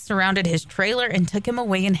after cops surrounded his trailer and took him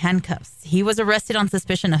away in handcuffs. He was arrested on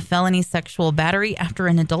suspicion of felony sexual battery after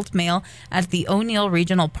an adult male at the O'Neill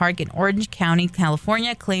Regional Park in Orange County,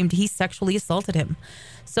 California, claimed he sexually assaulted him.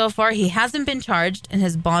 So far, he hasn't been charged, and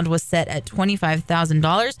his bond was set at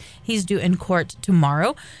 $25,000. He's due in court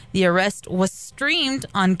tomorrow. The arrest was streamed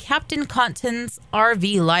on Captain Cotton's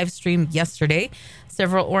RV live stream yesterday.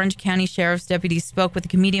 Several Orange County Sheriff's deputies spoke with the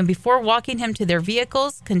comedian before walking him to their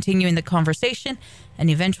vehicles, continuing the conversation, and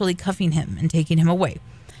eventually cuffing him and taking him away.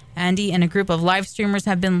 Andy and a group of live streamers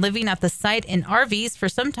have been living at the site in RVs for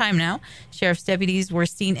some time now. Sheriff's deputies were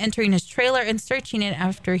seen entering his trailer and searching it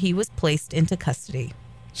after he was placed into custody.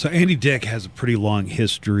 So Andy Dick has a pretty long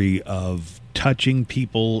history of touching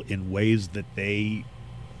people in ways that they,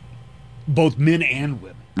 both men and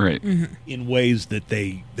women, Right. in ways that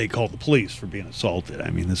they call the police for being assaulted.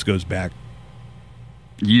 I mean, this goes back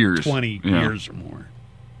Years. 20 Yeah. years or more.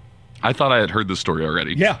 I thought I had heard this story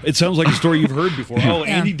already. Yeah, it sounds like a story you've heard before. Oh,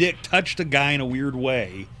 Yeah. Andy Dick touched a guy in a weird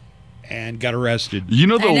way and got arrested. You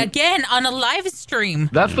know And again, on a live stream.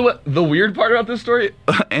 that's the weird part about this story.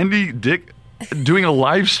 Andy Dick doing a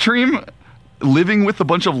live stream, living with a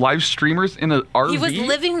bunch of live streamers in an RV. He was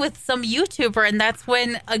living with some YouTuber, and that's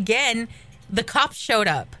when, again, the cops showed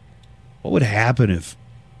up. What would happen if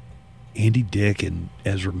Andy Dick and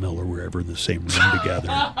Ezra Miller were ever in the same room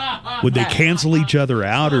together? Would they cancel each other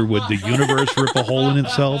out, or would the universe rip a hole in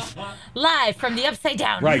itself? Live from the Upside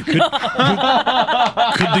Down. Right. Could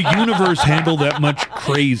the universe handle that much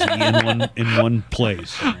crazy in one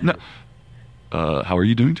place? No. How are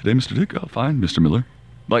you doing today, Mr. Dick? Oh, fine, Mr. Miller.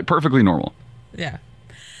 Like, perfectly normal. Yeah.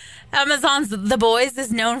 Amazon's The Boys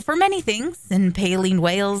is known for many things: impaling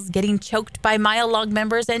whales, getting choked by mile-long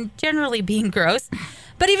members, and generally being gross.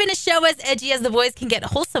 But even a show as edgy as The Boys can get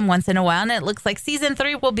wholesome once in a while, and it looks like season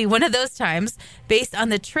 3 will be one of those times. Based on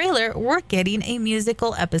the trailer, we're getting a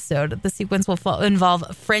musical episode. The sequence will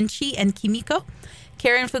involve Frenchie and Kimiko.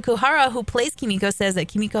 Karen Fukuhara, who plays Kimiko, says that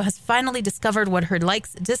Kimiko has finally discovered what her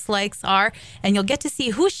likes, dislikes are, and you'll get to see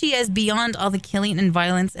who she is beyond all the killing and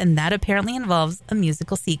violence, and that apparently involves a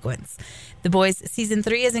musical sequence. The Boys Season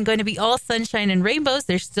 3 isn't going to be all sunshine and rainbows.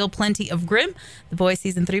 There's still plenty of grim. The Boys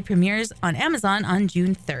Season 3 premieres on Amazon on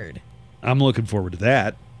June 3rd. I'm looking forward to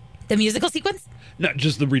that. The musical sequence? No,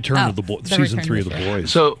 just the return of the season 3 of The Boys.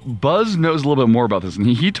 So Buzz knows a little bit more about this, and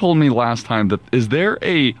he told me last time that is there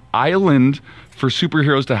a island for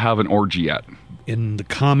superheroes to have an orgy at? In the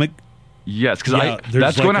comic? Yes, because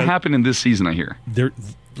that's going to happen in this season, I hear.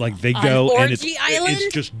 They go and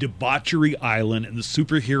it's just debauchery island, and the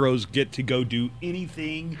superheroes get to go do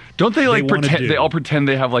anything. Don't they pretend? They all pretend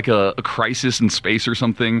they have like a crisis in space or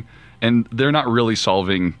something, and they're not really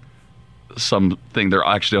solving something. They're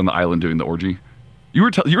actually on the island doing the orgy. You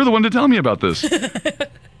were the one to tell me about this.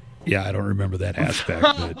 Yeah, I don't remember that aspect,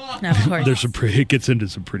 but Of course. it gets into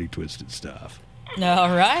some pretty twisted stuff.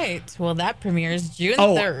 All right. Well, that premieres June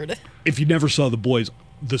 3rd. If you never saw The Boys,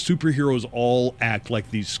 the superheroes all act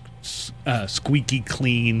like these squeaky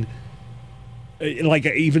clean. Like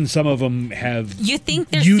even some of them have. You think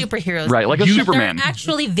they're superheroes, right? Like a Superman. They're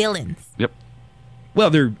actually villains. Yep. Well,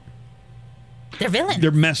 they're villains.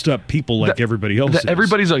 They're messed up people like everybody else is.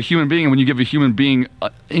 Everybody's a human being, and when you give a human being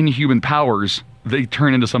inhuman powers, they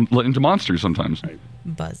turn into monsters sometimes. Right.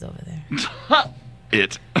 Buzz over there.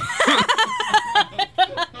 It.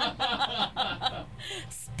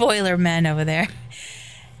 Spoiler man over there.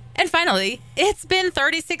 And finally, it's been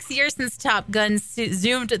 36 years since Top Gun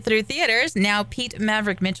zoomed through theaters. Now Pete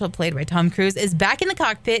Maverick Mitchell, played by Tom Cruise, is back in the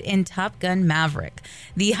cockpit in Top Gun Maverick.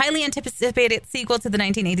 The highly anticipated sequel to the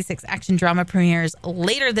 1986 action drama premieres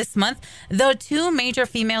later this month, though 2 major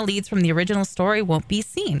female leads from the original story won't be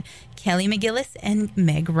seen: Kelly McGillis and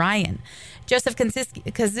Meg Ryan. Joseph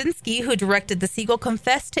Kosinski, who directed the sequel,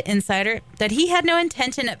 confessed to Insider that he had no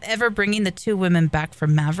intention of ever bringing the 2 women back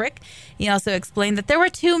from Maverick. He also explained that there were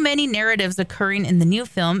too many narratives occurring in the new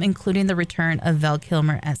film, including the return of Val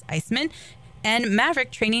Kilmer as Iceman and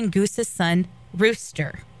Maverick training Goose's son,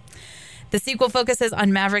 Rooster. The sequel focuses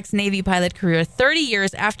on Maverick's Navy pilot career 30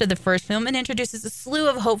 years after the first film and introduces a slew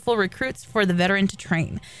of hopeful recruits for the veteran to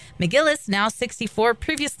train. McGillis, now 64,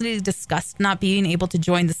 previously discussed not being able to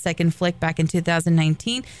join the second flick back in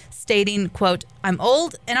 2019, stating, quote, "I'm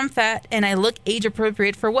old and I'm fat and I look age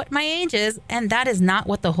appropriate for what my age is, and that is not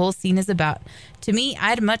what the whole scene is about. To me,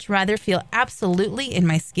 I'd much rather feel absolutely in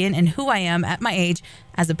my skin and who I am at my age,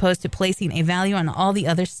 as opposed to placing a value on all the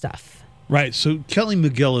other stuff." Right, so Kelly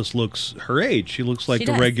McGillis looks her age. She looks like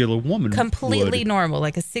a regular woman. Completely normal,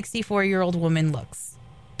 like a 64-year-old woman looks.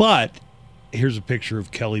 But here's a picture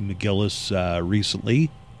of Kelly McGillis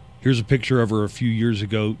recently. Here's a picture of her a few years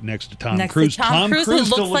ago next to Tom Cruise. Tom Cruise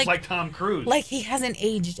still looks like Tom Cruise. Like he hasn't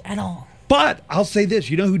aged at all. But I'll say this.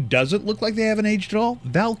 You know who doesn't look like they haven't aged at all?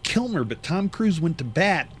 Val Kilmer. But Tom Cruise went to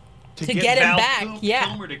bat to get him back.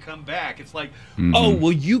 Kilmer to come back. It's like, oh,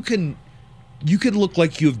 well, you can look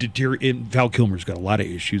like you have deteriorated. Val Kilmer's got a lot of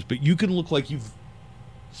issues, but you can look like you've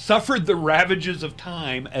suffered the ravages of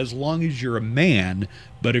time as long as you're a man.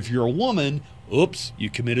 But if you're a woman, oops, you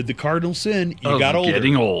committed the cardinal sin. You got older.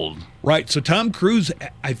 Getting old. Right. So Tom Cruise,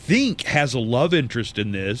 I think, has a love interest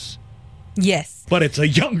in this. Yes. But it's a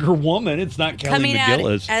younger woman. It's not Kelly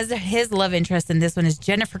McGillis. As his love interest in this one is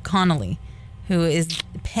Jennifer Connelly, who is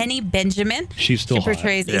Penny Benjamin. She's still She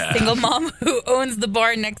portrays a single mom who owns the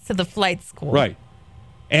bar next to the flight school. Right.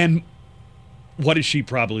 And what is she,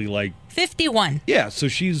 probably like? 51. Yeah, so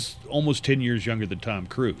she's almost 10 years younger than Tom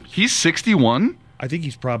Cruise. He's 61? I think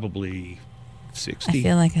he's probably 60. I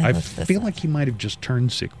feel like I feel like he might have just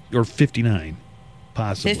turned 6 or 59,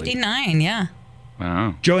 possibly. 59, yeah.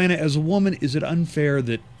 Wow. Joanna, as a woman, is it unfair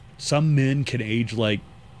that some men can age like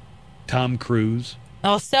Tom Cruise?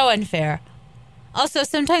 Oh, so unfair. Also,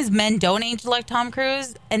 sometimes men don't age like Tom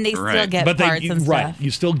Cruise, and they still get parts and stuff. Right,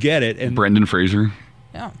 you still get it. And Brendan Fraser.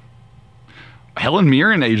 Yeah. Helen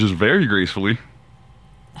Mirren ages very gracefully.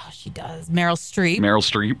 Oh, she does. Meryl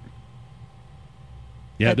Streep.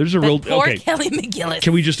 Yeah, there's a real... Poor Kelly McGillis.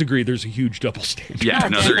 Can we just agree there's a huge double standard? Yeah,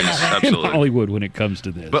 no, there is. Absolutely. In Hollywood when it comes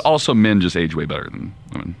to this. But also men just age way better than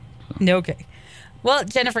women. So. Okay. Well,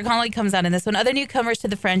 Jennifer Connelly comes out in this one. Other newcomers to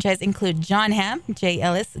the franchise include John Hamm, Jay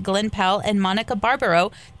Ellis, Glenn Powell, and Monica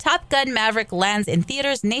Barbaro. Top Gun Maverick lands in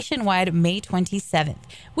theaters nationwide May 27th.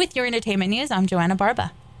 With your entertainment news, I'm Joanna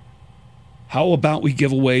Barba. How about we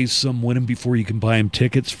give away some win 'em before you can buy them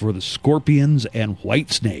tickets for the Scorpions and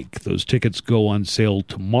Whitesnake? Those tickets go on sale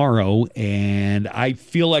tomorrow, and I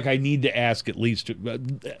feel like I need to ask at least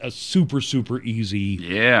a super, super easy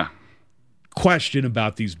question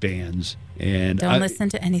about these bands. And don't listen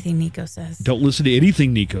to anything Nico says. Don't listen to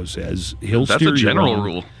anything Nico says. He'll That's steer a general you wrong.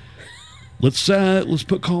 rule. Let's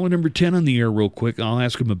put caller number 10 on the air real quick. I'll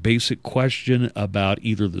ask him a basic question about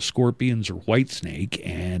either the Scorpions or Whitesnake,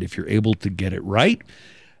 and if you're able to get it right,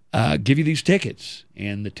 give you these tickets.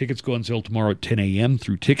 And the tickets go on sale tomorrow at 10 a.m.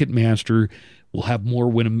 through Ticketmaster. We'll have more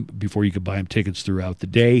win 'em before you can buy them tickets throughout the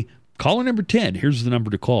day. Caller number 10, here's the number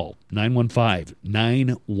to call,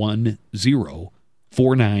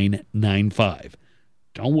 915-910-4995.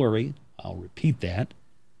 Don't worry, I'll repeat that.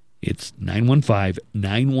 It's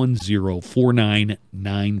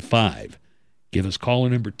 915-910-4995. Give us caller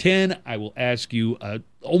number 10. I will ask you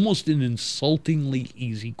almost an insultingly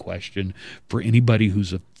easy question for anybody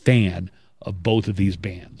who's a fan of both of these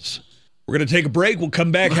bands. We're going to take a break. We'll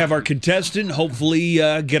come back, have our contestant, hopefully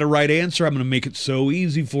get a right answer. I'm going to make it so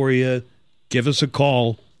easy for you. Give us a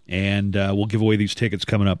call, and we'll give away these tickets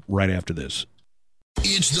coming up right after this.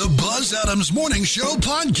 It's the Buzz Adams Morning Show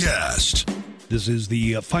podcast. This is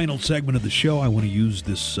the final segment of the show. I want to use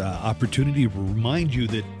this opportunity to remind you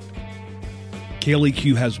that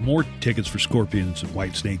KLEQ has more tickets for Scorpions and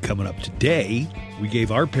Whitesnake coming up today. We gave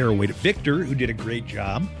our pair away to Victor, who did a great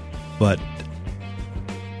job. But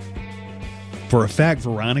for a fact,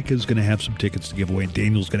 Veronica's going to have some tickets to give away, and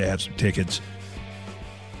Daniel's going to have some tickets.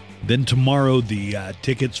 Then tomorrow, the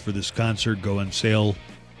tickets for this concert go on sale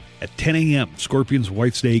at 10 a.m. Scorpions,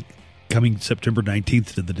 Whitesnake, coming September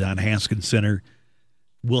 19th to the Don Haskins Center.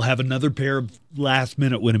 We'll have another pair of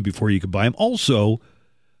last-minute win 'em before you can buy them. Also,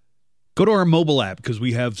 go to our mobile app because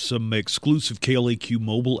we have some exclusive KLAQ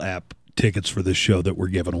mobile app tickets for this show that we're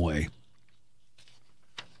giving away.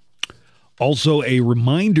 Also, a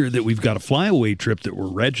reminder that we've got a flyaway trip that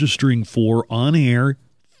we're registering for on air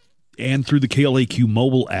and through the KLAQ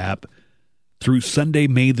mobile app through Sunday,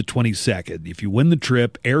 May the 22nd. If you win the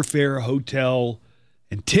trip, airfare, hotel,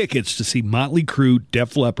 and tickets to see Motley Crue,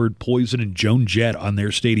 Def Leppard, Poison, and Joan Jett on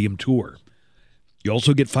their stadium tour. You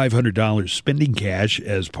also get $500 spending cash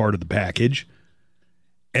as part of the package.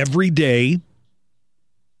 Every day,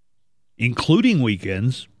 including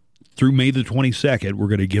weekends, through May the 22nd, we're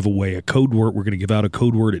going to give away a code word. We're going to give out a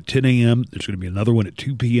code word at 10 a.m. There's going to be another one at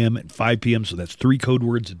 2 p.m. and 5 p.m., so that's 3 code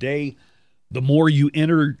words a day. The more you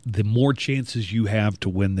enter, the more chances you have to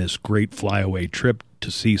win this great flyaway trip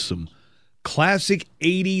to see some classic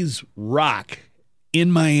 80s rock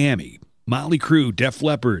in Miami. Motley Crue, Def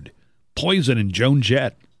Leppard, Poison, and Joan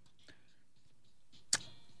Jett.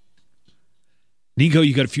 Nico,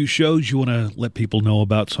 you got a few shows. You want to let people know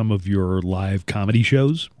about some of your live comedy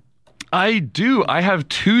shows? I do. I have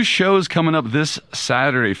 2 shows coming up this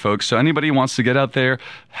Saturday, folks. So anybody who wants to get out there,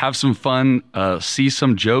 have some fun, see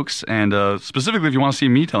some jokes, and specifically if you want to see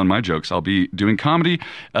me telling my jokes, I'll be doing comedy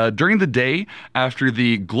during the day after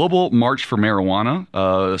the Global March for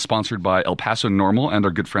Marijuana, sponsored by El Paso Normal and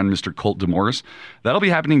our good friend Mr. Colt DeMorris. That'll be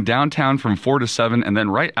happening downtown from 4 to 7, and then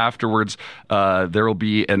right afterwards, there will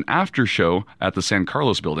be an after show at the San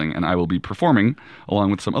Carlos building, and I will be performing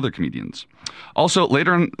along with some other comedians. Also,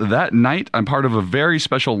 later on that night, I'm part of a very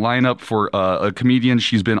special lineup for a comedian.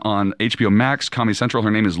 She's been on HBO Max, Comedy Central. Her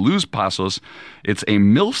name is Luz Pasos. It's a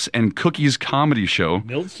MILFs and Cookies comedy show.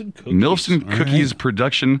 MILFs and Cookies. MILFs and Cookies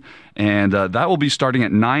production. And that will be starting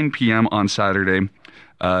at 9 p.m. on Saturday.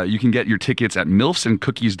 You can get your tickets at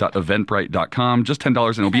milfsandcookies.eventbrite.com. Just $10,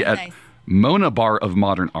 and it'll be at Mona Bar of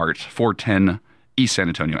Modern Art, 410 East San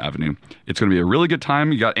Antonio Avenue. It's going to be a really good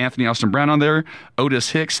time. You got Anthony Austin Brown on there, Otis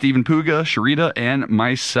Hicks, Stephen Puga, Sharita, and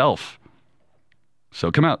myself.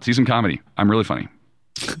 So come out, see some comedy. I'm really funny.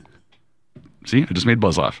 See, I just made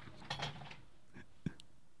Buzz laugh.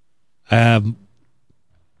 I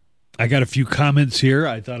got a few comments here.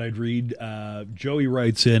 I thought I'd read. Joey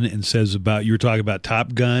writes in and says about, you were talking about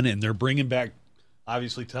Top Gun, and they're bringing back,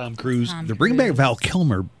 obviously, Tom Cruise. They're bringing back Val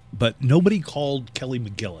Kilmer, but nobody called Kelly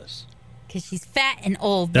McGillis. Because she's fat and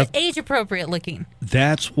old, but age-appropriate looking.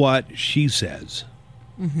 That's what she says.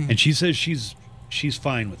 Mm-hmm. And she says she's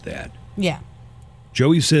fine with that. Yeah.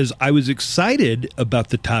 Joey says, I was excited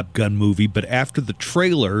about the Top Gun movie, but after the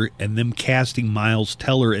trailer and them casting Miles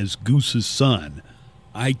Teller as Goose's son,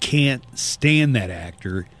 I can't stand that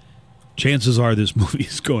actor. Chances are this movie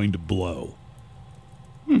is going to blow.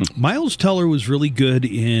 Miles Teller was really good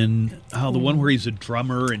in the one where he's a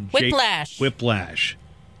drummer and Whiplash. Whiplash.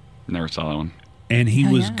 Never saw that one. And he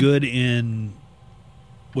was good in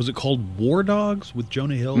was it called War Dogs with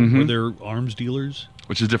Jonah Hill? Mm-hmm. Were there arms dealers?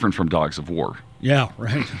 Which is different from Dogs of War. Yeah,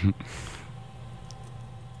 right.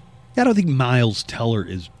 I don't think Miles Teller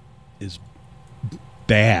is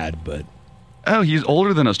bad, but Oh, he's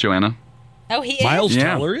older than us, Joanna. Oh, he is? Miles Yeah.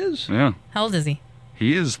 Teller is? Yeah. How old is he?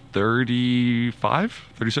 He is 35,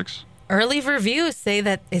 36. Early reviews say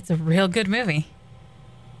that it's a real good movie.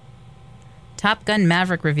 Top Gun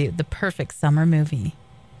Maverick review, the perfect summer movie.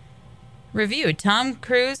 Review, Tom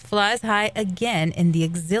Cruise flies high again in the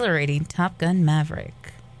exhilarating Top Gun Maverick.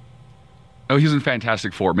 Oh, he's in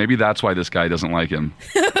Fantastic Four. Maybe that's why this guy doesn't like him.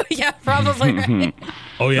 Yeah, probably. Right.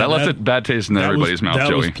 Oh, yeah. That left a bad taste in everybody's mouth, that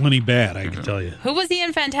Joey. was plenty bad, I can tell you. Who was he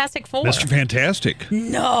in Fantastic Four? Mr. Fantastic.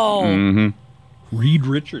 No. Mm-hmm. Reed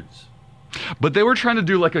Richards. But they were trying to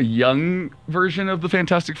do like a young version of the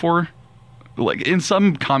Fantastic Four. Like in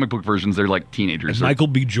some comic book versions, they're like teenagers. And Michael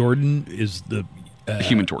B. Jordan is the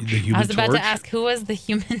Human Torch. The Human I was about Torch. to ask, who was the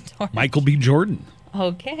Human Torch? Michael B. Jordan.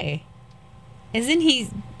 Okay. Isn't he...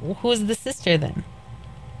 Who's the sister then?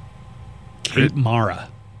 Kate Mara.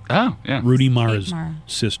 Oh, yeah. Rooney Mara's Kate Mara.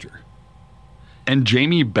 sister. And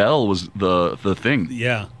Jamie Bell was the thing.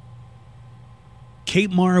 Yeah. Kate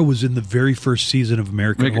Mara was in the very first season of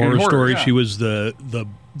American Horror Story. yeah. She was the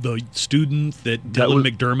student that Dylan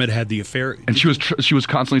McDermott had the affair. And she was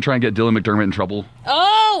constantly trying to get Dylan McDermott in trouble.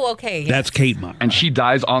 Oh, okay. That's Kate Mara. And she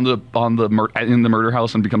dies in the murder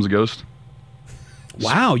house and becomes a ghost.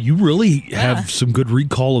 Wow, you really have some good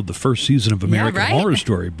recall of the first season of American right. Horror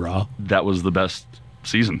Story, bro. That was the best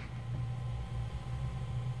season.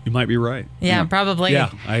 You might be right. Yeah, probably.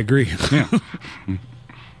 Yeah, I agree.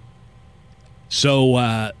 So,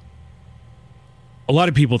 a lot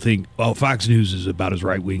of people think, oh, Fox News is about as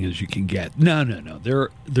right wing as you can get. No.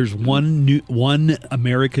 There's one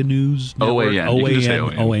America News network, OAN. You can just say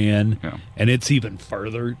OAN, Yeah. and it's even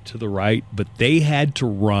further to the right. But they had to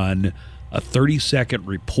run a 30-second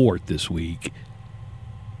report this week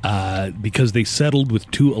because they settled with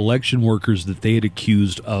 2 election workers that they had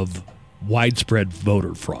accused of widespread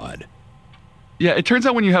voter fraud. Yeah, it turns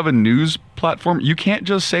out when you have a news platform, you can't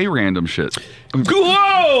just say random shit.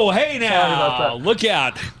 Whoa! Hey now, look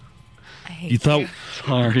out! You thought?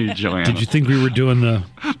 Sorry, Joanna. Did you think we were doing the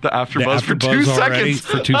AfterBuzz for 2 already seconds?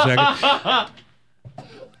 for 2 seconds.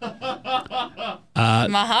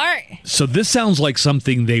 My heart. So this sounds like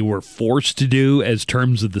something they were forced to do as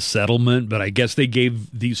terms of the settlement, but I guess they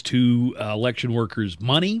gave these 2 election workers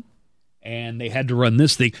money, and they had to run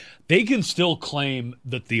this thing. They can still claim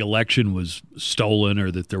that the election was stolen or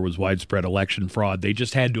that there was widespread election fraud. They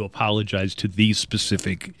just had to apologize to these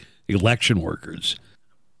specific election workers.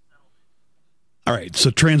 All right, so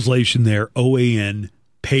translation there, OAN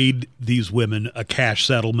paid these women a cash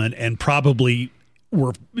settlement, and probably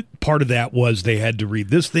were part of that was they had to read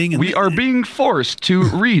this thing. And We are being forced to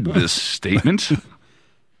read this statement.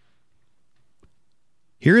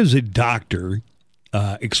 Here is a doctor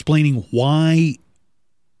explaining why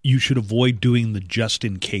you should avoid doing the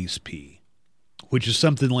just-in-case pee, which is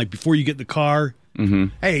something like before you get in the car,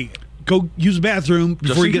 hey, go use the bathroom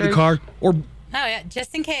before you get in the car, or Oh, yeah,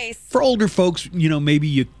 just in case. for older folks, maybe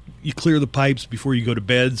you clear the pipes before you go to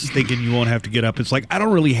bed thinking you won't have to get up. It's like, I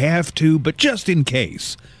don't really have to, but just in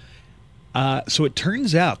case. So it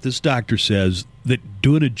turns out, this doctor says that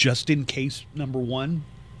doing a just-in-case, number one,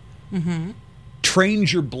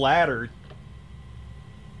 trains your bladder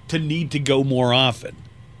to need to go more often.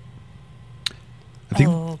 I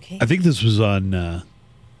think this was on,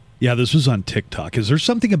 this was on TikTok. Is there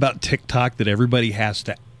something about TikTok that everybody has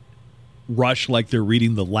to rush like they're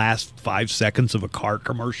reading the last 5 seconds of a car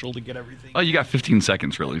commercial to get everything? Oh, you got 15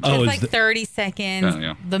 seconds, really. It's like 30 seconds. Oh,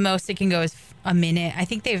 yeah. The most it can go is a minute. I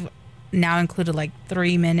think they've now included like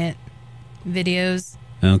 3-minute videos.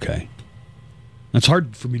 Okay. It's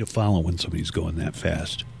hard for me to follow when somebody's going that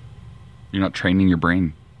fast. You're not training your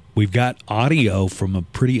brain. We've got audio from a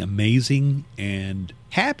pretty amazing and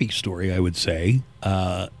happy story, I would say.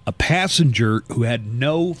 A passenger who had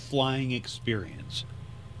no flying experience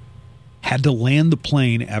had to land the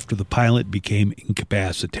plane after the pilot became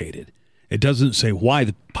incapacitated. It doesn't say why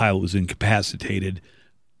the pilot was incapacitated,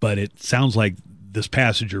 but it sounds like this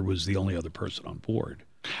passenger was the only other person on board.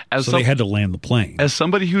 So they had to land the plane. As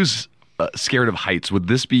somebody who's scared of heights, would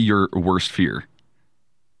this be your worst fear?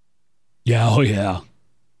 Yeah, oh yeah.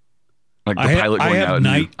 Like the pilot going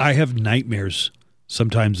out. I have nightmares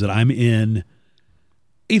sometimes that I'm in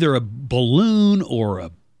either a balloon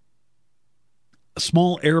or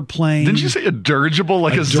small airplane. Didn't you say a dirigible,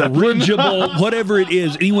 like a Zeppelin? Dirigible, whatever it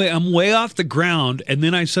is. Anyway, I'm way off the ground, and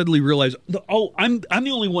then I suddenly realize, I'm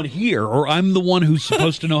the only one here, or I'm the one who's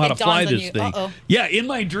supposed to know how to fly this thing. Yeah, in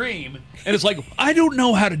my dream. And it's like, I don't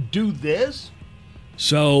know how to do this.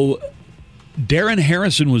 So Darren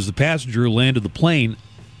Harrison was the passenger who landed the plane.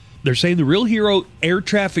 They're saying the real hero, air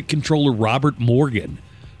traffic controller Robert Morgan,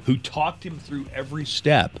 who talked him through every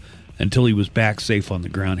step until he was back safe on the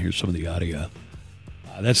ground. Here's some of the audio.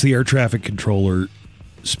 That's the air traffic controller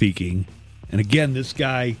speaking. And again, this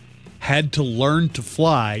guy had to learn to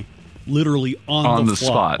fly literally on the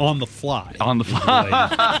spot. On the fly. On the fly.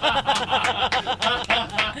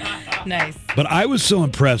 Nice. But I was so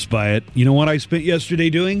impressed by it. You know what I spent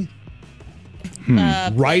yesterday doing?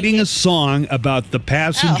 Writing a song about the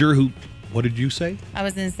passenger who... What did you say? I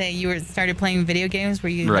was going to say you started playing video games where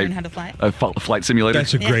you learned how to fly. A flight simulator.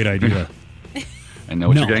 That's a great idea. I know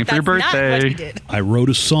what you're getting for your birthday. That's not what you did. I wrote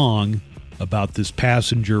a song about this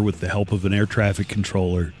passenger with the help of an air traffic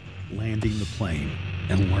controller landing the plane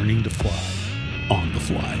and learning to fly on the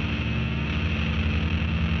fly.